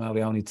llongyfarcheru mawr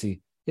iawn i ti.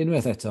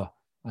 Unwaith eto,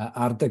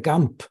 ar dy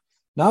gamp.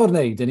 Nawr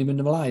neu, dyn ni'n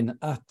mynd ymlaen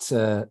at y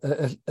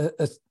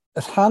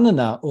rhan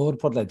yna o'r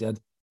podlediad.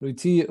 Rwy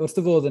ti wrth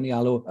y fodd yn ei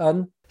alw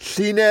yn...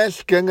 Llinell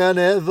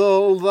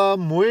gynganeddol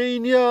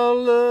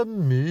ddamweiniol y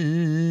mis.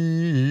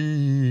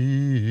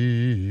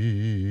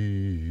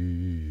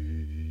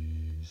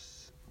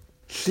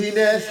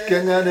 Llinell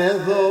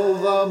gynganeddol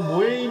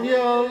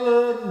ddamweiniol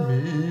y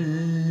mis.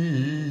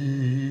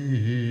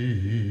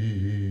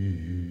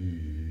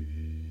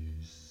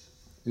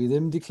 Dwi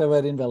ddim wedi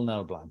clywed un fel yna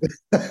o'r blaen.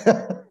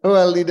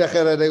 Wel, ni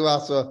dechrau redeg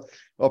mas o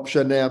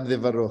opsiynau am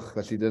ddifarwch,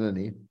 felly dyna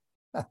ni.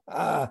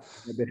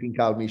 Ydych chi'n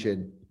cael mi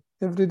sy'n.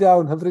 Hyfryd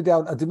iawn. A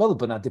dwi'n meddwl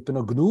bod yna dipyn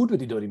o gnwd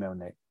wedi dod i mewn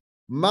neu.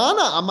 Mae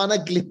yna, a mae yna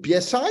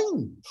glipiau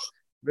sain.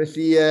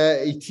 Felly,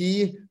 i ti,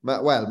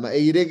 mae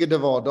Eirig y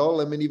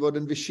dyfodol yn mynd i fod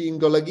yn fysi'n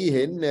golygu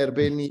hyn,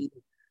 erbyn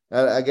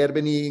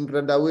i'n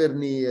grandawyr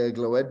ni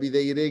glywed, bydd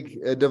Eirig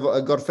y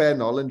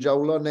gorffennol yn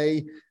jawlo neu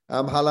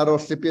am halar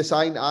o'r llipiau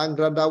sain a'n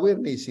grandawyr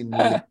ni sy'n...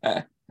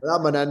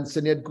 Mae yna'n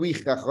syniad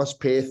gwych achos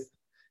peth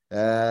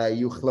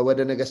i'w chlywed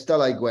yn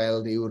ogystal â'i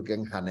gweld yw'r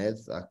gynghanedd,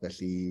 ac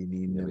felly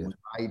ni'n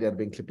mwynhau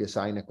erbyn clipiau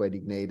sain ac wedi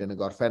gwneud yn y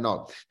gorffennol.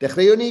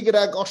 Dechreuwn ni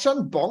gyda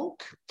Gosian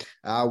Bonc,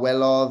 a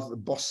welodd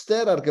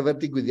boster ar gyfer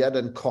digwyddiad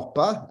yn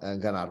Copa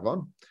yn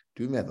Gaernarfon.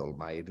 Dwi'n meddwl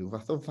mai rhyw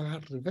fath o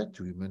far,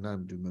 dwi'n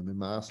mynd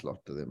mas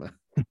lot o ddim.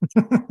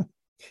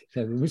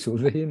 Dwi'n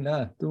siŵr fy hun,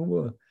 na, dwi'n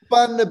gwybod.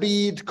 Cwpan y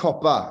byd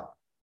Copa.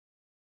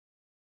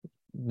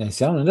 Nes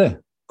iawn, ynddo?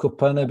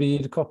 Cwpan y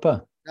byd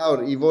Copa.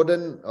 Nawr, i fod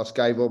yn, os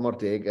gai fod mor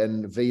deg,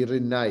 yn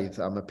feirynaidd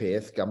am y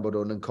peth, gan bod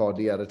hwn yn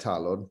codi ar y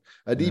talwn,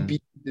 ydy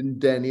byd yn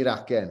deni'r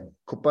acen.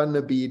 Cwpan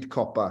y byd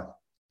Copa.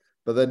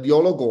 Bydde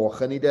Iolo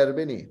Goch yn ei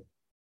derbyn ni.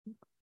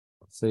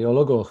 So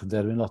Iolo Goch yn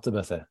derbyn lot o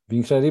bethau.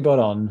 Fi'n credu bod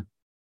on...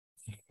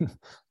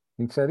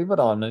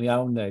 yn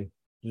iawn neu,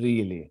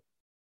 really.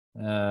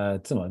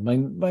 Dwi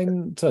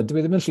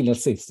ddim yn llun ar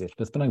Saesneg,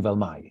 beth bynnag fel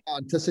mai.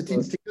 Ond tas y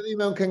ti'n stigio ni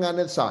mewn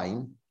cynganedd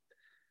sain,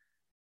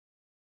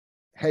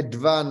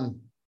 hedfan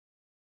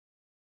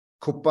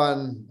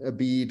Cwpan y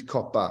byd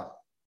Copa.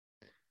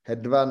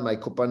 Hedfan mae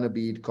Cwpan y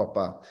byd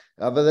Copa.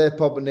 A fydde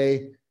pobl neu,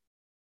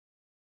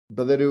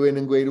 bydde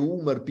rhywun yn gweud,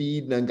 mae'r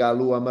byd na'n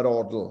galw am yr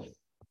odl.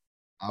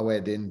 A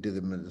wedyn,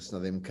 ddim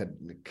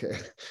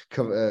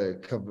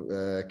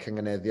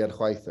cynganeddiad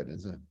chwaith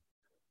wedyn.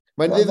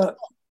 Mae'n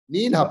ddiddorol.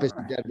 Ni'n hapus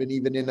i derbyn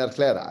i fynd ar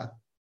Clera.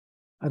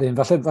 Adyn,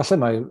 falle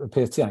mae y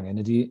peth ti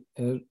angen ydy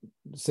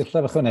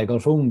sillaf ychwanegol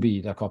rhwng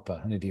byd a Copa.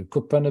 Hynny ydy,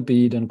 Cwpan y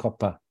byd yn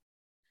Copa.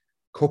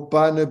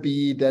 Cwpan y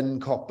byd yn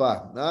Copa.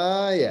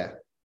 Ie.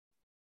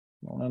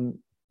 Mae'n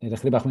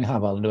edrych bach mwy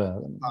hafal, yn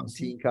dweud. Am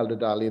ti'n cael dy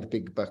dalu'r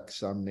big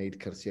bucks am wneud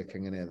cyrsiau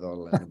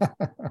cyngeneddol.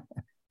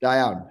 Da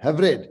iawn,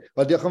 hyfryd.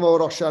 Wel, diolch yn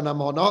fawr Osian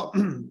am honno.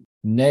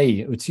 Neu,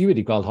 wyt ti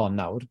wedi gweld hon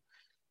nawr?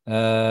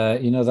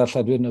 Un o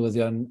ddarlledwyr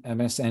newyddion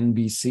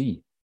MSNBC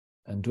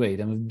yn dweud,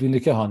 a dwi'n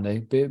licio hon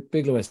neu,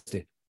 be glywes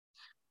ti?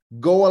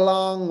 Go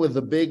along with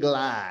the big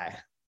lie.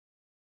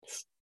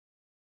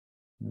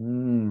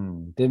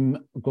 Dim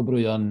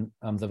gwobrwyon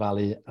am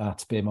ddyfalu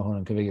at be mae hwn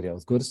yn cyfeirio,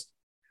 wrth gwrs.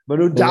 Maen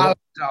nhw dal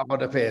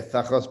drafod y peth,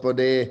 achos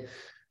bod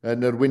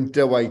yn yr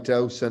Winter White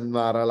House yn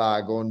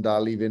Mar-a-Lago yn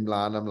dal i fynd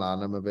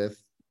mlaen am y beth.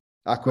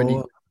 Ac wedi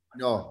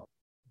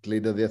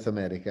Gwleidyddiaeth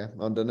America,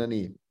 ond yna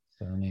ni.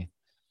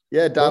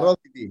 Ie, darodd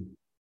i fi.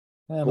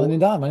 Mae'n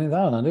un dda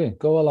hwnna, di.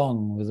 Go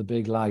along with the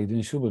big lie.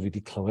 Dwi'n siŵr bod fi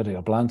wedi clywed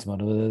o'r blant yma,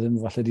 ddim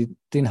falle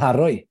di'n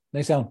haroi.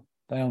 Neis iawn,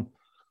 da iawn.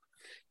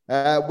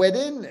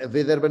 Wedyn,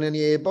 fydd erbyn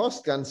ni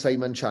e-bost gan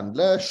Simon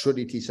Chandler.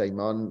 Siwr i ti,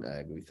 Simon,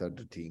 gweithio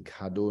ti'n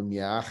cadw'n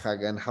iach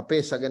ac yn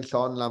hapus ac yn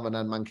llon lan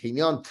fyna'n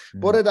Manceinion.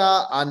 Bore da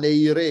a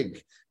Neirig.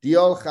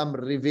 Diolch am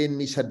rifin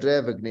mis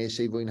Hydref y gnes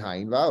ei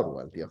fwynhau'n fawr.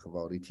 Wel, diolch yn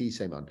fawr i ti,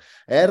 Simon.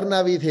 Na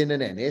fydd hyn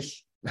yn ennill.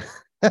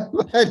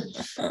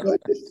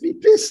 Fi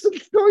bist yn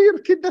llwyr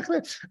cyn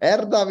dechrau.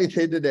 Na fydd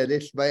hyn yn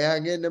ennill, mae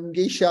angen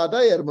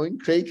ymgeisiadau mwyn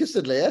creu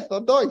cystadleuaeth,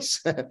 ond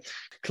does.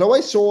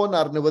 Clywai sôn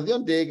ar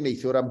newyddion deg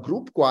neithiwr am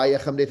grŵp gwau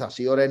a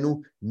chymdeithasu o'r enw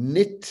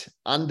Knit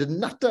and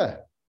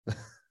Natter.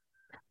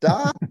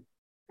 Da?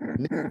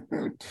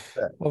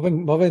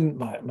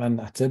 Mae'n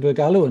ateb y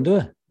galw, yn dwi?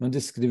 Mae'n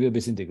disgrifio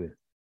beth sy'n digwydd.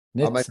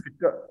 Knit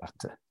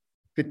Natter.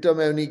 Fito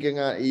mewn i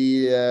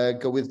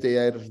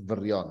gywyddau'r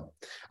fyrion.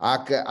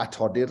 Ac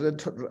atodi'r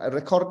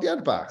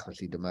recordiad bach,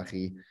 felly dyma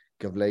chi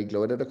gyfle i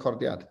glywed y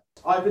recordiad.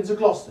 I've been to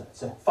Gloucester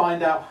to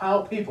find out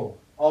how people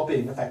are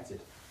being affected.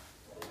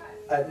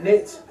 At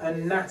Knit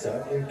and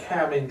Natter in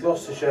Cam in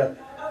Gloucestershire,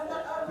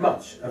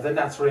 much of the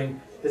nattering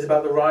is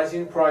about the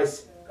rising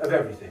price of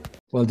everything.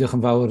 Wel, diolch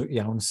yn fawr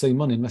iawn,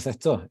 Simon, unwaith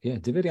eto. Ie,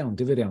 difyr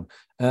iawn.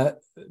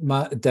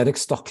 Mae Derek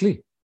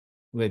Stockley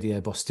wedi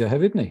e-bostio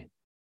hefyd, ni?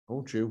 O,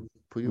 tiw,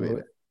 pwy yw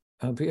e?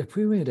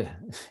 Pwy yw e?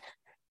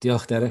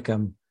 Diolch, Derek,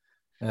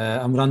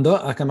 am rando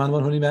ac am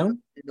anfon hwn i mewn.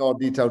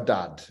 Nodi taw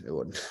dad yw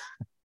hwn.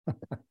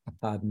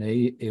 Tad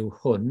neu yw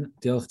hwn.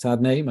 Diolch tad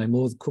neu. Mae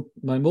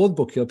modd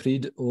bwcio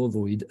pryd o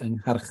fwyd yng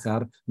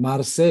Ngharchar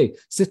Marseille.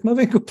 Sut mae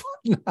fe'n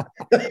gwybod na?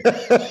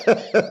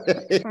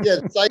 Ie,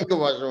 sa'n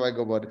gwybod sy'n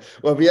gwybod.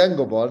 Wel, fi yn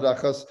gwybod,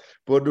 achos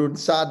bod nhw'n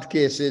sad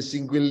cases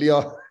sy'n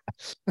gwylio.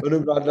 Mae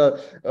nhw'n gwrando,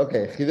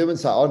 chi ddim yn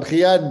sad, ond chi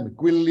yn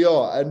gwylio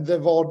yn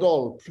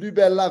ddyfodol,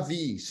 Plubella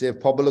fi, sef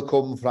pobl y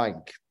Cwm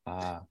Ffrainc.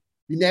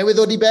 Fi newydd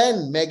ddod i ben,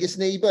 Megis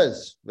Neighbours.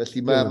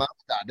 Felly mae mam a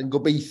dad yn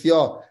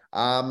gobeithio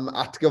am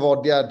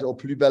atgyfodiad o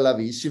Plubella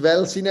fi, sy'n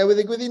fel sy'n newydd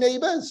ddigwydd i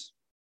Neighbours.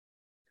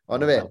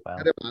 Ond fe,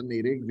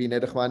 fi'n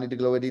edrych ma'n i dy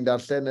glywed i'n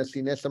darllen y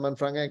llinell yma'n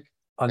Ffrangeg.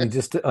 O'n i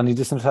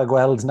jyst yn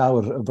rhagweld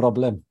nawr y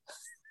broblem.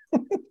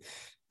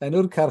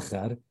 Enw'r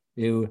carchar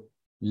yw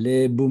Le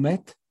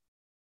Boumet.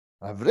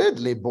 Hyfryd,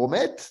 Le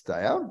Boumet, da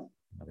iawn.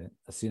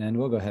 Sy'n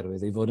enwog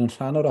oherwydd ei fod yn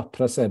rhan o'r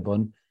opera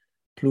sebon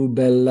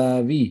Plubella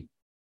fi.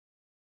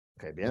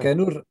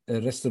 Enw'r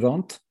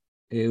restaurant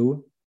yw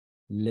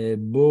Le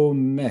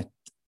Boumet.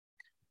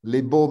 Le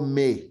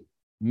Boumet.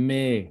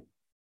 Me.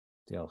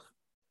 Diolch.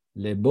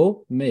 Le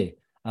Boumet.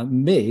 A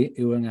me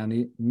yw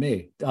ynganu me.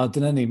 O,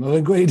 dyna ni, mae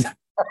fe'n gweud.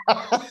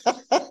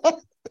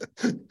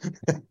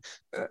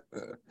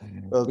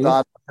 Wel,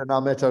 dad, yn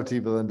amet awr ti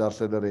bydd yn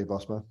darllen yr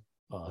e-bos ma.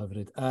 O,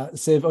 hyfryd.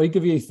 Sef o'i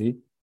gyfieithu,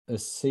 y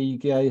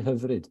seigiau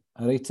hyfryd.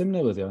 Yr eitem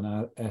newyddion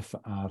ar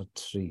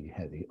FR3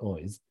 heddi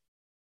oedd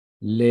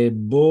Le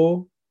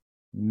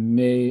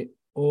Boumet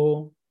o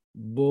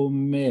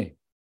Boumet.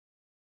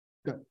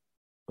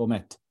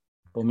 Boumet.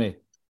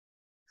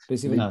 Be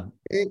sy'n fyna?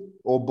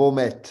 O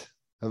Boumet.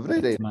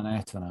 Hyfryd e. Mae'n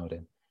et fyna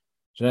wedyn.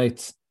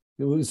 Reit.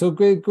 So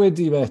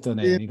gwedi beth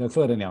o'n ei, ni gael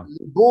ffwrdd yn iawn.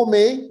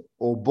 Boumet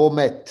o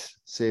Boumet,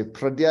 sef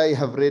prydiau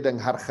hyfryd yng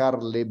Ngharchar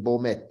Le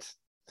Boumet.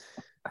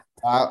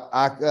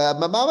 Ac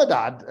mae mam a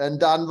dad yn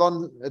danfon,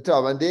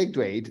 mae'n deg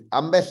dweud,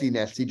 ambell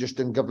linell sy'n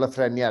just yn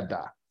gyflafreniad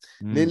da.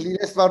 Nid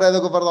linell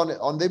fawreddog o farddoni,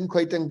 ond ddim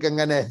cweith yn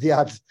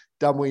gynganeddiad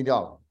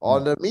damwynol.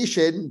 Ond yn mis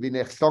hyn, fi'n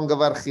eich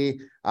llongyfarchu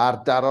ar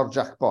daro'r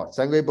jackpot.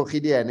 Sa'n gweud bod chi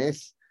di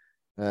ennill,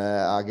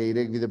 ac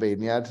Eirig fydd y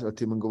beirniad, o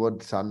ti'n mynd gwybod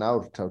tan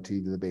nawr, taw ti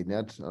fydd y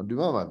beirniad, ond dwi'n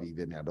meddwl mae fi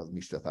beirniad oedd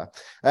mis dweitha.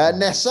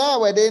 Nesa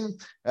wedyn,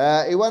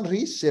 Iwan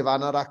Rhys, sef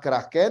Anar ac yr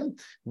Acen,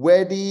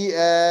 wedi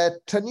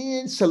tynnu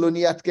sylw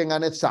ni at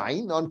gynganedd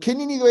sain, ond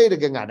cyn i ni ddweud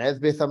y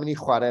gynganedd, beth am i ni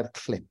chwarae'r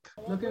clip.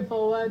 Looking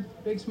forward,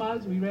 big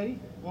smiles, are we ready?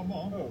 One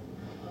more. Oh.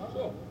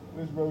 Sure.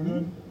 Where's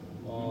Ronan?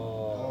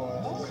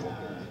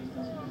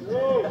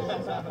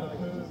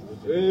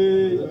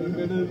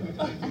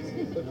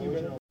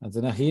 A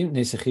dyna chi,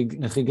 nes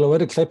chi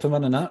glywed y clip yma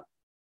yna,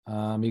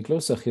 a mi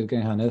glywsach chi'r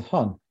gynghannedd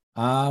hon.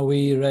 Are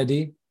we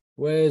ready?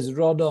 Where's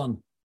Rodon?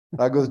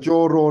 Ac oedd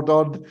Joe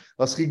Rodon,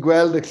 os chi'n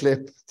gweld y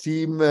clip,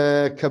 tîm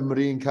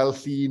Cymru yn cael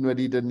llun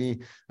wedi dynnu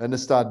yn y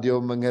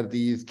stadiwm yng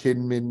Nghaerdydd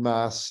cyn mynd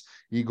mas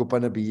i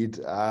gwpan y byd,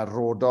 a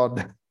Rodon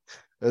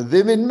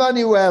ddim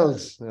unman i weld.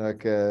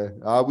 Ac,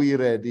 are we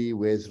ready?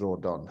 Where's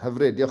Rodon?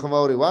 Hyfryd, diolch yn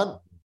fawr Iwan.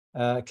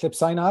 Clip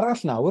sain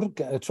arall nawr,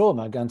 y tro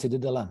yma gan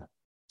Tudur Dylan.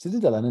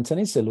 Tudur Dylan yn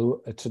tynnu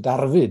sylw y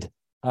trydarfyd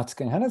at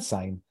gynghanedd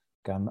sain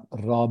gan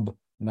Rob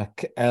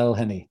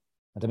McElhenney.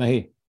 A dyma hi.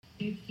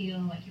 You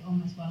feel like you're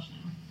almost Welsh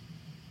now.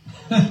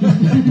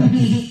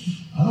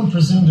 I don't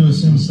presume to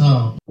assume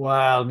so.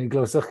 Wel, mi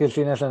glywsoch chi'r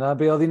llinell yna.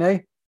 Be oedd hi'n ei?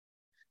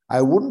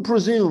 I wouldn't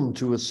presume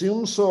to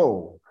assume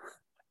so.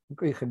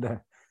 Gwych ynddo.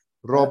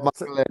 Rob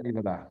McElhenney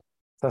fyna.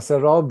 Tas y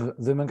Rob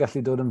ddim yn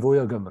gallu dod yn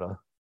fwy o Gymro.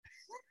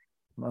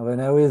 Mae fe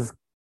newydd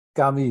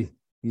gamu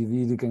i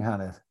fyd i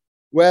gynghanedd.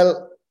 Wel,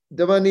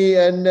 dyma ni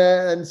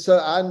yn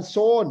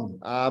sôn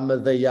am y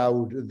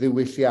ddeiawd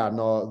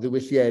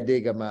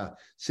ddiwylliedig yma,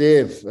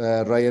 sef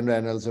Ryan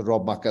Reynolds a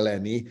Rob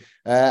McElhenney,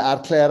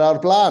 a'r Claire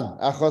o'r blaen,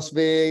 achos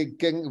fe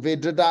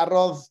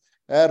drydarodd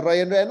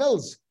Ryan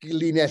Reynolds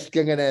linell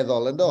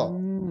gyngeneddol, ynddo?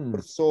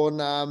 Wrth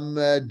sôn am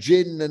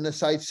gin yn y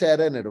saith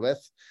seren neu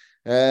rhywbeth.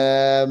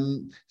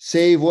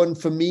 Save one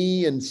for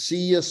me and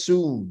see you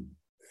soon.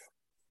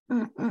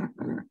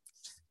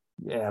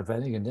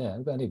 Arbennig ynddo,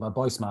 arbennig. Mae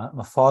boes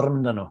mae fform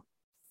yn nhw.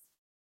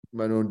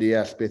 Mae nhw'n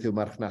deall beth yw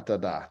marchnata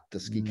da,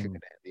 dysgu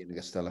cyngeneddi yn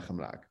ogystal â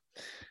Chymraeg.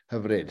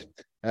 Hyfryd.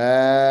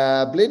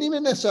 Ble ni'n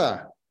mynd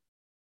nesaf?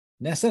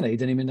 Nesaf ni,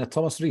 dyn ni'n mynd â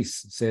Thomas Rees,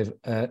 sef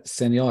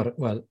senior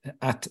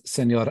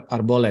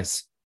Arboles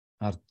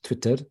ar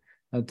Twitter.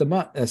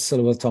 Dyma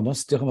sylwodd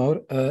Thomas, diolch yn fawr.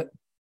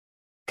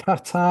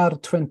 Qatar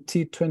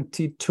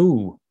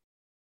 2022.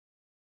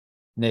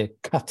 Neu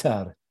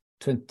Qatar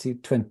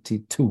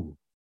 2022.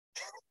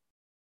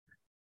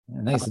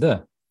 Nice, ydy?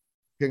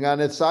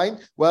 Cynganedd sain.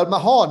 Wel, mae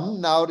hon,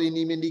 nawr i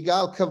ni'n mynd i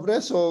gael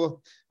cyfres o...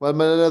 Wel,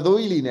 mae yna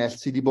ddwy linell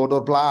sydd wedi bod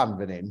o'r blaen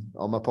fan hyn,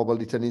 ond mae pobl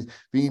wedi tynnu...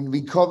 Fi'n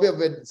cofio,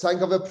 sa'n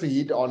cofio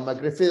pryd, ond mae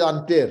Griffith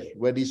Antur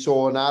wedi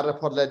sôn ar y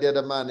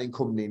podlediad yma yn ein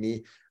cwmni ni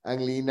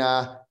ynglyn â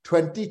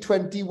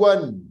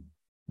 2021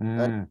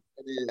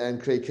 yn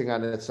creu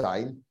cynganedd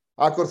sain.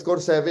 Ac wrth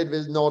gwrs hefyd, fe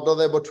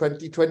nododd e bod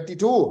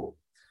 2022.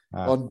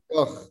 Ond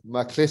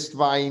mae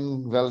Clustfaen,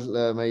 fel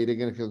mae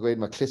Eirig yn cael gweud,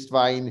 mae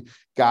Clustfaen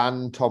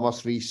gan Thomas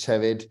Rees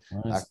hefyd.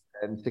 Ac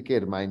yn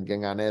sicr, mae'n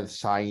gynganedd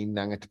sain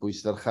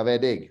angetbwys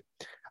ddyrchafedig.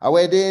 A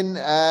wedyn,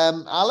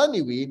 Alan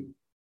i wi,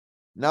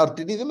 nawr,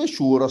 dyn ni ddim yn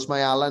siŵr os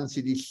mae Alan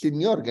sydd wedi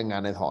llunio'r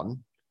gynganedd hon,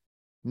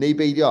 neu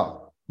beidio.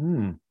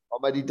 Ond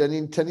mae wedi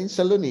tynnu'n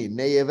sylw ni,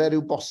 neu efe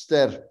rhyw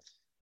boster,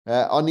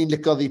 ond ni'n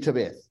licio ddi ty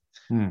beth.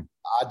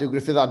 A dyw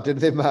Griffith Antur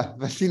ddim yma,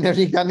 felly nefn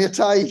ni'n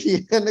ganiatáu hi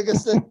yn y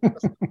gysyn.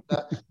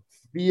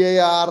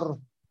 BAR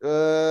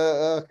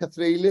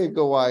cythreilig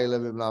o wael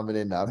yn mynd mlaen fan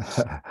hyn nawr.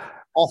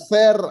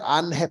 Offer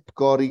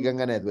anhepgor i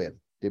gynganeddwyr.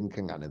 Dim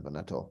cynganedd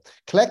fyna to.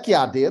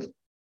 Cleciadur,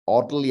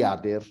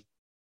 odliadur,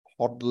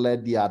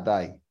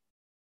 hodlediadau.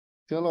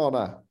 Ti'n meddwl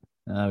o'na?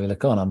 Fi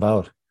lyco hwnna'n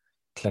fawr.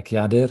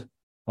 Cleciadur,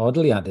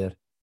 odliadur,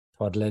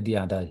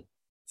 podlediadau.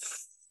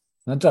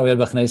 Na'n drawiad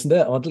bach neis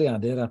ynddo,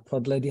 odliadur a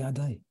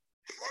podlediadau.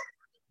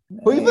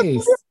 Pwy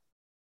fydd?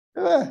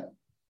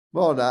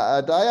 Mae hwnna,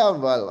 da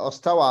iawn, wel, os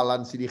taw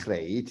Alan sydd wedi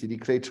chreu, ti wedi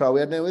creu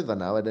trawiad newydd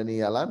fyna, wedyn ni,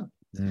 Alan.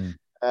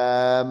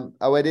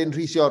 A wedyn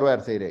Rhys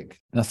Iorwerth, Eirig.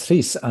 Nath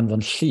Rhys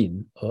anfon llun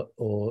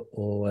o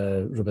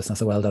rhywbeth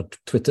nath o weld ar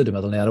Twitter, dwi'n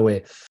meddwl, neu ar y we.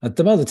 A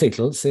dyma oedd y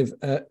teitl, sef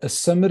A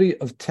Summary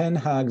of Ten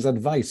Hag's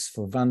Advice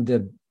for Van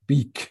der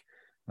Beek.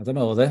 A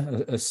dyma oedd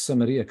y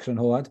summary, y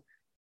crynhoad.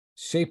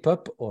 Shape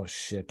up or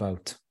shape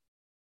out?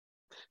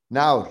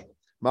 Nawr,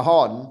 mae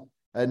hon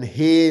yn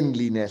hen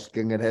linell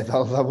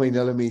gyngeneddol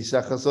ddamwynol y mis,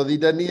 achos oedd hi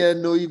dynnu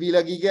yn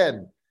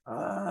 2020.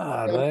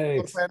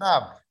 Reit.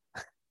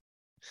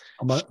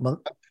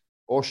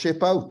 O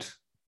ship out.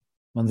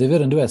 Mae'n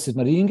ddifur yn dweud, sut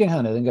mae'r un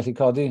gynghanedd yn gallu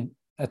codi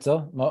eto.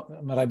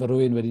 Mae rai bod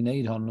rhywun wedi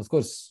wneud hon, wrth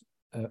gwrs,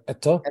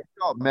 eto.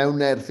 Eto,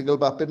 mewn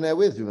erthigol bapur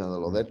newydd, dwi'n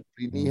meddwl, oedd e.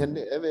 Pryd ni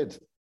hynny hefyd.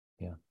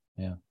 Ie.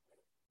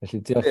 Felly,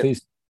 diolch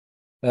Rhys.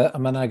 A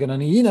mae yna gyda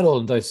ni un ar ôl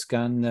yn does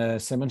gan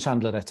Simon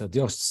Chandler eto.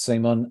 Diolch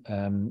Simon.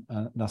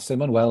 Na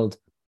Simon weld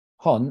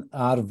hon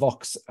ar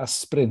Vox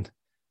Aspirin.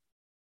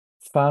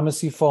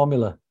 Pharmacy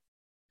Formula.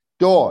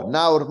 Do,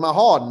 nawr mae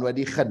hon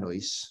wedi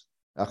chynnwys,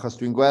 achos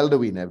dwi'n gweld y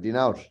wyneb di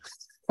nawr.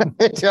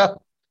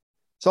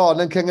 So,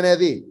 hon yn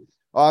cyngeneddi.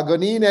 Ac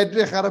o'n i'n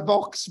edrych ar y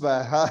bocs fe,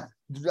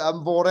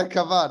 am fore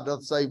cyfan,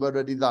 oedd Simon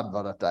wedi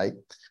ddanfon atau.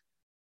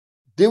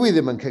 Dyw i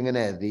ddim yn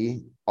cyngeneddi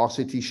os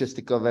y ti eisiau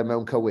stico fe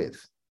mewn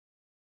cywydd.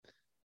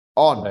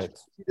 Ond,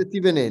 sydd ydy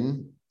fan hyn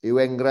yw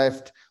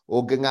enghraifft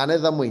o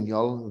gynganedd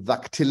amweiniol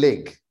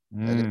ddactilig.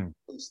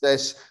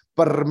 Eistedd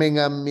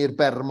Birmingham i'r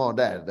Bermod,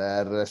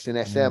 yr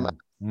llunellau yma.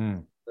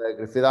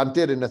 Griffith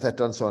Antur unwaith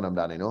eto'n sôn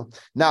amdani nhw.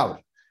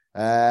 Nawr,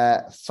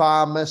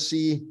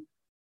 pharmacy,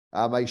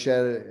 a mae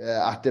eisiau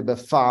ateb y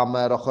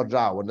farmer ochr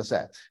draw, ond ys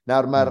e.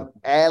 Nawr, mae'r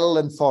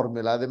L yn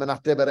formula, ddim yn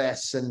ateb yr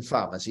S yn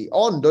pharmacy.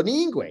 Ond, o'n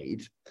i'n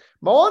gweud,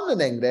 mae hon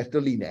yn enghraifft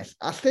o linell,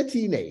 allai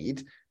ti wneud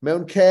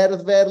mewn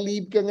cerdd fer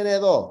lib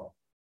gyngeneddol.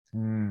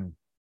 Mae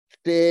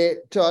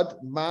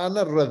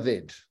yna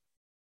ryddid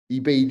i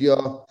beidio.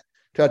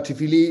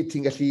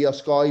 Ti'n gallu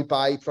osgoi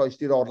bai croes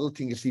di'r odl,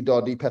 ti'n gallu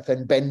dod i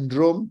pethau'n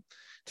bendrwm,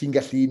 ti'n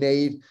gallu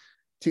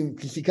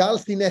cael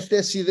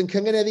llinellau sydd yn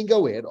cyngeneddi'n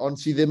gywir, ond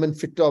sydd ddim yn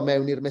ffito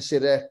mewn i'r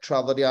mesurau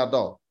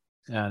traddodiadol.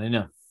 Yn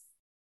union.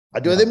 A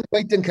dwi ddim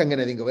gweith yn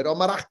cyngeneddi'n gywir,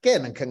 ond mae'r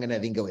acen yn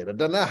cyngeneddi'n gywir, a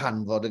dyna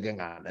hanfod y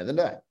gynganedd,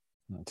 ynddo?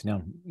 Ti'n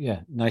iawn. Ie,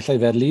 naill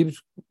ai fer lib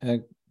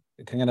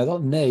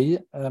cyngeneddol, neu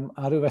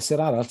ar ryw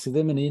fesur arall sydd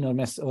ddim yn un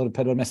o'r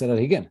 4 mesur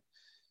ar hugen.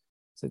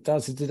 Sydd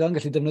yn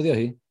gallu defnyddio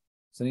hi,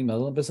 sy'n ni'n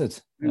meddwl, yn bysyd.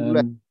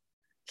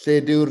 Lle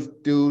dyw'r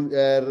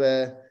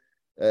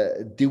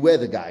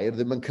diwedd y gair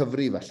ddim yn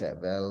cyfri falle,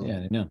 fel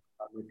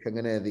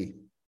cyngeneddu.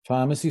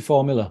 Pharmacy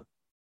formula.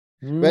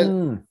 Wel,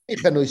 i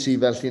chynnwys i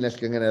fel llinell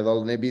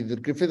gyngeneddol, neu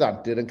bydd Griffith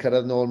Antur yn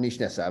cyrraedd nôl mis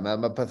nesaf.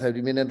 Mae pethau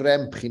wedi mynd yn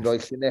remp, chi'n rhoi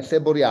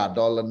llinellau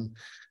bwriadol yn...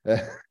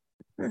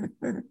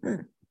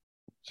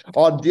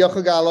 Ond diolch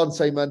o galon,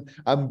 Simon,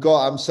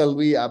 am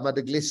sylwi, a mae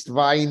dy glist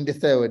fain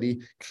dithau wedi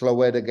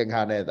clywed y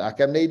gynghanedd.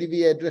 Ac am wneud i fi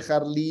edrych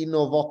ar lun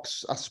o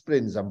Vox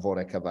Asprins am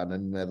fore cyfan,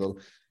 yn meddwl,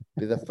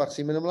 bydd y ffach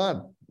sy'n mynd ymlaen.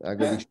 Ac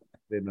wedi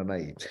siarad yna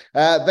i.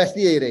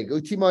 Felly, Eirig,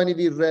 wyt ti moyn i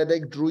fi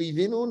redeg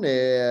drwyddyn nhw,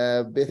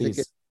 neu beth y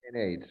gyda'n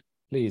gwneud?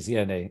 Please,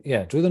 ie,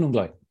 drwyddyn nhw'n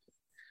gloi.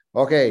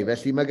 Oce,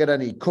 felly mae gyda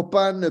ni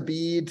cwpan y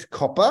byd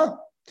copa,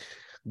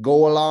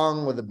 go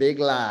along with a big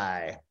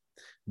lie,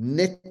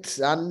 knit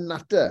and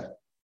natter.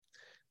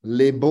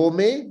 Le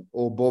Bome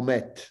o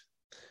Bomet.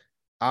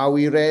 Are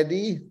we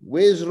ready?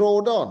 Where's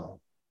Rodon?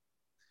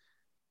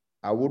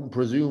 I wouldn't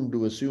presume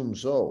to assume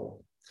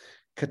so.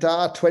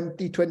 Qatar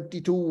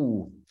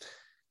 2022.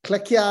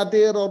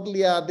 Cleciadur,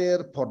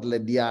 odliadur,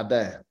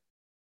 podlediadau.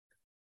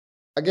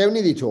 A gewn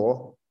ni ddi to,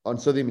 ond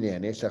so ddim yn ei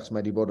ennill, achos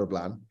mae wedi bod o'r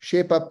blaen.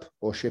 Shape up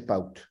o shape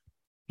out.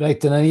 Reit,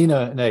 dyna ni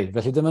neu,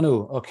 felly dyma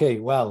nhw. Oce,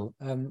 wel,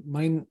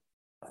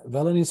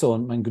 fel o'n i'n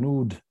sôn, mae'n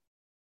gnwd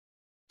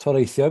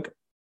toreithiog.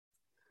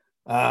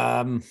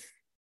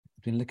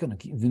 Fi'n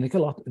licio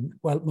lot.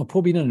 Wel, mae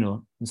pob un yn nhw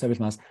yn sefyll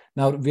mas.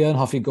 Nawr, fi yn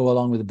hoffi go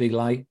along with a big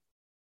lie.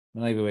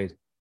 Mae'n ei fi weid,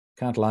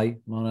 can't lie,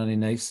 mae hwnna'n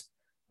un neis.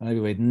 Mae'n ei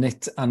fi weid,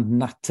 knit and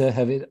natter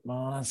hefyd. Mae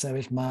hwnna'n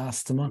sefyll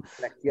mas, tyma.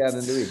 Clecian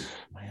yn dwi.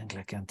 Mae'n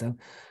clecian, tam.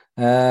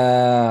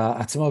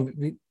 A tyma,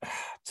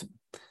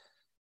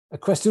 y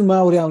cwestiwn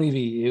mawr iawn i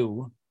fi yw,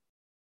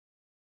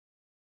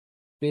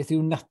 beth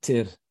yw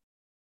natur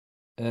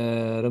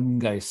yr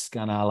ymgais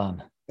gan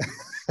Alan?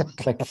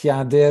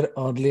 Cleciadur,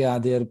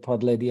 odliadur,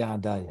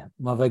 podlediadau.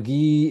 Mae fe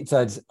gyd,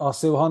 os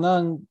yw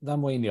hwnna'n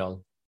ddamweiniol,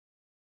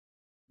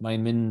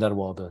 mae'n mynd ar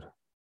wobr.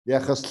 Ie,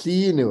 achos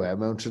llun yw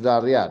mewn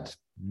trydariad.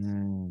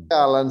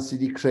 Alan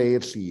sydd wedi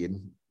creu'r llun,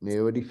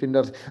 neu wedi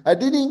ffindo'r...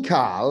 Ydyn ni'n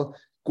cael,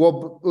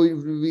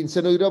 fi'n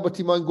synwyro bod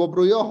ti moyn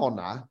gwobrwyo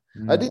honna,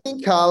 ydyn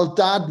ni'n cael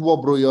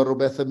dadwobrwyo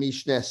rhywbeth y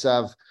mis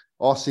nesaf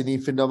os i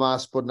ni'n ffindo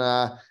mas bod na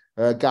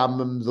gam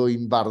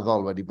ymddwyn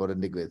barddol wedi bod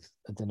yn digwydd?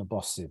 Ydyn o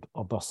bosib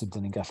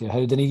dyn ni'n gallu.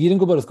 Dyn ni gyd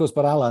yn gwybod wrth gwrs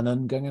bod Alan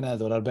yn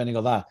gyngeneddwr arbennig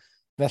o dda.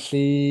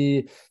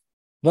 Felly,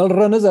 fel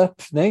runners-up,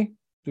 neu,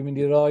 dwi'n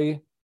mynd i roi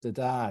dy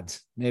dad,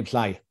 neb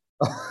llai.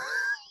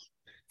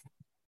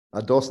 A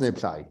dos neb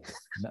llai.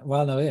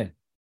 Wel, na fe.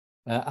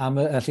 Am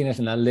y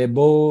llinell yna, le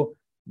bo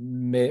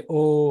me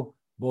o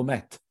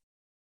bomet.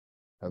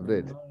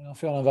 Hyfryd.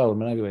 Ffion o'n fawr,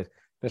 mae'n ei gwybod.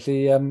 Felly,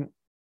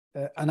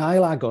 yn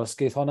ail agos,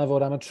 geith honna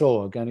fod am y tro,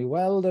 gan i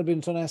weld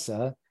erbyn tro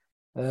nesaf,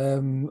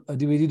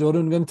 ydy wedi dod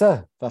yn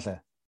gyntaf, falle.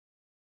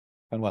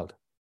 Gan weld.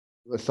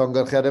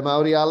 Llongarchiadau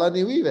mawr i Alan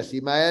i fi, felly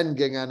mae'n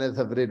gynghanedd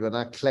hyfryd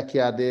fyna,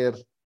 cleciadur,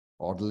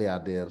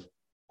 odliadur,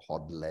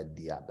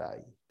 podlediadau.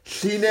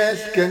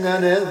 Llinell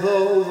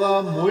gynganeddol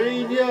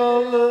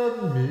ddamweiniol yn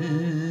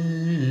mis.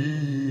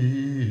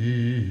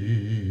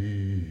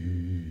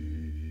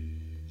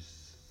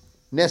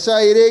 Nesa,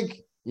 Eirig,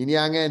 i ni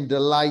angen dy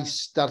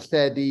lais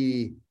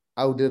darlledu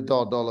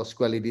awdurdodol o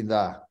sgweli di'n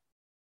dda.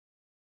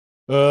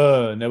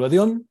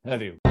 Newyddion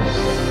heddiw.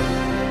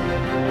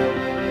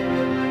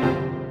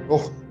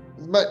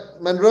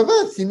 Mae'n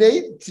rhyfedd, ti'n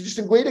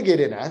jyst yn gweud y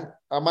geiriau yna,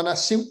 a mae yna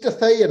siwt y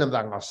thei yn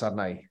ymddangos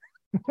arna i.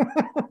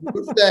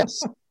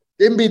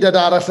 Dim byd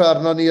arall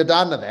arno ni o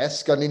dan y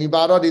ddesg, ond ni'n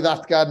barod i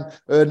ddatgan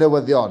y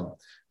newyddion.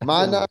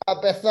 Mae yna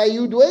bethau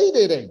i'w dweud,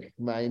 Eirig.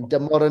 Mae'n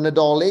dymor y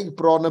Nadolig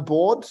bron y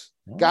bod.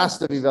 Gas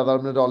da fi feddwl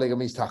am Nadolig am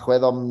mis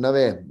Tachwedd, ond na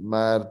fe,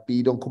 mae'r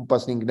byd o'n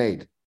cwmpas ni'n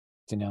gwneud.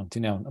 Ti'n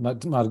iawn.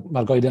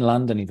 Mae'r goeden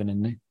land yn ei fan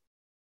hyn, ni?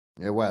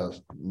 Wel,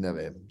 na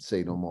fe,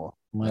 say no more.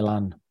 Mae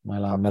lan,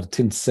 mae'r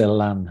tinsel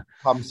lan.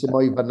 Pam sy'n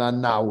mwy fyna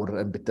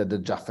nawr yn bita dy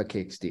Jaffa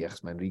Cakes di,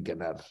 achos mae'n rhy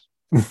gynnar.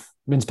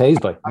 Mince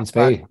Pays, boi, mince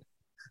Pays.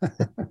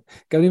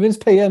 Gawn ni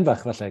mince Pays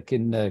fach, falle,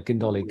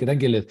 cyn Dolig,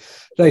 gyda'n gilydd.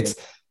 Reit,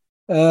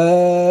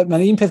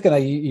 mae'n un peth gyda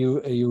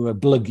i'w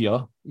blygio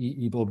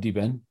i bob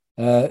diben.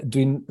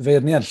 Dwi'n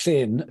feirniad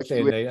llen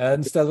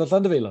yn Steddfod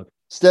Llandyfeilog.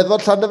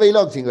 Steddfod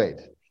Llandyfeilog, ti'n gweud?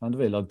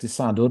 Llandyfeilog, dy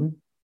Sadwrn,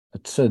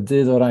 y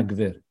 3 o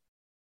Ragfyr.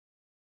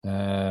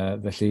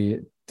 Felly,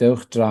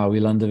 dewch draw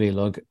i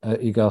Llandyfeilog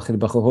i gael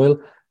chydig bach o hwyl.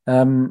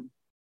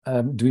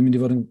 Dwi'n mynd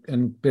i fod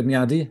yn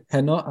beirniadu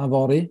heno a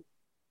fori.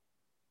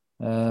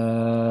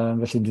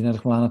 Felly, dwi'n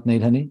edrych mlaen at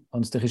wneud hynny.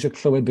 Ond os ydych chi eisiau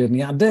clywed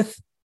beirniadaeth,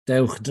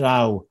 dewch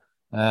draw.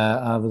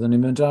 A fyddwn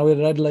ni'n mynd draw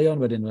i'r Red Lion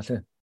wedyn, felly.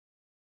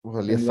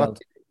 Wel, ie ffat.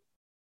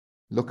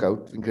 Look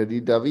out, fi'n credu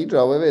da fi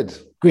draw hefyd.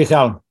 Gwych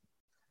iawn.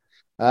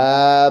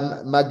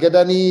 Mae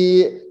gyda ni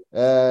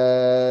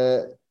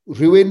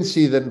rhywun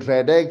sydd yn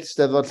rhedeg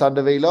Steddfod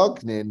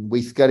Llandyfeilog, neu'n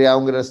weithgar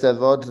iawn gyda'r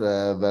Steddfod,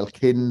 fel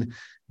cyn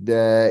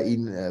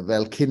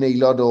fel cyn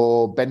aelod o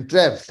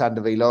bentref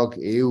Llandyfeilog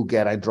yw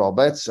Geraint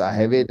Roberts, a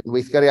hefyd yn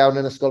weithgar iawn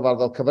yn Ysgol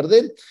Farddol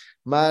Cyfyrddin.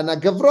 Mae yna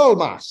gyfrol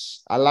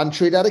mas, a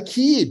lansiwyd ar y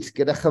cyd,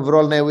 gyda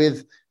chyfrol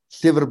newydd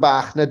Llyfr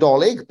Bach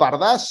Nadolig,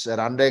 Barddas, yr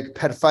anreg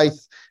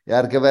perffaith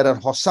ar gyfer yr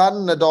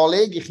hosan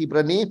Nadolig i chi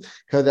brynu,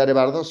 Cyfyddiad y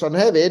Barddas, ond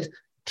hefyd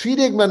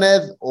 30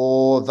 mlynedd o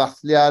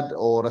ddathliad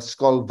o'r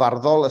Ysgol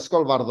Farddol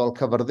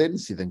Cyfyrddin,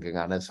 sydd yn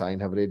gynganedd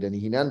sain hyfryd yn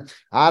ei hunan,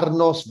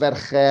 Arnos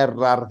Fercher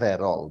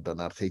Arferol.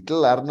 Dyna'r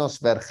teitl, Arnos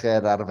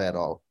Fercher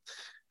Arferol.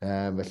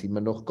 Felly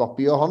mynwch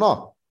gopi ohono.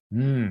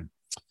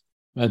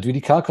 Dwi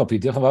wedi cael copi,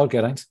 diolch yn fawr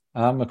Geraint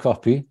am y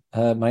copi.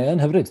 Mae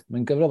yn hyfryd,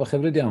 mae'n gyfrol bach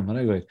hyfryd iawn,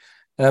 mae'n ei gweud.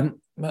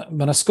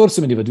 Mae yna sgwrs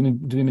yn mynd i fod,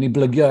 dwi'n mynd i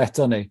blygio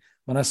eto neu.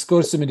 Mae yna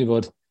sgwrs yn mynd i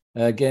fod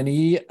gen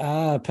i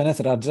a Peneth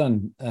yr Adran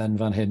yn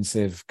fan hyn,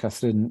 sef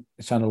Catherine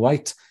Channel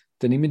White.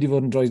 Dyn ni'n mynd i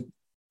fod yn rhoi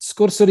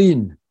sgwrs yr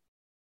un,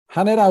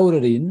 hanner awr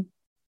yr un,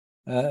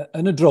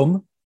 yn y drwm,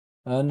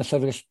 yn y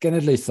Llyfrgell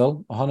Genedlaethol,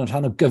 ohon yn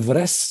rhan o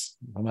gyfres.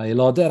 Mae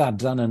aelodau'r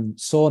Adran yn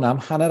sôn am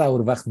hanner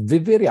awr fach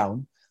ddifyr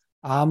iawn,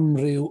 am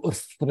ryw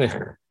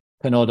wrthrych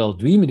penodol.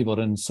 Dwi'n mynd i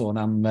fod yn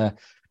sôn am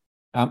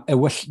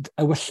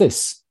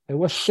ewyllus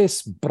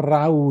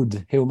brawd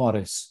Hugh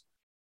Morris.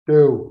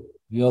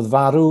 Mi oedd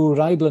farw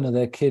rai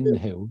blynyddau cyn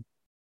Hugh,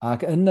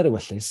 ac yn yr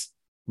ewyllus,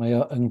 mae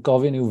o'n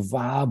gofyn i'w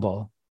fab o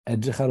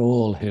edrych ar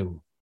ôl Hugh.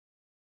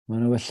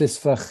 Mae'n ewyllus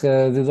fach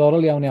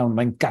ddiddorol iawn.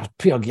 Mae'n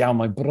garpiog iawn,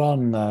 mae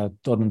bron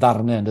dod yn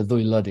ddarnau yn y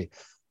ddwylo di.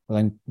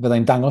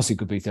 Byddai'n dangos i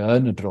gobeithio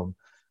yn y drwm.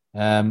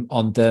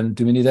 Ond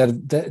dwi'n mynd i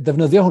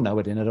ddefnyddio hwnna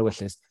wedyn yr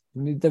ewyllus.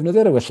 Dwi'n mynd i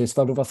ddefnyddio'r ewyllus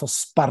fel rhyw fath o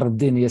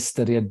sbardun i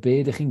ystyried be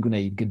ydych chi'n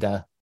gwneud gyda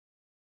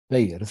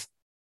feirdd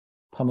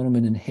pan maen nhw'n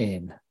mynd yn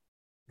hen.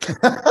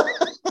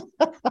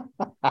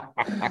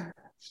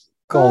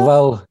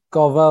 Gofal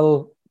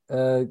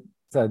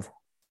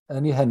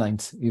yn ei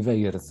henaint i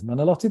feirdd.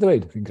 Mae'n a lot i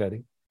ddweud, fi'n credu.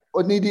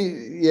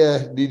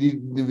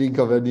 Fi'n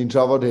cofio, ni'n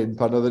trafod hyn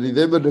pan oedden ni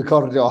ddim yn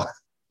recordio.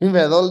 Fi'n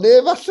meddwl,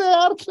 falle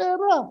ar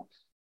Clara.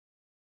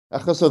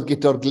 Achos oedd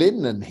Guto'r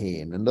Glyn yn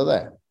hen, yn dod e?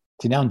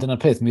 Ti'n iawn,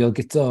 dyna'r peth. Mi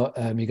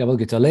gafodd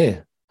Guto le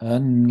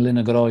yn Lyn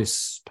y Groes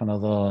pan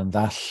oedd o'n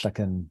ddall ac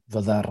yn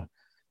fyddar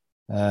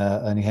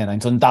yn ei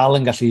henaint. Ond dal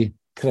yn gallu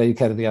creu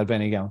cerddi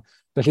arbennig iawn.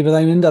 Felly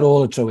byddai'n mynd ar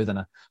ôl y trywydd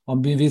yna.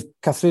 Ond mi fydd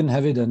Catherine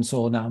hefyd yn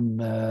sôn am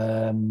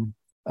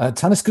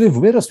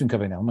tanysgrifwyr, os dwi'n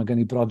cyfeirio'n iawn. Mae gen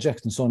i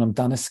brosiect yn sôn am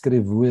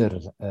danysgrifwyr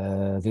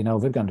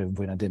 19 ganrif yn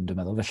fwy na dim, dwi'n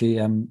meddwl.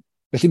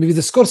 Felly mi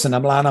fydd y sgwrs yna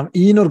ymlaen am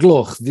 1 o'r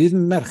gloch, ddydd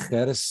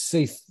Mercher, y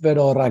 7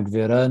 o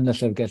Ragfyr yn y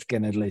Llyfrgell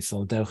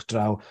Genedlaethol. Dewch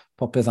draw,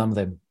 popeth am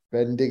ddim.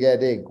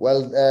 Bendigedig.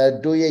 Wel,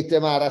 2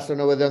 eitem arall o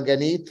newyddion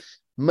gen i.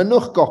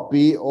 Mynwch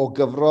gopi o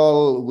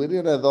gyfrol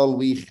wirioneddol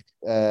wych,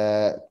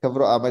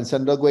 a mae'n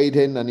syndod gweud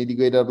hyn, a ni wedi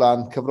gweud o'r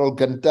blaen, cyfrol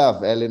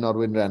gyntaf Elin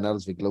Orwyn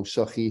Reynolds, fi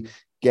glywsoch chi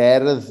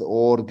gerdd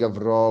o'r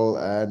gyfrol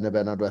yn y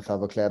benod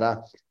diwethaf o Clara,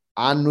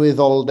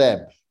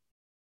 Anwyddoldeb.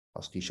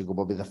 Os chi eisiau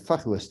gwybod beth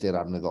yffach yw ystyr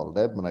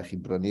anwyddoldeb, mae'n rhaid chi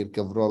brynu'r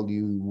gyfrol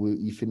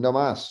i ffindo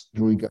mas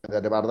drwy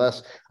Cyfyddiad y Barddas.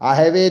 A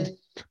hefyd,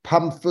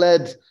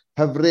 pamffled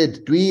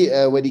hyfryd. Dwi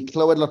wedi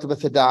clywed lot o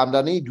bethau da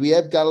amdani. Dwi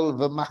heb gael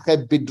fy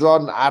macheb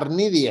bydron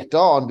arni ddi eto,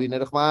 ond dwi'n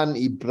edrych mlaen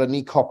i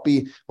brynu copi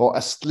o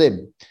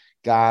Ystlym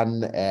gan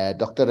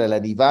Dr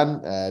Elen Ifan,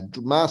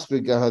 mas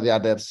drwy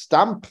gyhoeddiadau'r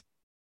stamp,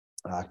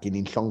 ac i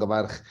ni'n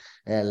llongyfarch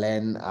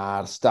Elen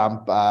a'r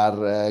stamp a'r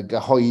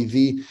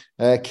gyhoeddi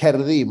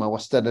cerddi. Mae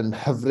wastad yn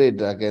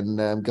hyfryd ac yn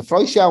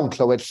gyffroes iawn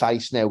clywed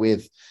llais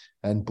newydd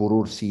yn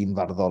bwrw'r sîn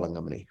farddol yng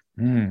Nghymru.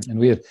 Yn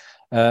wir.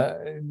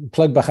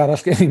 Plug bach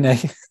arall gen i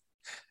neu.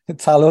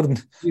 Talwrn.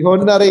 I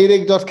hwn ar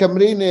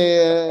eirig.cymru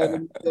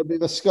neu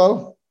Brifysgol?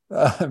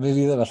 Mi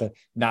fydd e falle.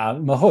 Na,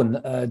 mae hwn,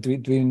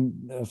 dwi'n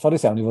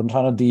ffodus iawn i fod yn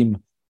rhan o dîm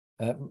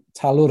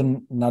talwrn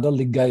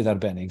nadoligaidd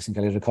arbennig sy'n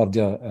cael ei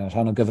recordio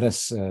rhan o gyfres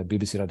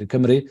BBC Radio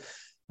Cymru.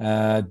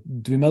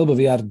 Dwi'n meddwl bod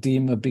fi ar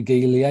dîm y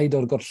bugeiliaid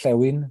o'r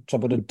gorllewin, tra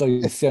bod y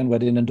doethion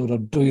wedyn yn dod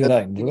o'r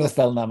dwyrain. Rhywbeth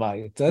fel na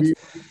mai. Dwi'n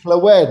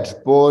clywed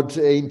bod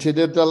ein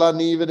tudur dyla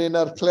ni fan hyn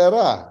ar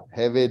Clara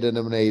hefyd yn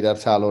ymwneud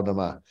â'r talwrn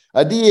yma.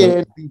 Ydy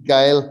e'n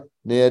gael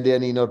neu ydy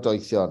e'n un o'r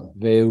doethion?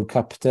 Fe yw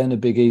capten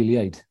y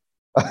bugeiliaid.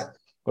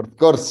 Wrth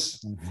gwrs.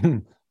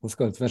 Wrth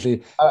gwrs, felly...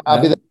 A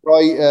bydd e'n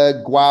rhoi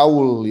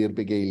gwawl i'r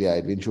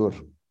bugeiliaid, fi'n siŵr.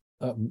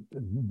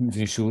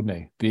 Fi'n siŵr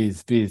neu.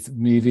 Bydd.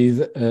 Mi fydd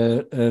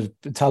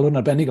y talwrn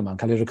arbennig yma'n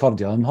cael ei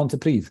recordio ym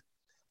Mhontypridd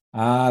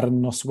ar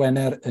nos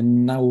Wener y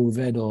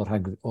 9 o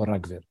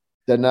Ragfyr.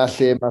 Dyna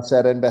lle mae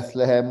Seren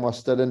Bethlehem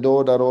wastad yn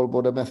dod ar ôl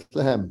bod y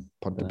Bethlehem,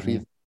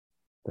 Pontypridd.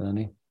 Dyna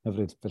ni,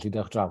 hyfryd, felly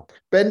dewch draw.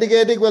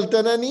 Bendigedig, wel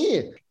dyna ni.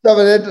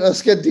 Dafydd,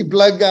 os gen ti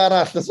blyg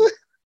arall,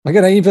 Mae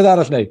gen i un peth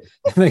arall neu.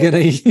 Mae gen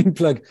i un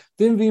plug.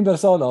 Dim fi'n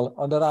bersonol,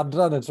 ond yr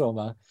adran y tro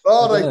yma.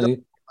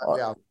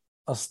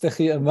 Os ydych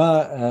chi yma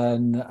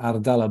yn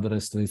ardal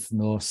Aberystwyth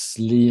nos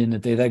lun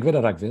y 12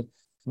 o Ragfyr,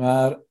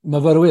 mae'r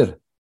myfyrwyr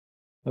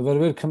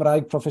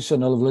Cymraeg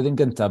proffesiynol y flwyddyn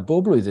gyntaf,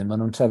 bob blwyddyn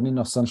maen nhw'n trefnu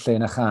noson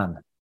Llen a Chan.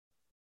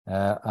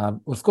 A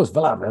wrth gwrs,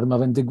 fel arfer,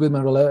 mae fe'n digwydd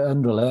mewn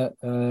rhywle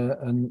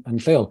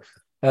yn lleol.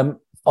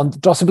 Ond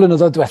dros y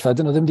blynyddoedd diwethaf,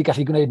 dyn nhw ddim wedi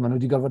gallu gwneud, maen nhw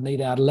wedi gorfod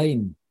wneud e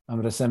ar-lein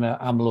am resymau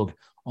amlwg.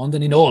 Ond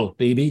dyn ni'n ôl,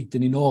 baby,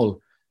 dyn ni'n ôl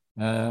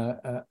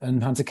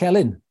yn Pant y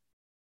Celyn.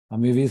 A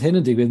mi fydd hyn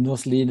yn digwydd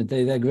nos lun y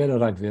 12 o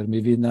Ragfyr,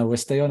 mi fydd na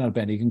westeion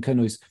arbennig yn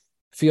cynnwys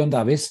Ffion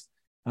Davies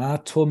a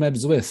Tom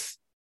Ebsworth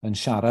yn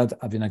siarad,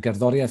 a fydd na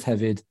gerddoriaeth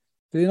hefyd.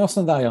 Bydd hi'n os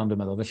yn dda iawn, dwi'n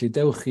meddwl, felly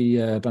dewch i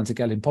Pant y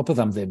Celyn, popeth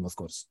am ddim, wrth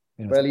gwrs.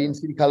 Wel, un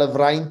sydd wedi cael y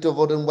fraint o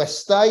fod yn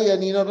westai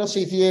yn un o'r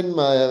noseithi hyn,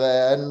 mae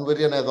yn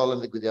wirioneddol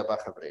yn ddigwyddiad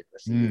bach hyfryd.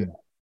 Felly,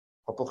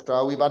 popwch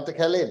draw i Pant y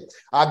Celyn.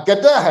 A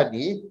gyda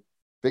hynny,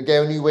 fe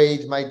gewn ni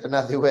weid mai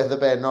dyna ddiwedd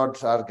y benod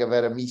ar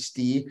gyfer y mis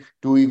D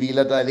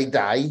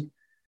 2022.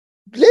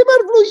 Ble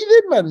mae'r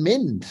flwyddyn ma'n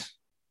mynd?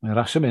 Mae'n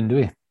rasio mynd,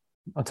 dwi.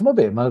 Ond ti'n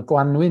be, mae'r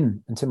Gwanwyn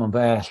yn teimlo'n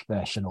bell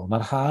yn ôl.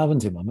 Mae'r haf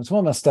yn teimlo.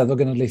 Mae'r Steddfod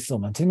Genedlaethol,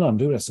 mae'n teimlo am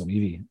ryw reswm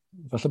i fi.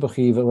 Falle bod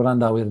chi fel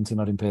wrandawyr yn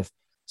teimlo'r un peth.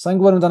 Sa'n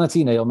gwybod amdano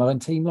ti neu, ond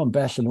mae'n teimlo'n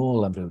bell yn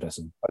ôl am ryw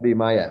reswm. Odi,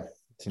 mae e.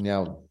 Ti'n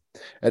iawn.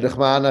 Edrych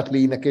ma'n at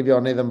lun ac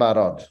efionnydd yn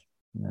barod.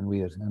 Yn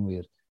wir, yn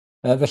wir.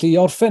 Felly i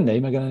orffen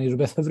neu, mae gennym ni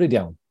rhywbeth hyfryd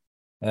iawn.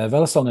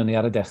 Fel y sonion ni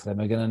ar y dechrau,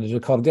 mae gennym ni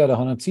recordiad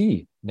ohono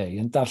ti, neu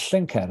yn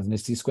darllen cerdd,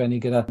 nes ti sgwennu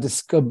gyda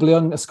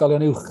disgyblion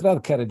ysgolion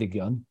uwchradd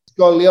Ceredigion.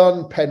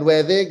 Ysgolion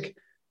Penweddig,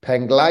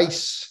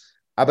 Penglais,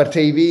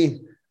 Aberteifi,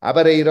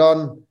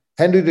 Abereiron,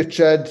 Henry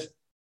Richard,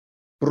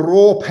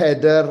 Bro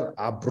Peder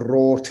a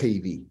Bro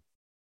Teifi.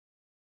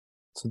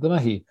 So dyma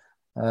hi.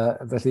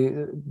 Felly,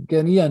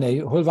 gen i a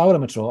neu, hwyl fawr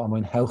am y tro, a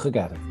mwynhewch y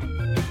gerdd.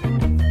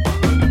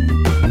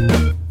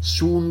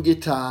 Sŵn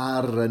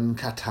gitar yn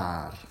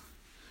Qatar.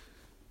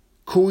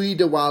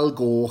 Cwyd y wal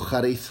goch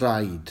ar ei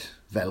thraed,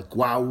 fel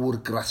gwawr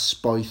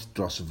grasboeth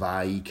dros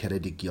fai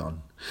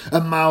Ceredigion.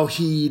 Yma o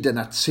hyd yn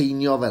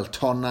atseinio fel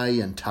tonau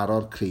yn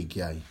taro'r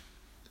creigiau.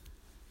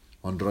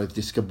 Ond roedd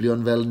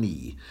disgyblion fel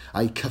ni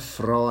a'i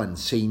cyffro yn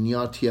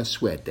seinio tua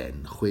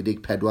Sweden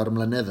 64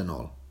 mlynedd yn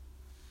ôl.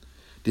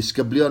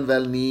 Disgyblion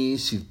fel ni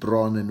sydd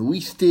bron yn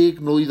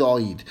 80 mlwydd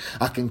oed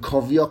ac yn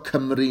cofio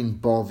Cymru'n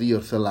boddi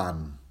wrth y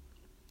lan.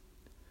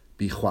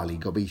 Bu chwalu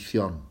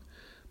gobeithion,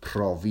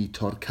 profi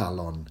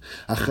torcalon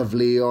a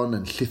chyfleon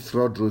yn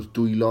llithro drwy'r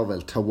dwylo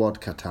fel tywod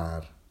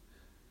Qatar.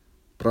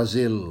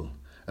 Brasil,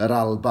 yr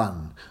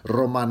Alban,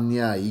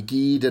 Romania i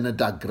gyd yn y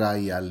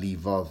dagrau a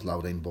lifodd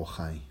lawr ein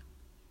bochau.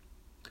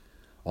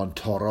 Ond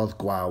torodd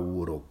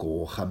gwawr o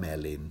goch a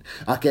melyn,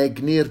 ac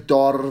egni'r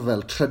dor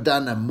fel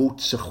trydan y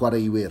mwts y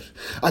chwaraewyr,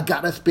 a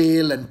Gareth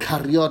Bale yn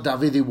cario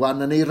Dafydd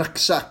Iwan yn ei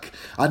rycsac,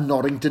 a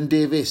Norrington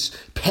Davies,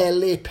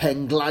 Pele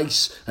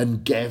Penglais yn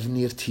gefn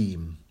i'r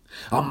tîm,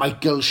 a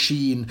Michael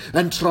Sheen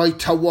yn troi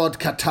tywod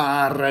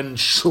Qatar yn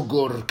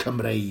siwgwr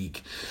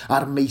Cymreig,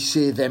 a'r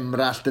meisydd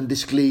emrallt yn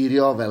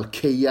disgleirio fel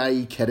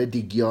ceiau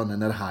Ceredigion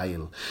yn yr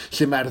haul,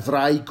 lle mae'r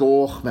ddrai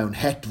goch mewn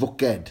het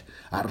fwced,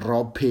 a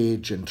Rob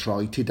Page yn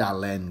troi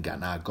tudalen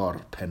gan agor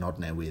penod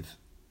newydd.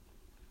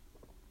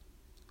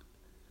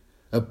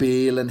 Y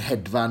Bale yn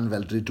hedfan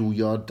fel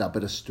dridwyod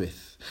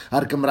Aberystwyth,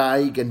 a'r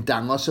Gymraeg yn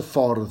dangos y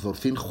ffordd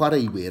wrth i'n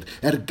chwaraewyr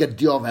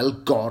ergydio fel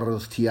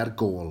gordd tua'r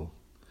gôl.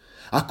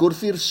 Ac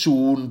wrth i'r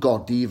sŵn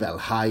godi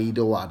fel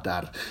haid o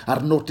adar,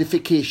 a'r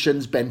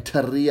notifications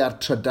bentyru ar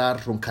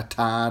trydar rhwng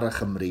Qatar a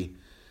Chymru,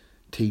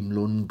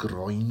 teimlwn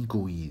groen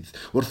gwydd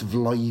wrth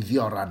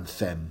floeddio'r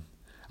anthem,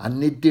 a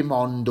nid dim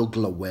ond o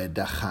glywed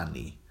a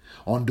chanu,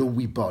 ond o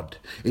wybod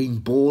ein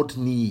bod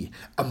ni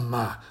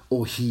yma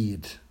o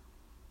hyd.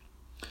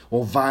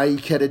 O fai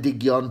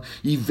Ceredigion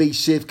i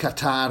feisydd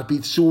Qatar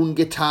bydd sŵn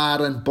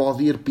gitar yn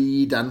boddi'r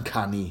byd a'n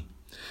canu,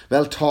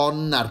 fel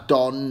ton a'r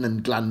don yn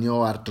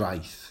glanio ar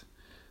draeth.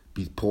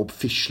 Bydd pob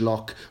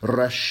fishlock,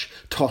 rush,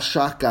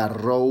 tosiac a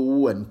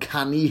row yn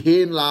canu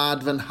hen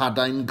lad fy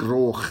nhadain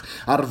groch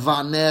a'r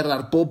faner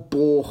ar bob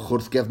boch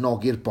wrth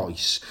gefnogi'r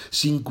boes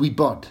sy'n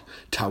gwybod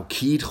taw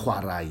cyd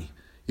chwarae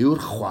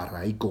yw'r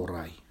chwarae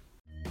gorau.